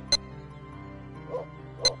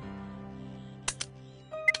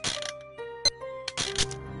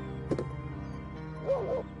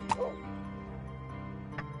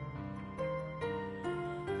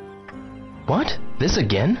 What? This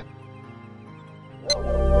again?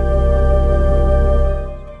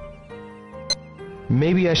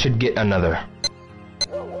 Maybe I should get another.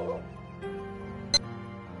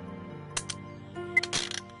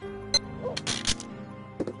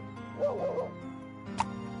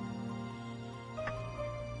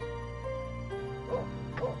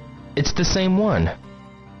 It's the same one.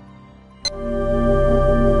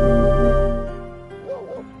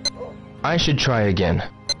 I should try again.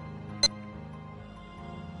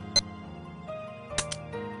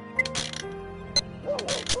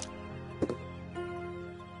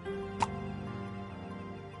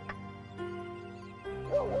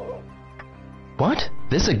 What?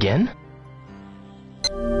 This again?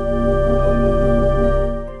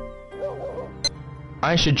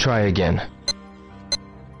 I should try again.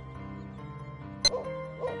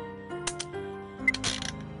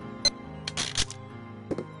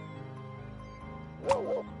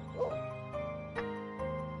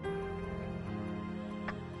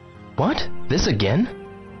 What? This again?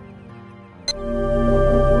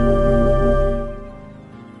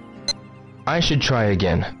 I should try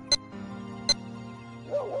again.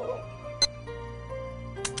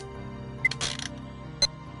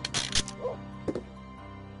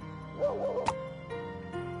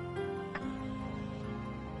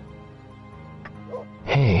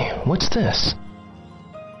 Hey, what's this?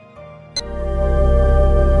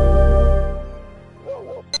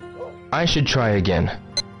 I should try again.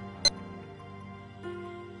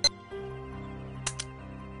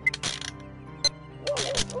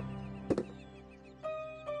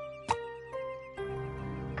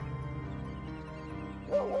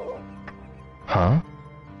 Huh?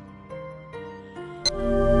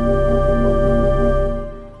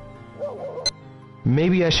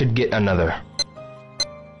 Maybe I should get another.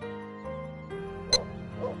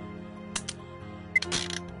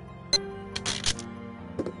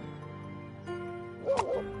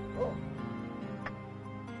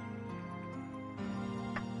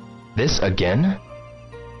 This again?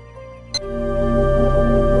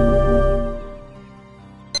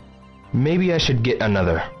 Maybe I should get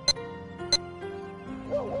another.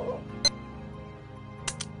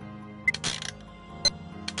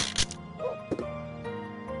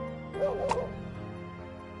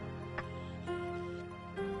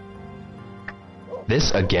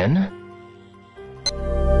 This again?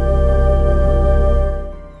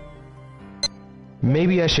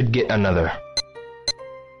 Maybe I should get another.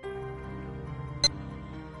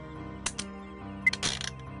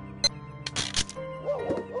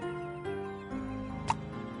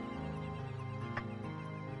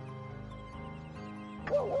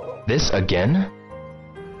 This again?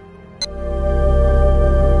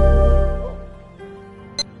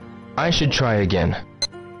 I should try again.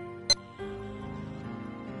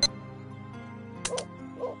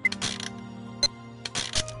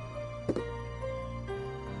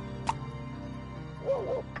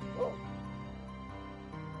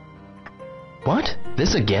 What?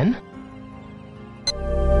 This again?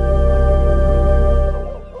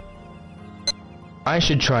 I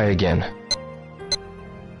should try again.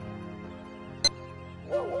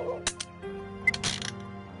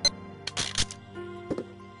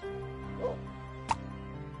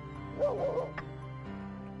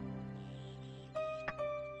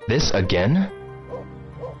 This again?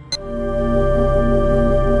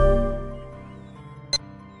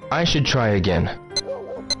 I should try again.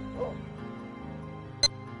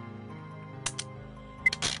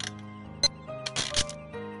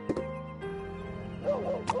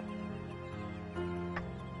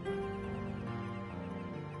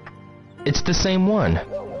 It's the same one.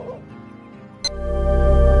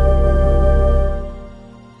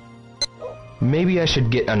 Maybe I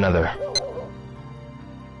should get another.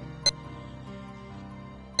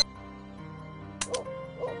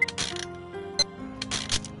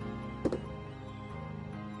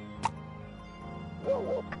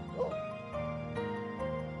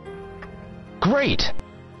 Great!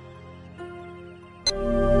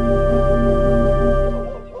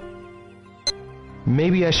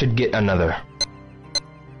 Maybe I should get another.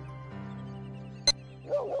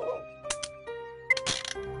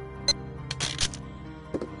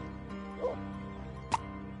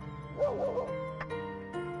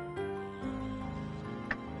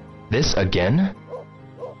 This again?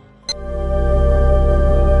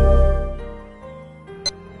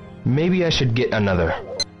 Maybe I should get another.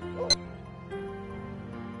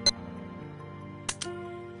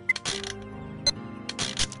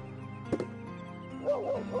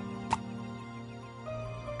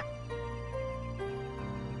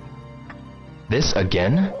 This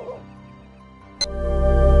again?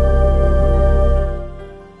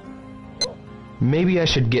 Maybe I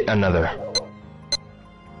should get another.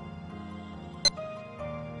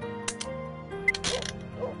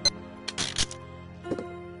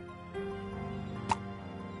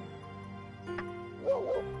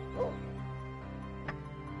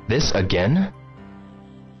 This again?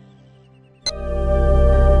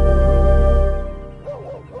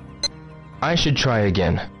 I should try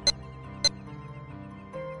again.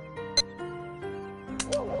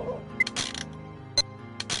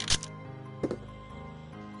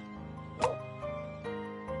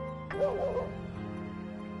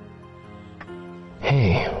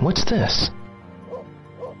 Hey, what's this?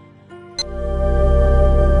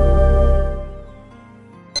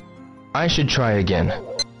 I should try again.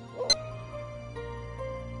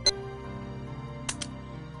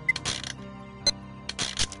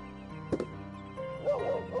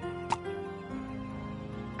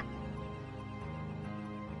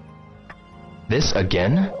 This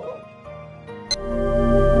again?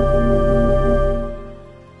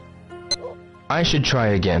 I should try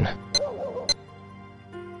again.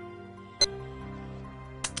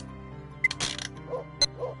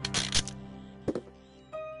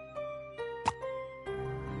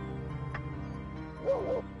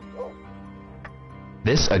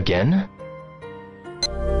 This again?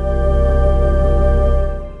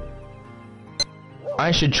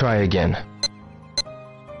 I should try again.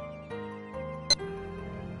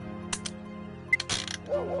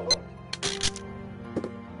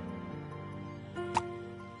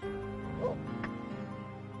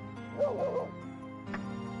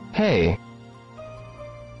 Hey.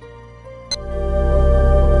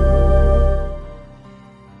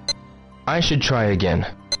 I should try again.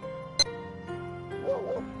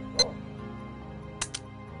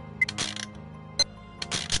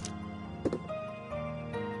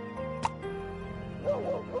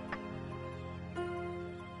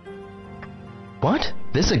 What?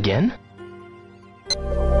 This again?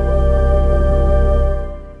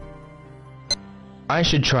 I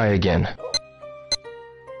should try again.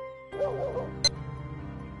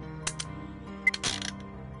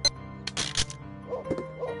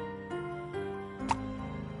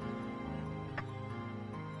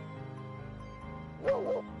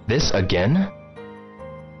 This again?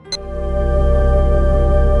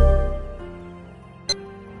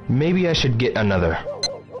 Maybe I should get another.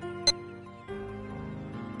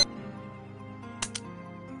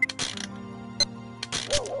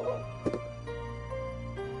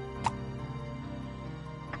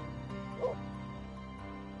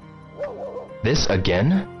 This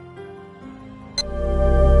again?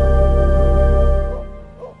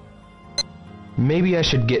 Maybe I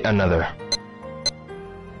should get another.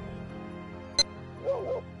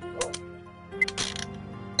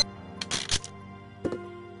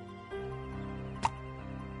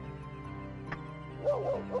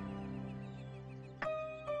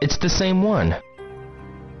 It's the same one.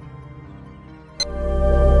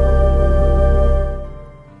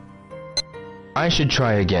 I should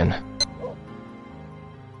try again.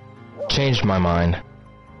 Changed my mind.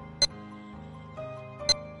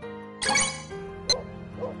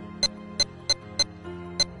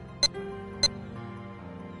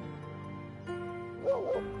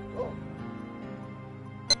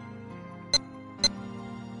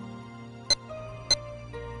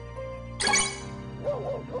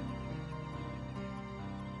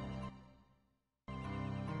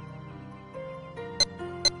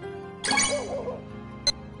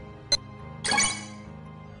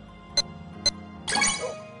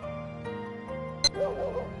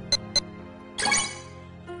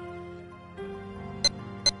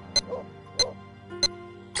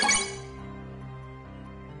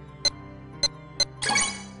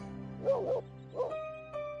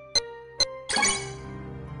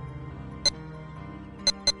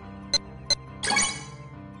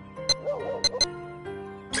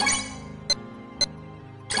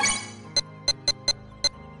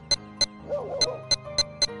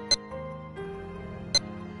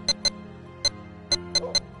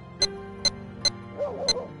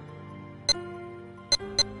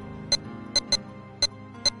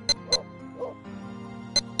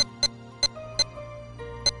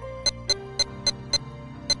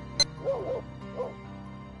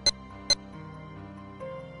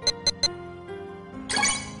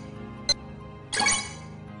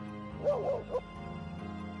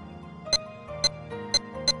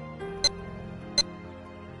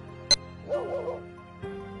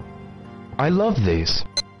 I love these.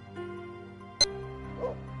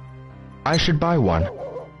 I should buy one.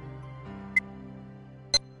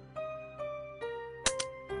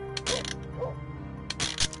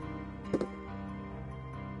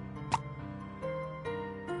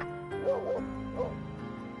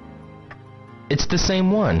 It's the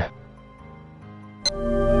same one.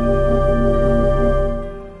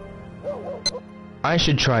 I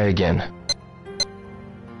should try again.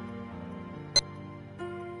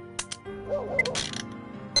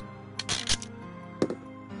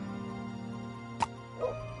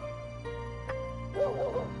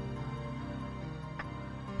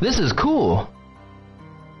 This is cool.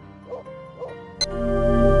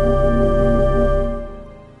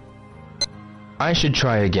 I should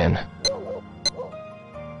try again.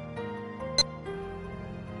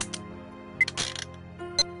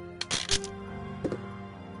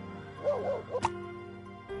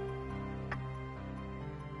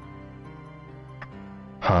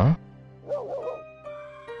 Huh?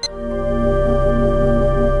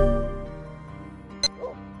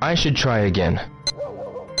 I should try again.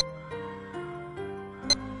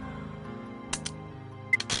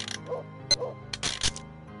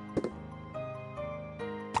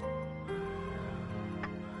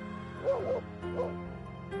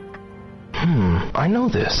 I know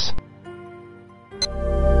this.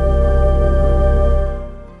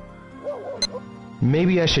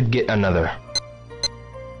 Maybe I should get another.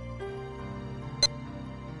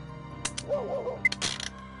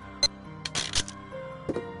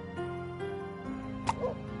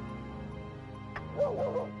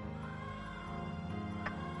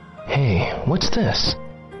 Hey, what's this?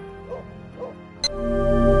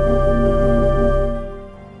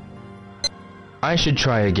 I should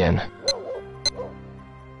try again.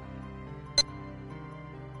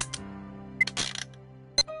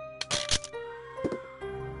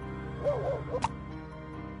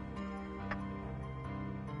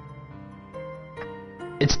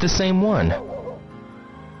 It's the same one.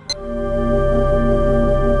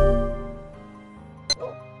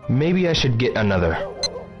 Maybe I should get another.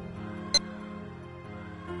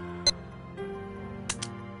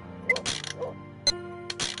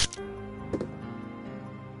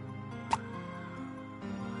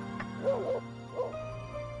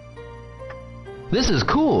 This is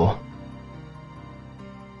cool.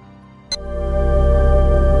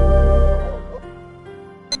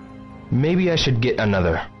 Maybe I should get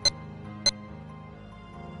another.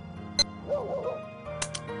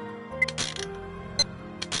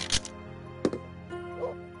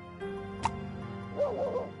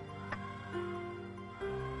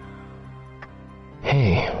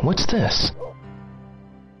 Hey, what's this?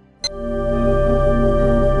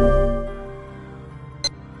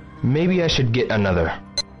 Maybe I should get another.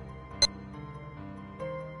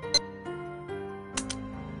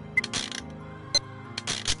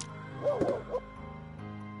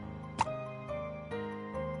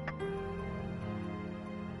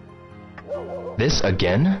 This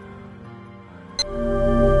again?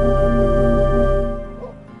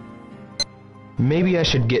 Maybe I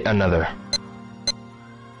should get another.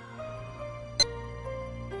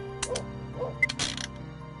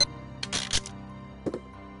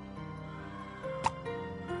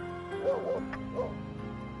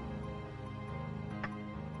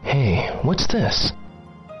 Hey, what's this?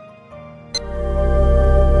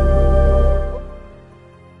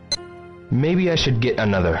 Maybe I should get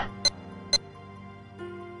another.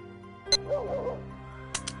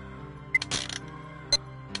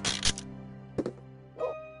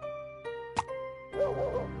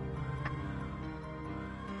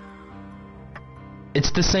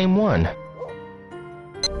 It's the same one.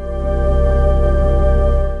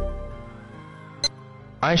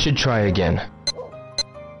 I should try again.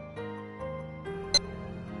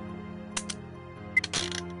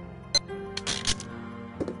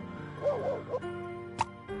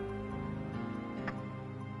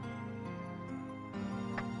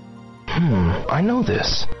 I know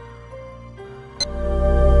this.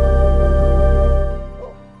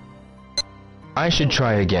 I should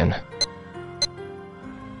try again.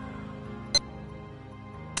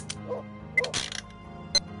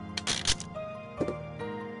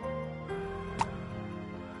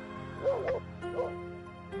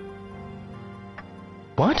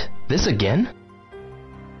 What? This again?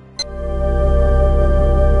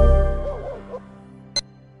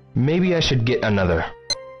 Maybe I should get another.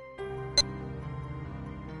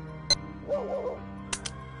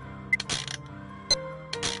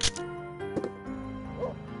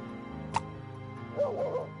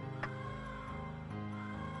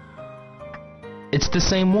 It's the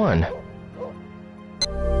same one.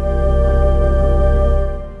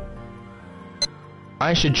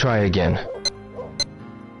 I should try again.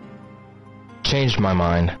 Changed my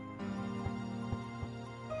mind.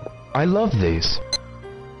 I love these.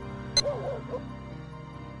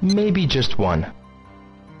 Maybe just one.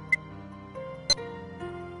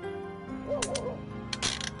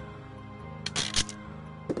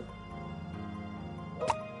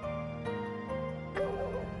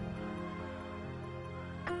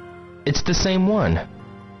 It's the same one.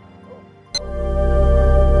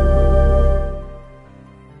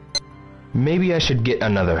 Maybe I should get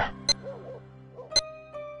another.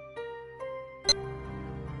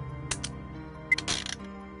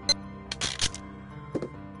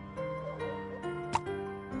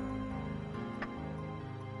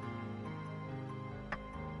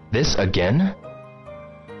 This again?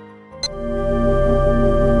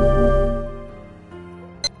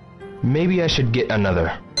 Maybe I should get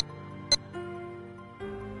another.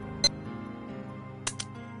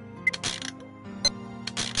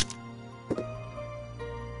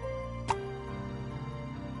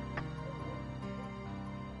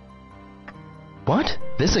 What?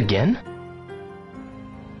 This again?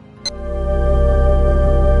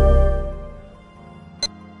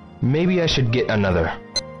 Maybe I should get another.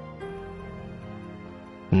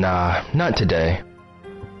 Nah, not today.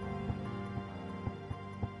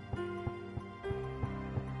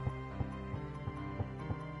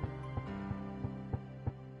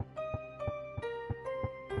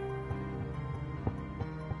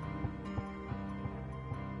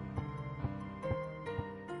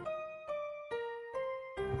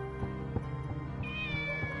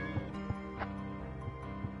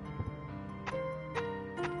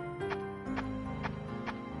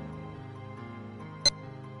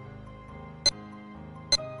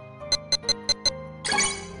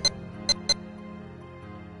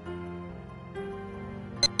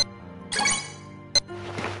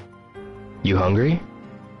 You hungry?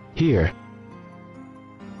 Here.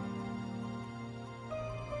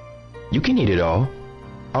 You can eat it all.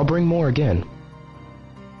 I'll bring more again.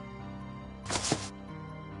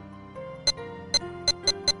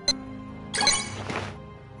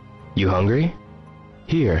 You hungry?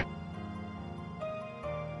 Here.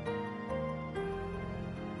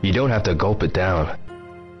 You don't have to gulp it down.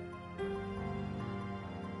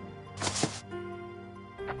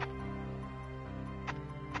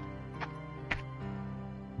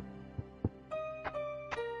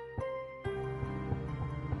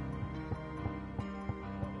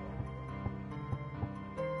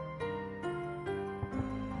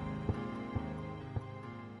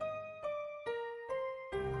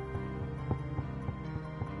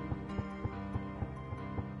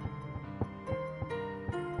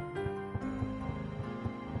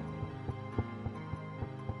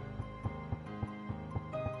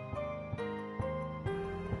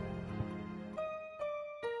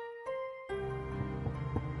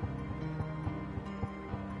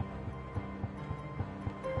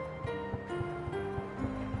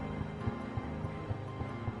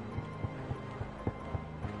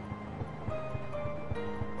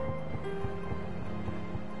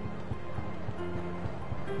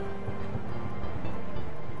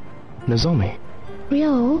 Nozomi.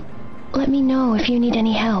 Ryo, let me know if you need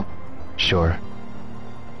any help. Sure.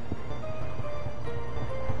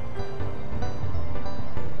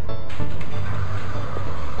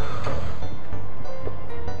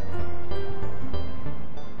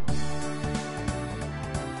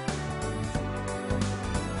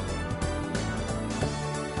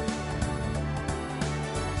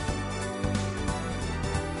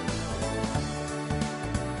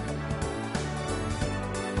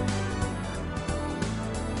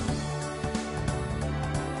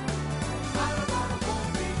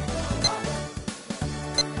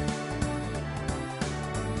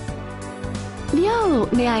 Ryo,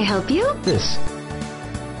 may I help you? This.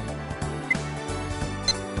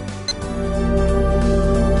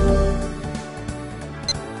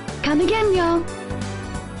 Come again, Ryo.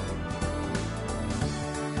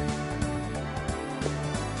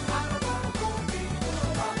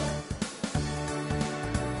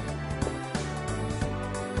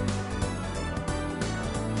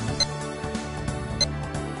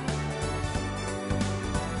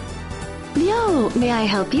 Ryo, may I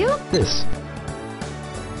help you? This.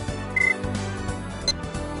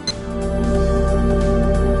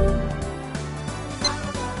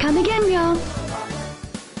 Come again, Ryo.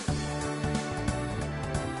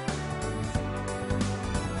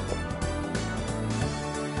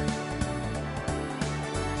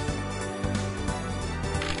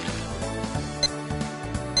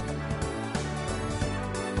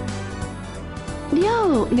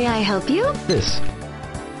 Ryo, may I help you? This.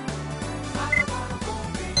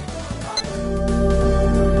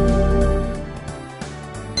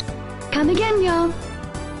 Come again, Ryo.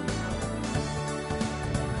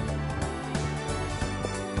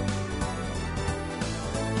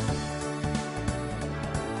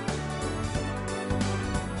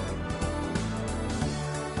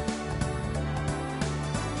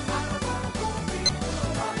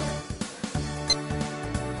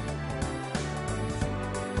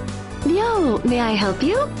 Ryo, may I help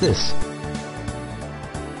you? This.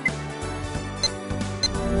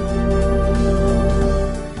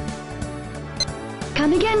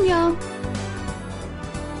 Come again, Ryo.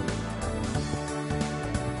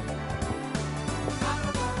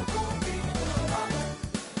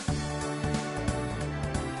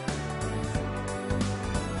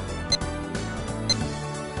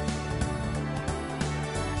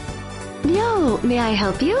 Ryo, may I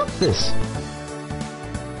help you? This.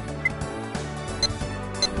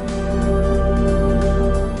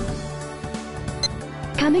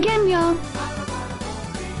 Come again, Ryo.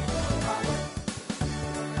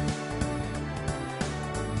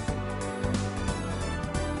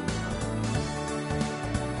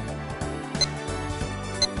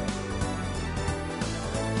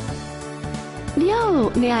 Ryo,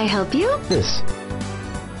 may I help you? This.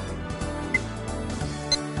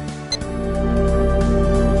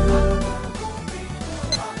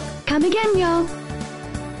 Come again, Ryo.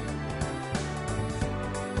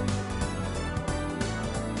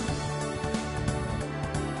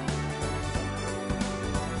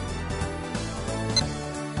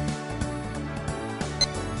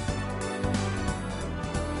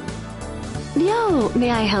 Ryo,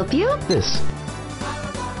 may I help you? This.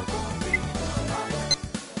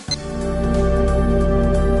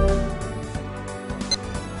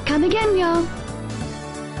 Come again, Ryo.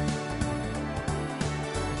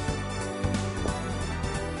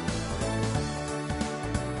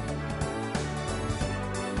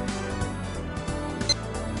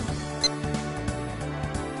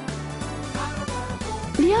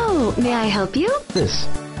 Ryo, may I help you? This.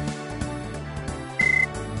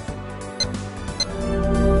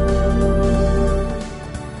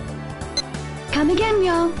 Come again,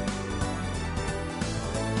 Ryo.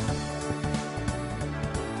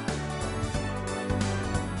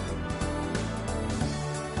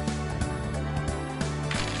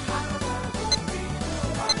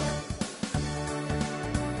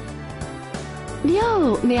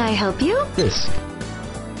 Ryo, may I help you? This.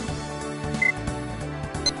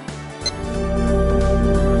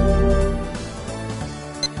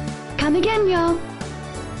 Come again, Ryo.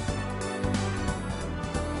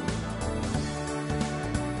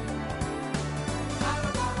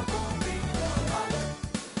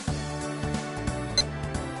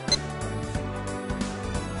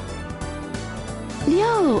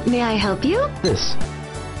 Ryo, may I help you? This.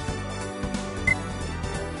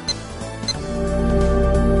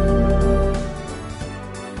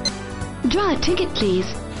 Draw a ticket, please.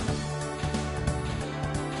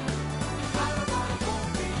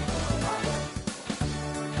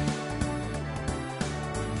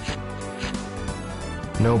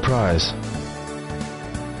 No prize.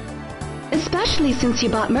 Especially since you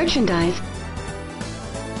bought merchandise.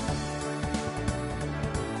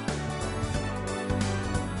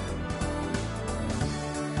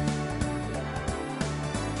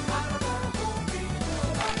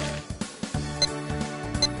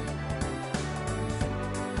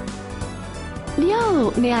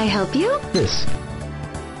 Yo, may I help you? This.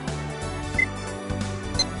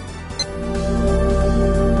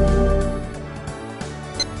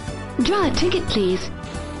 Draw a ticket, please.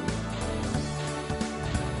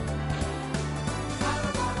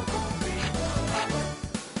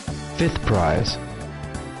 Fifth prize.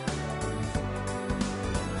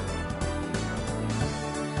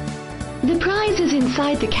 The prize is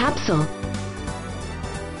inside the capsule.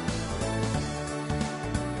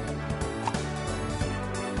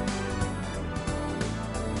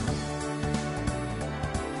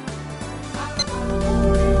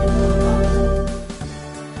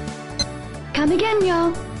 Come again,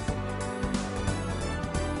 yo.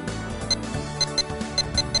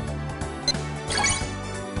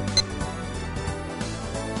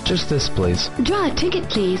 Just this, please. Draw a ticket,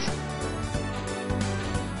 please.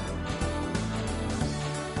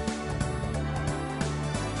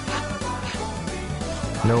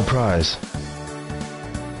 No prize.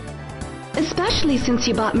 Especially since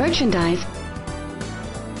you bought merchandise.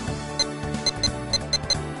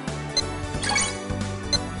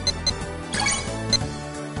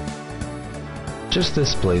 Just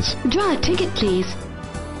this, please. Draw a ticket, please.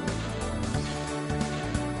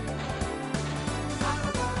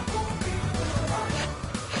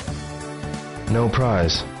 No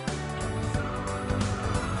prize.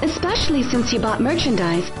 Especially since you bought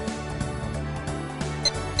merchandise.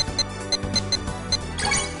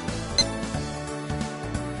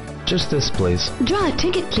 Just this, please. Draw a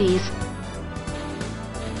ticket, please.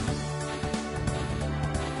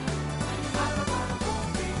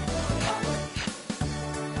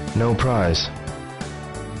 No prize.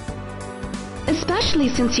 Especially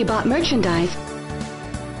since you bought merchandise.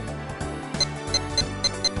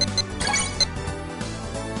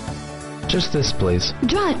 Just this, please.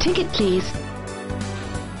 Draw a ticket, please.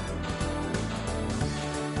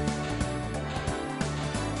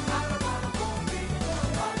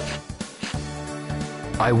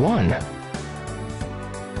 I won.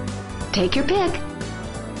 Take your pick.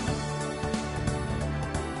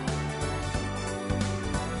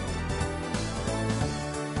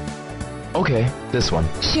 Okay, this one.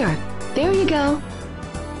 Sure. There you go.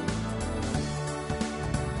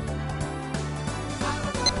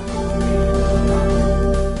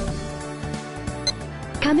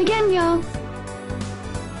 Come again, yo.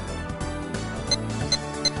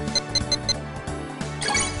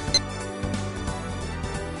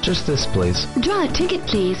 Just this, please. Draw a ticket,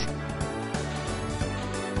 please.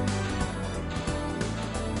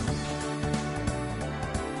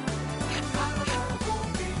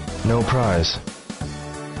 No prize.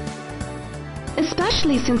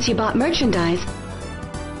 Especially since you bought merchandise.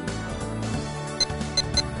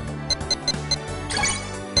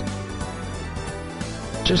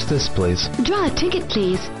 Just this, please. Draw a ticket,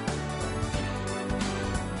 please.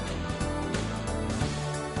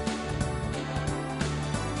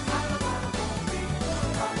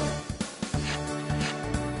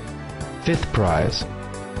 Fifth prize.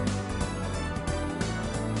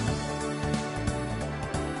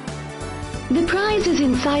 The prize is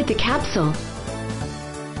inside the capsule.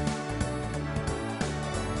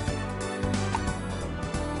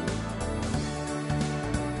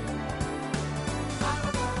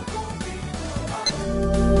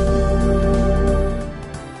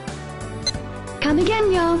 Come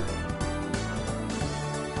again, yo.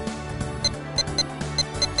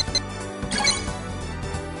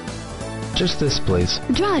 Just this, please.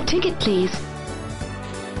 Draw a ticket, please.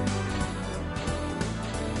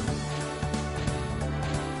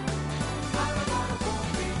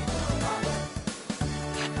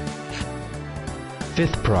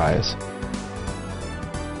 Fifth prize.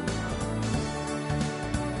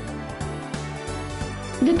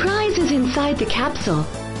 The prize is inside the capsule.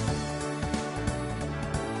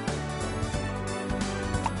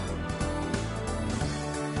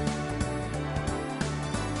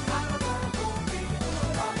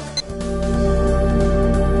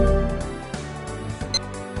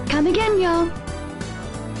 Come again, yo.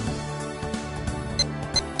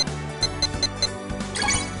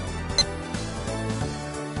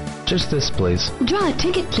 Just this, please. Draw a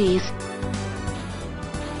ticket, please.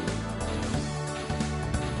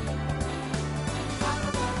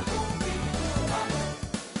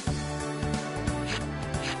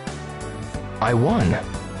 I won.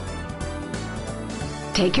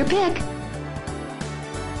 Take your pick.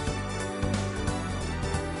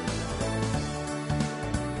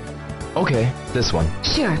 Okay, this one.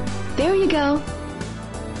 Sure. There you go.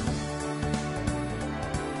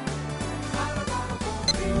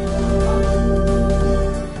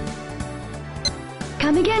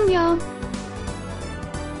 Come again, yo.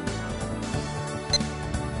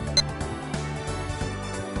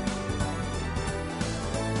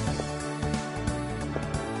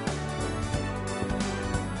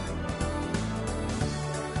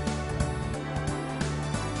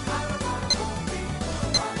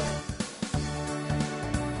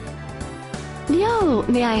 Yo,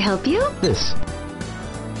 may I help you? This.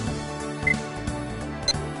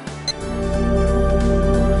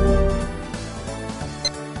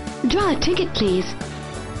 Draw a ticket, please.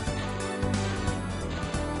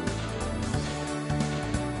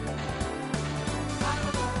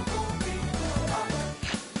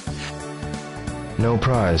 No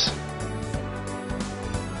prize.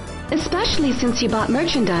 Especially since you bought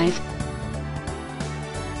merchandise.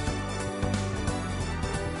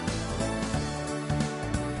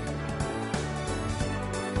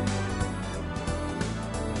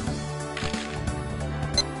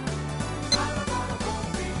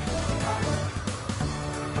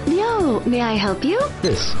 Yo, may I help you?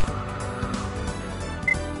 This.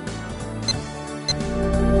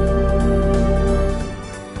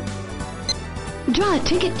 Draw a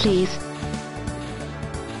ticket, please.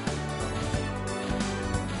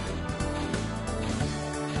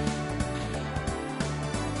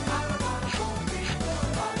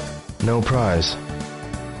 No prize.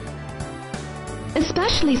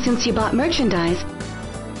 Especially since you bought merchandise.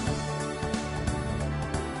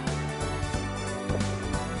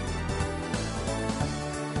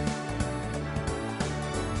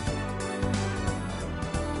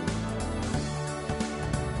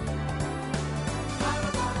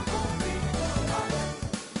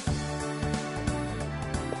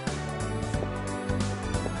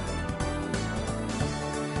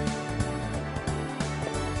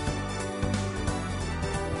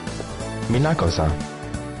 Minako-san.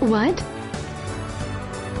 What?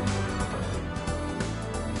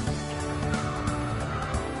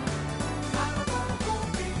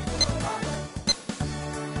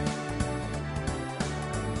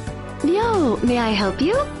 Yo, may I help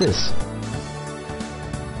you? This.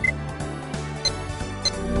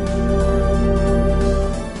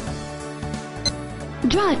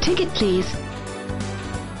 Draw a ticket, please.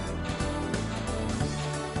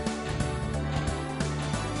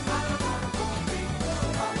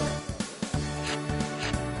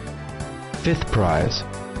 Fifth prize.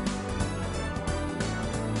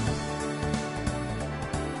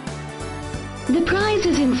 The prize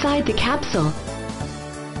is inside the capsule.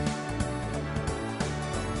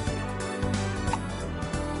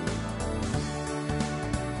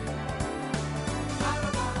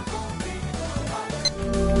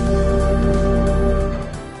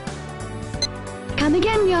 Come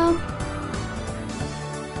again, yo.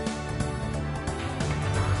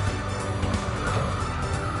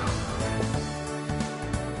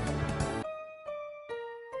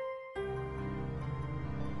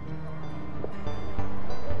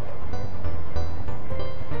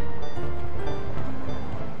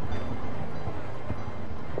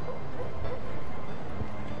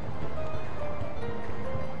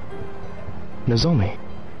 Nozomi.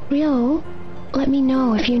 Ryo, let me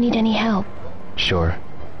know if you need any help. Sure.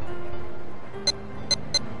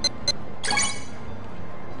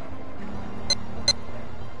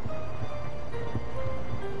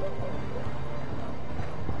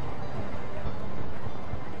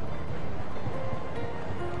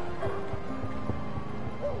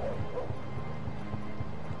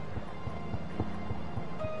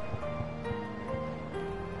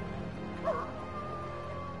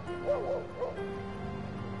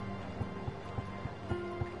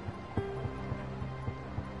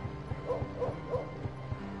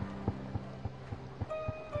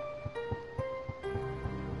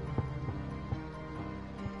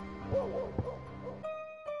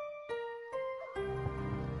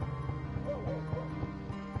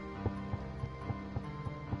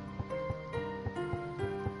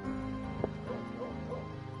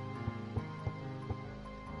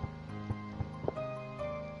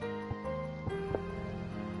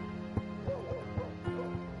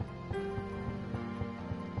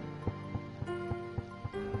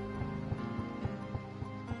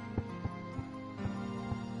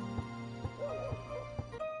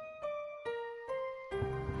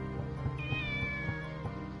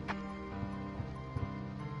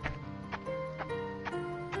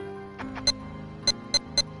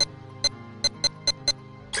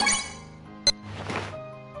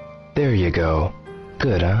 There you go.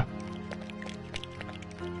 Good, huh?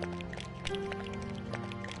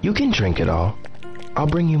 You can drink it all. I'll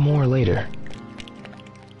bring you more later.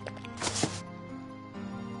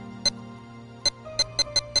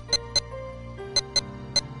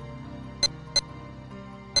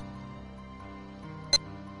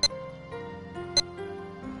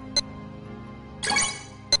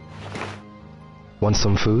 Want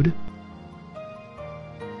some food?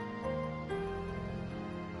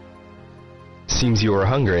 Seems you were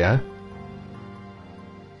hungry, huh?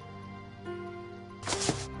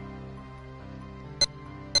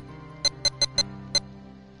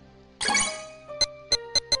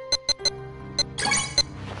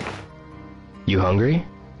 You hungry?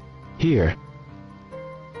 Here.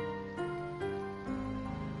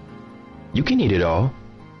 You can eat it all.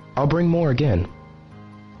 I'll bring more again.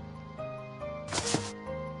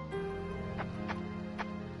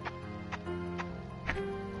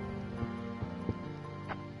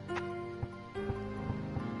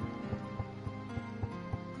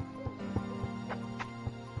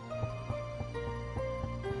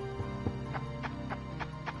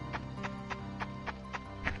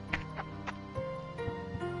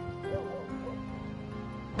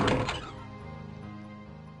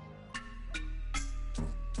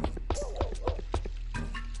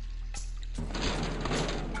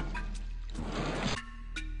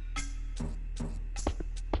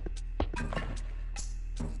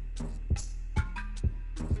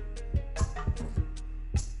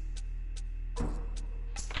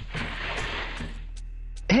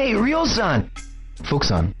 Hey, Ryo-san!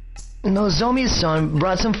 Fuku-san. Nozomi-san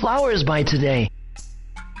brought some flowers by today.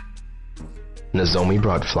 Nozomi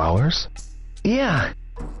brought flowers? Yeah.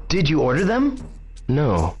 Did you order them?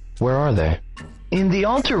 No. Where are they? In the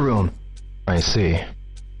altar room. I see.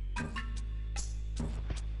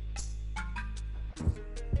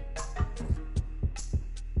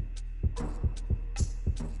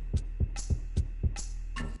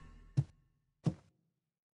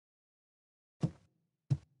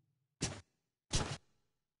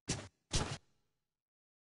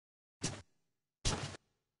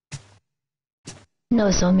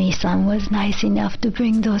 Nozomi-san was nice enough to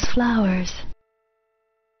bring those flowers.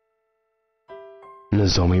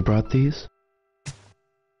 Nozomi brought these?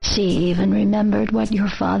 She even remembered what your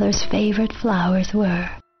father's favorite flowers were.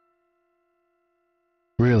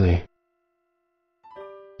 Really?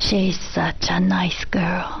 She's such a nice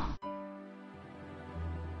girl.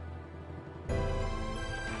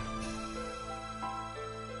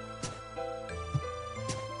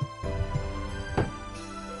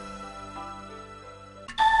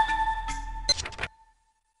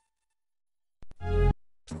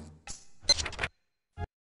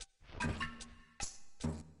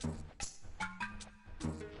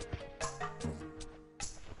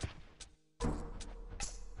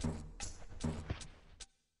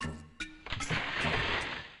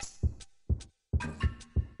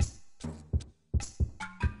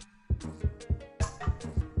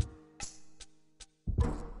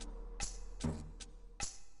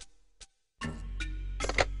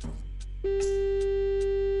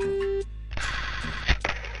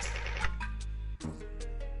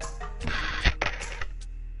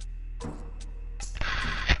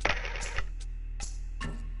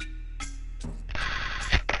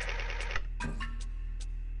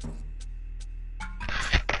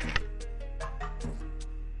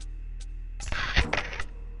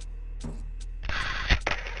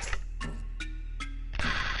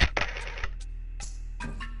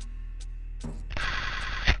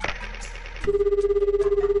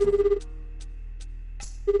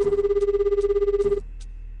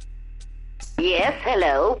 Yes,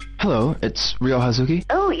 hello? Hello, it's Ryo Hazuki.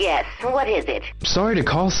 Oh, yes. What is it? Sorry to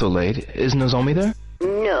call so late. Is Nozomi there?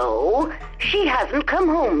 No, she hasn't come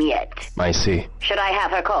home yet. I see. Should I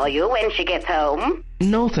have her call you when she gets home?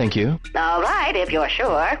 No, thank you. All right, if you're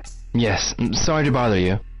sure. Yes, sorry to bother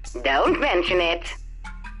you. Don't mention it.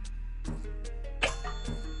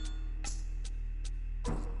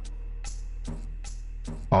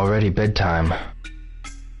 Already bedtime.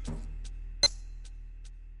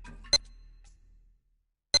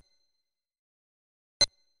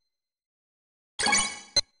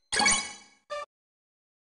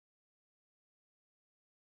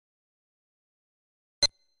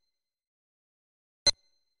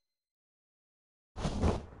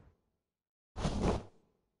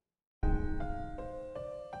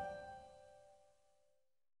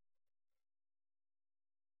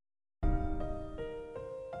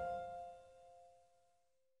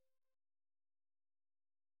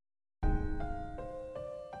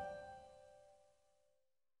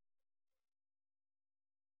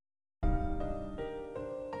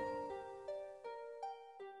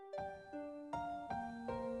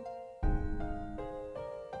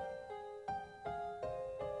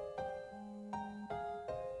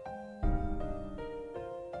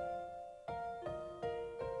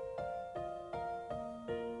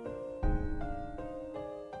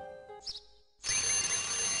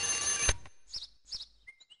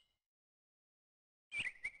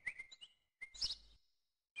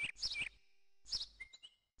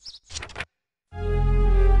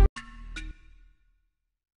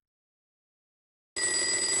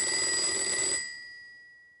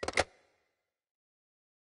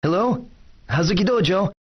 Hello? Hazuki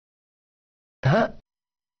Dojo? Huh?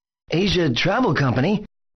 Asia Travel Company?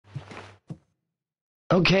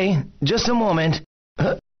 Okay, just a moment.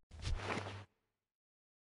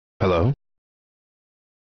 Hello?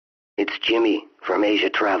 It's Jimmy from Asia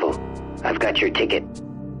Travel. I've got your ticket.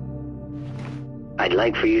 I'd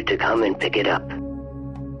like for you to come and pick it up.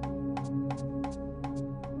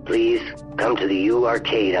 Please come to the U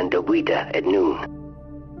Arcade on Dobuita at noon.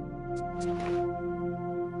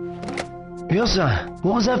 Ryo-san,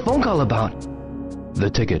 what was that phone call about? The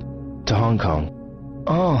ticket to Hong Kong.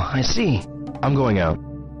 Oh, I see. I'm going out.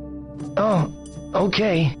 Oh,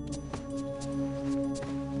 okay.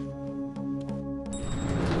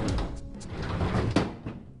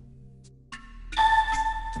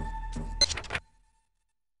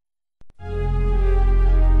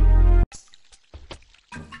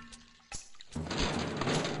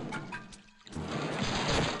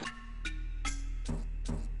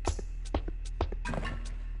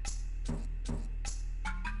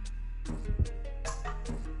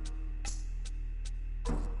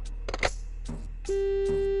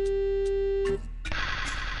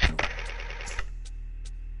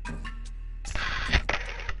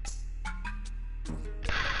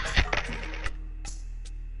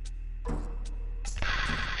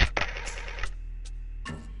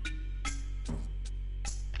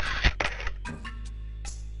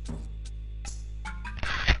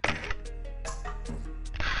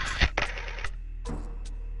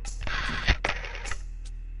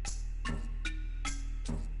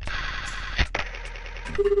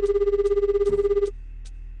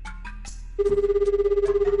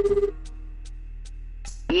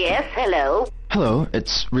 Yes, hello? Hello,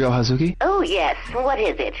 it's Ryo Hazuki. Oh, yes. What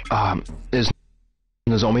is it? Is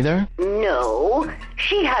Nozomi there? No,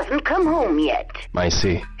 she hasn't come home yet. I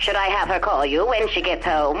see. Should I have her call you when she gets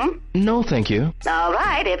home? No, thank you. All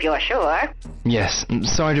right, if you're sure. Yes,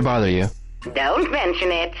 sorry to bother you. Don't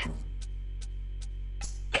mention it.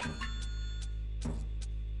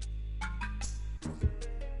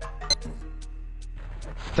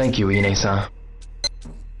 Thank you, Ine-san.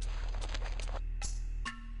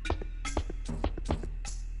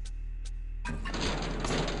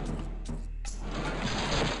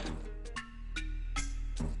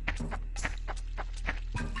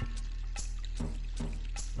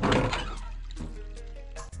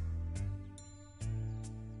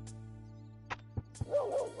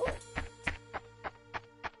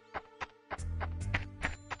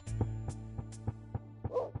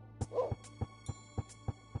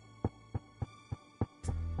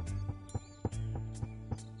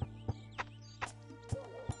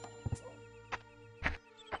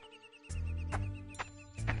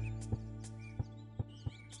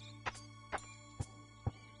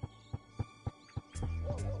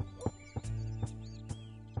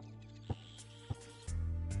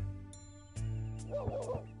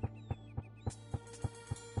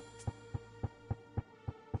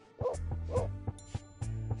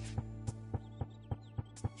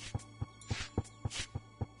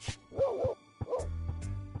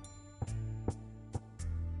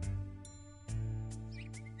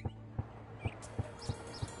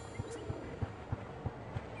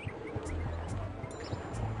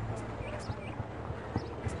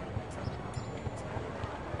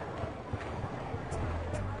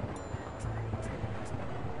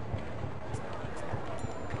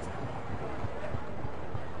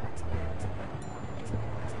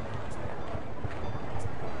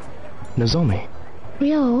 Nozomi.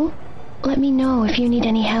 Ryo, let me know if you need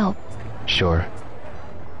any help. Sure.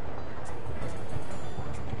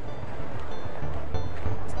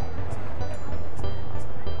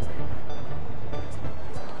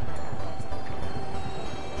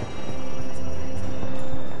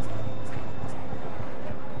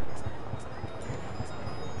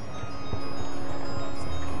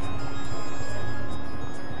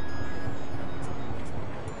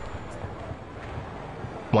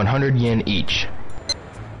 $100 each.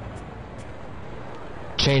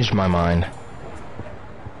 Changed my mind.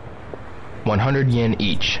 100 yen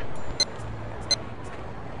each.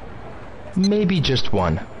 Maybe just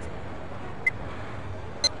one.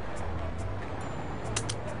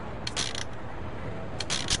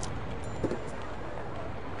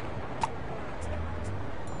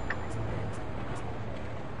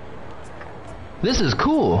 This is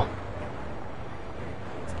cool.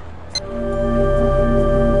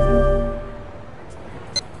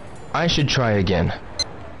 I should try again.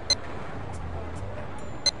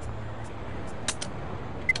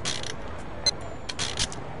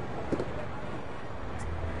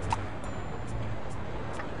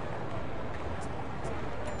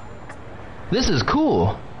 This is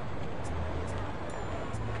cool.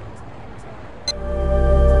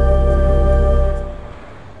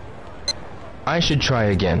 I should try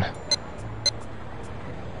again.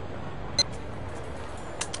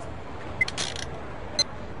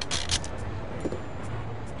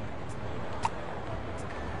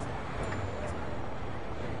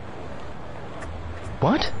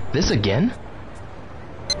 What? This again?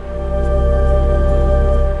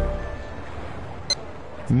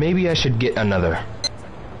 Maybe I should get another.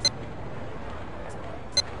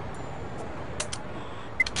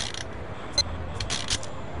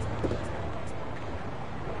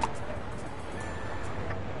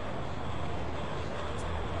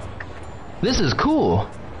 This is cool.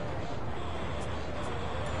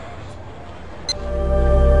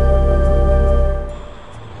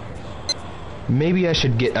 Maybe I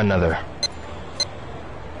should get another.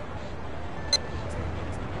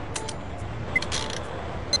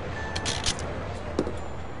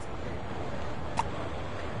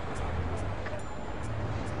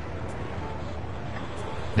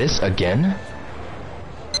 This again?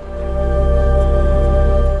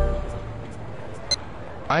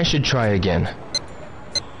 I should try again.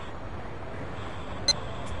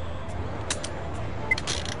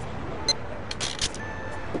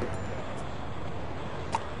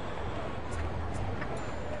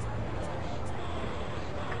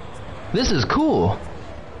 This is cool.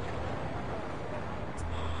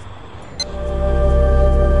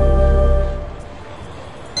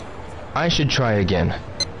 I should try again.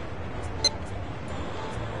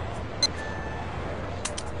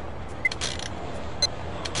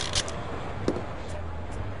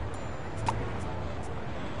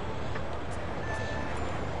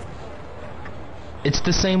 It's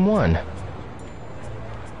the same one.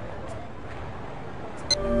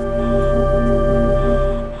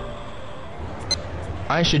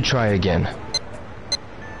 I should try again.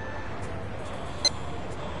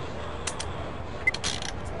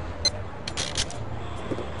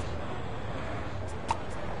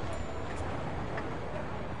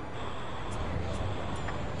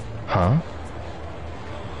 Huh?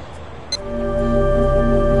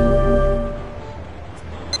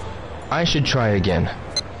 I should try again.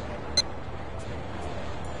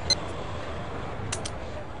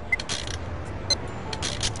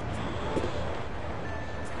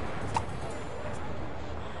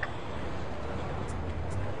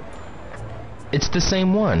 It's the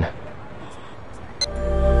same one.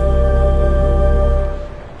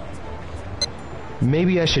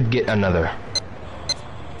 Maybe I should get another.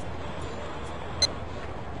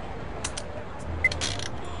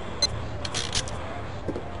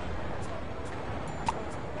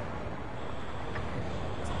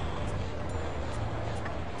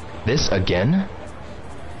 This again?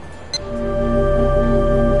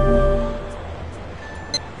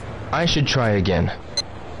 I should try again.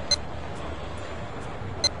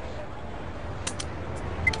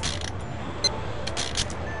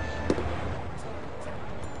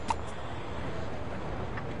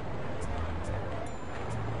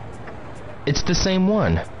 It's the same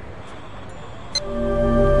one.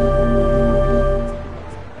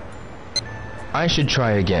 I should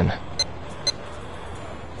try again.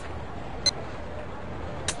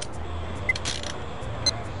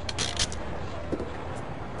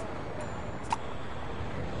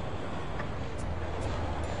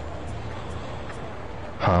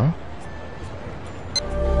 Huh?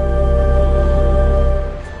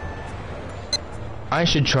 I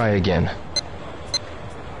should try again.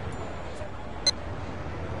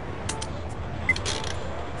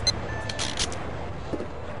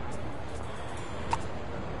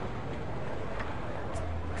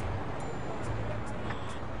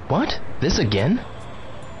 What? This again?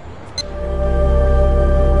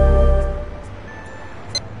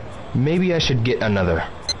 Maybe I should get another.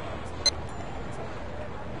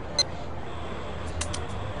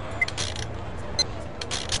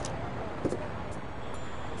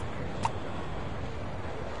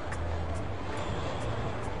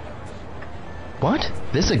 What?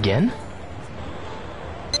 This again?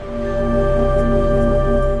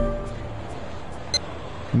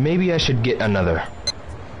 Maybe I should get another.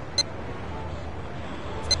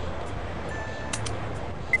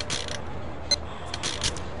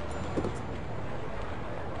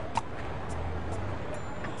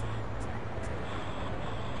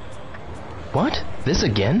 What? This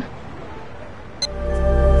again?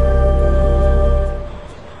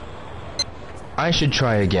 I should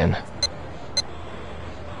try again.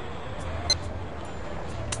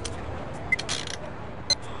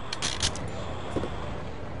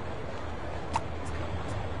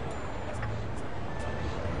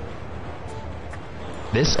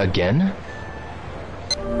 This again?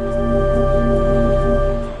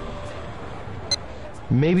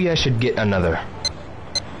 Maybe I should get another.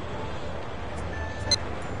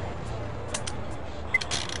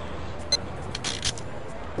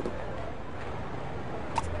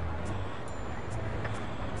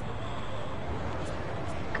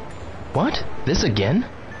 What? This again?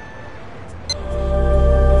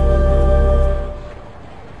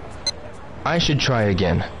 I should try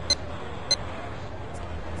again.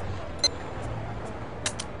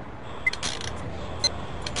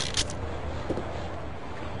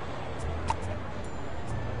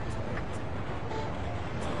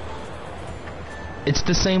 It's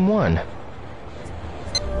the same one.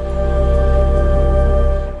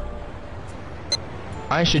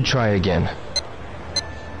 I should try again.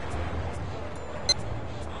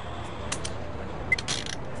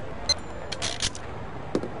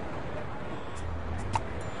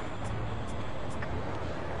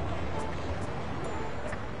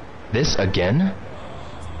 This again?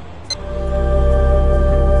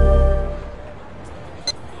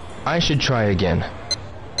 I should try again.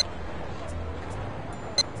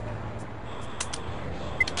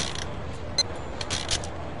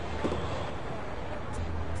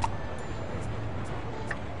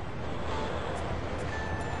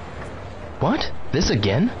 What? This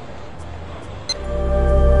again?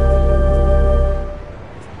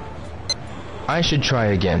 I should try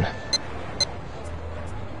again.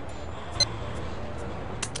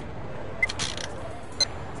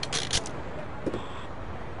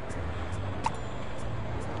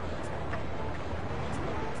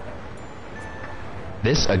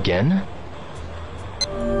 This again?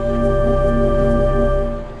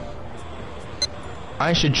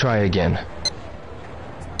 I should try again.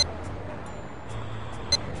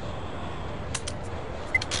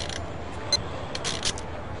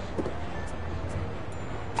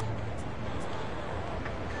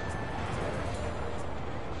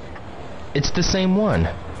 It's the same one.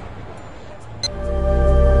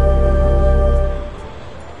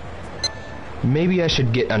 Maybe I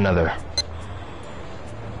should get another.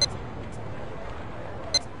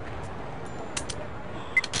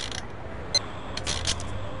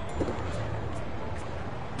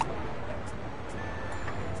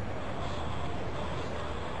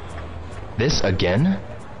 This again?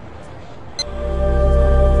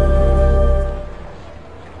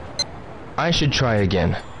 I should try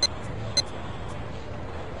again.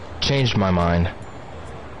 Changed my mind.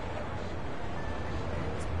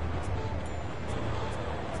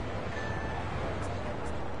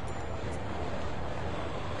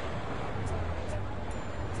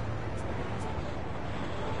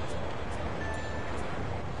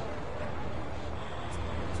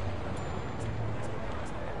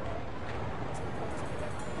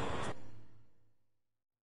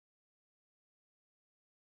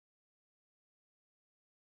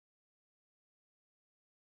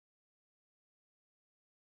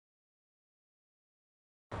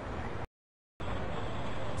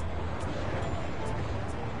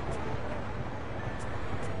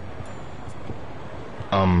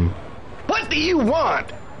 What do you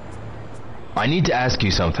want? I need to ask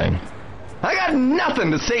you something. I got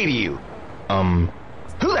nothing to say to you.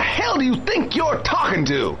 Who the hell do you think you're talking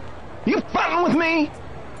to? You frontin' with me?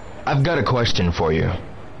 I've got a question for you.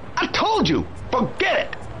 I told you, forget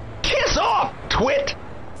it. Kiss off, twit.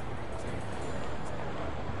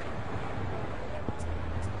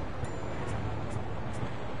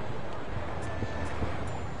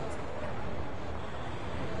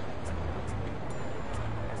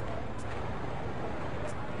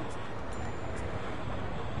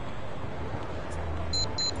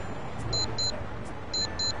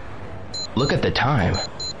 Look at the time.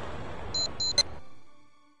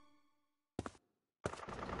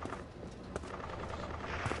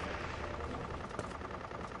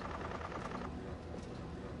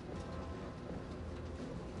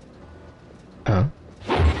 Huh?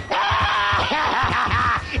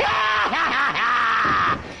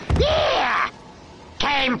 Yeah!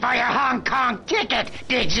 Came for your Hong Kong ticket,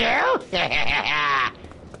 did you? Yeah,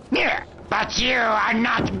 but you are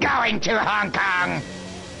not going to Hong Kong.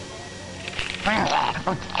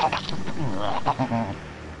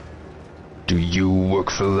 Do you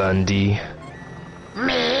work for Landy?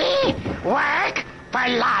 Me? Work? For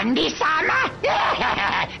Landy-sama?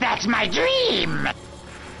 That's my dream.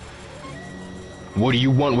 What do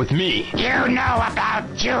you want with me? You know about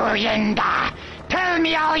Juyenda. Tell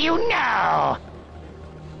me all you know.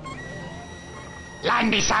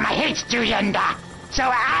 Landy-sama hates Juyenda, so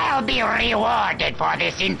I'll be rewarded for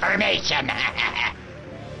this information.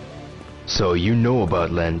 So you know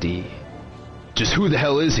about Landy. Just who the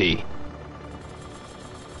hell is he?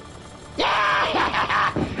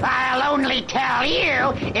 I'll only only tell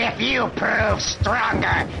you if you prove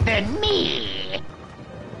stronger than me.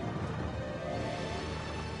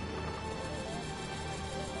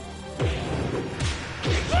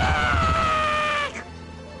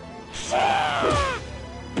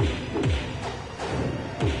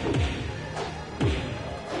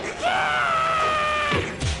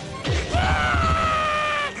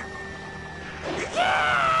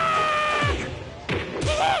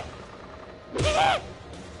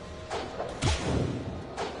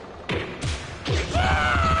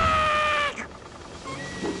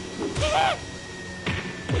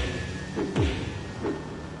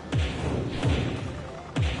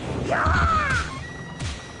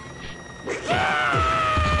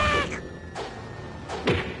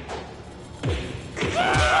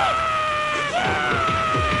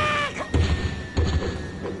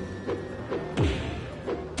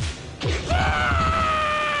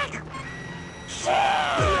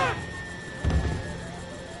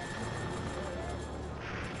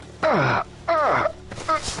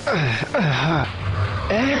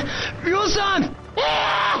 Ryo-san!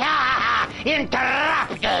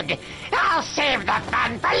 Interrupted! I'll save the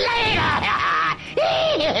fun for later!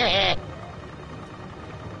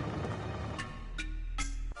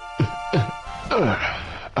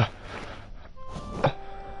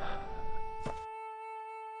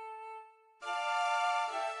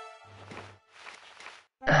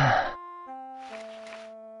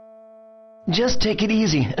 Just take it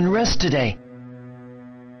easy and rest today.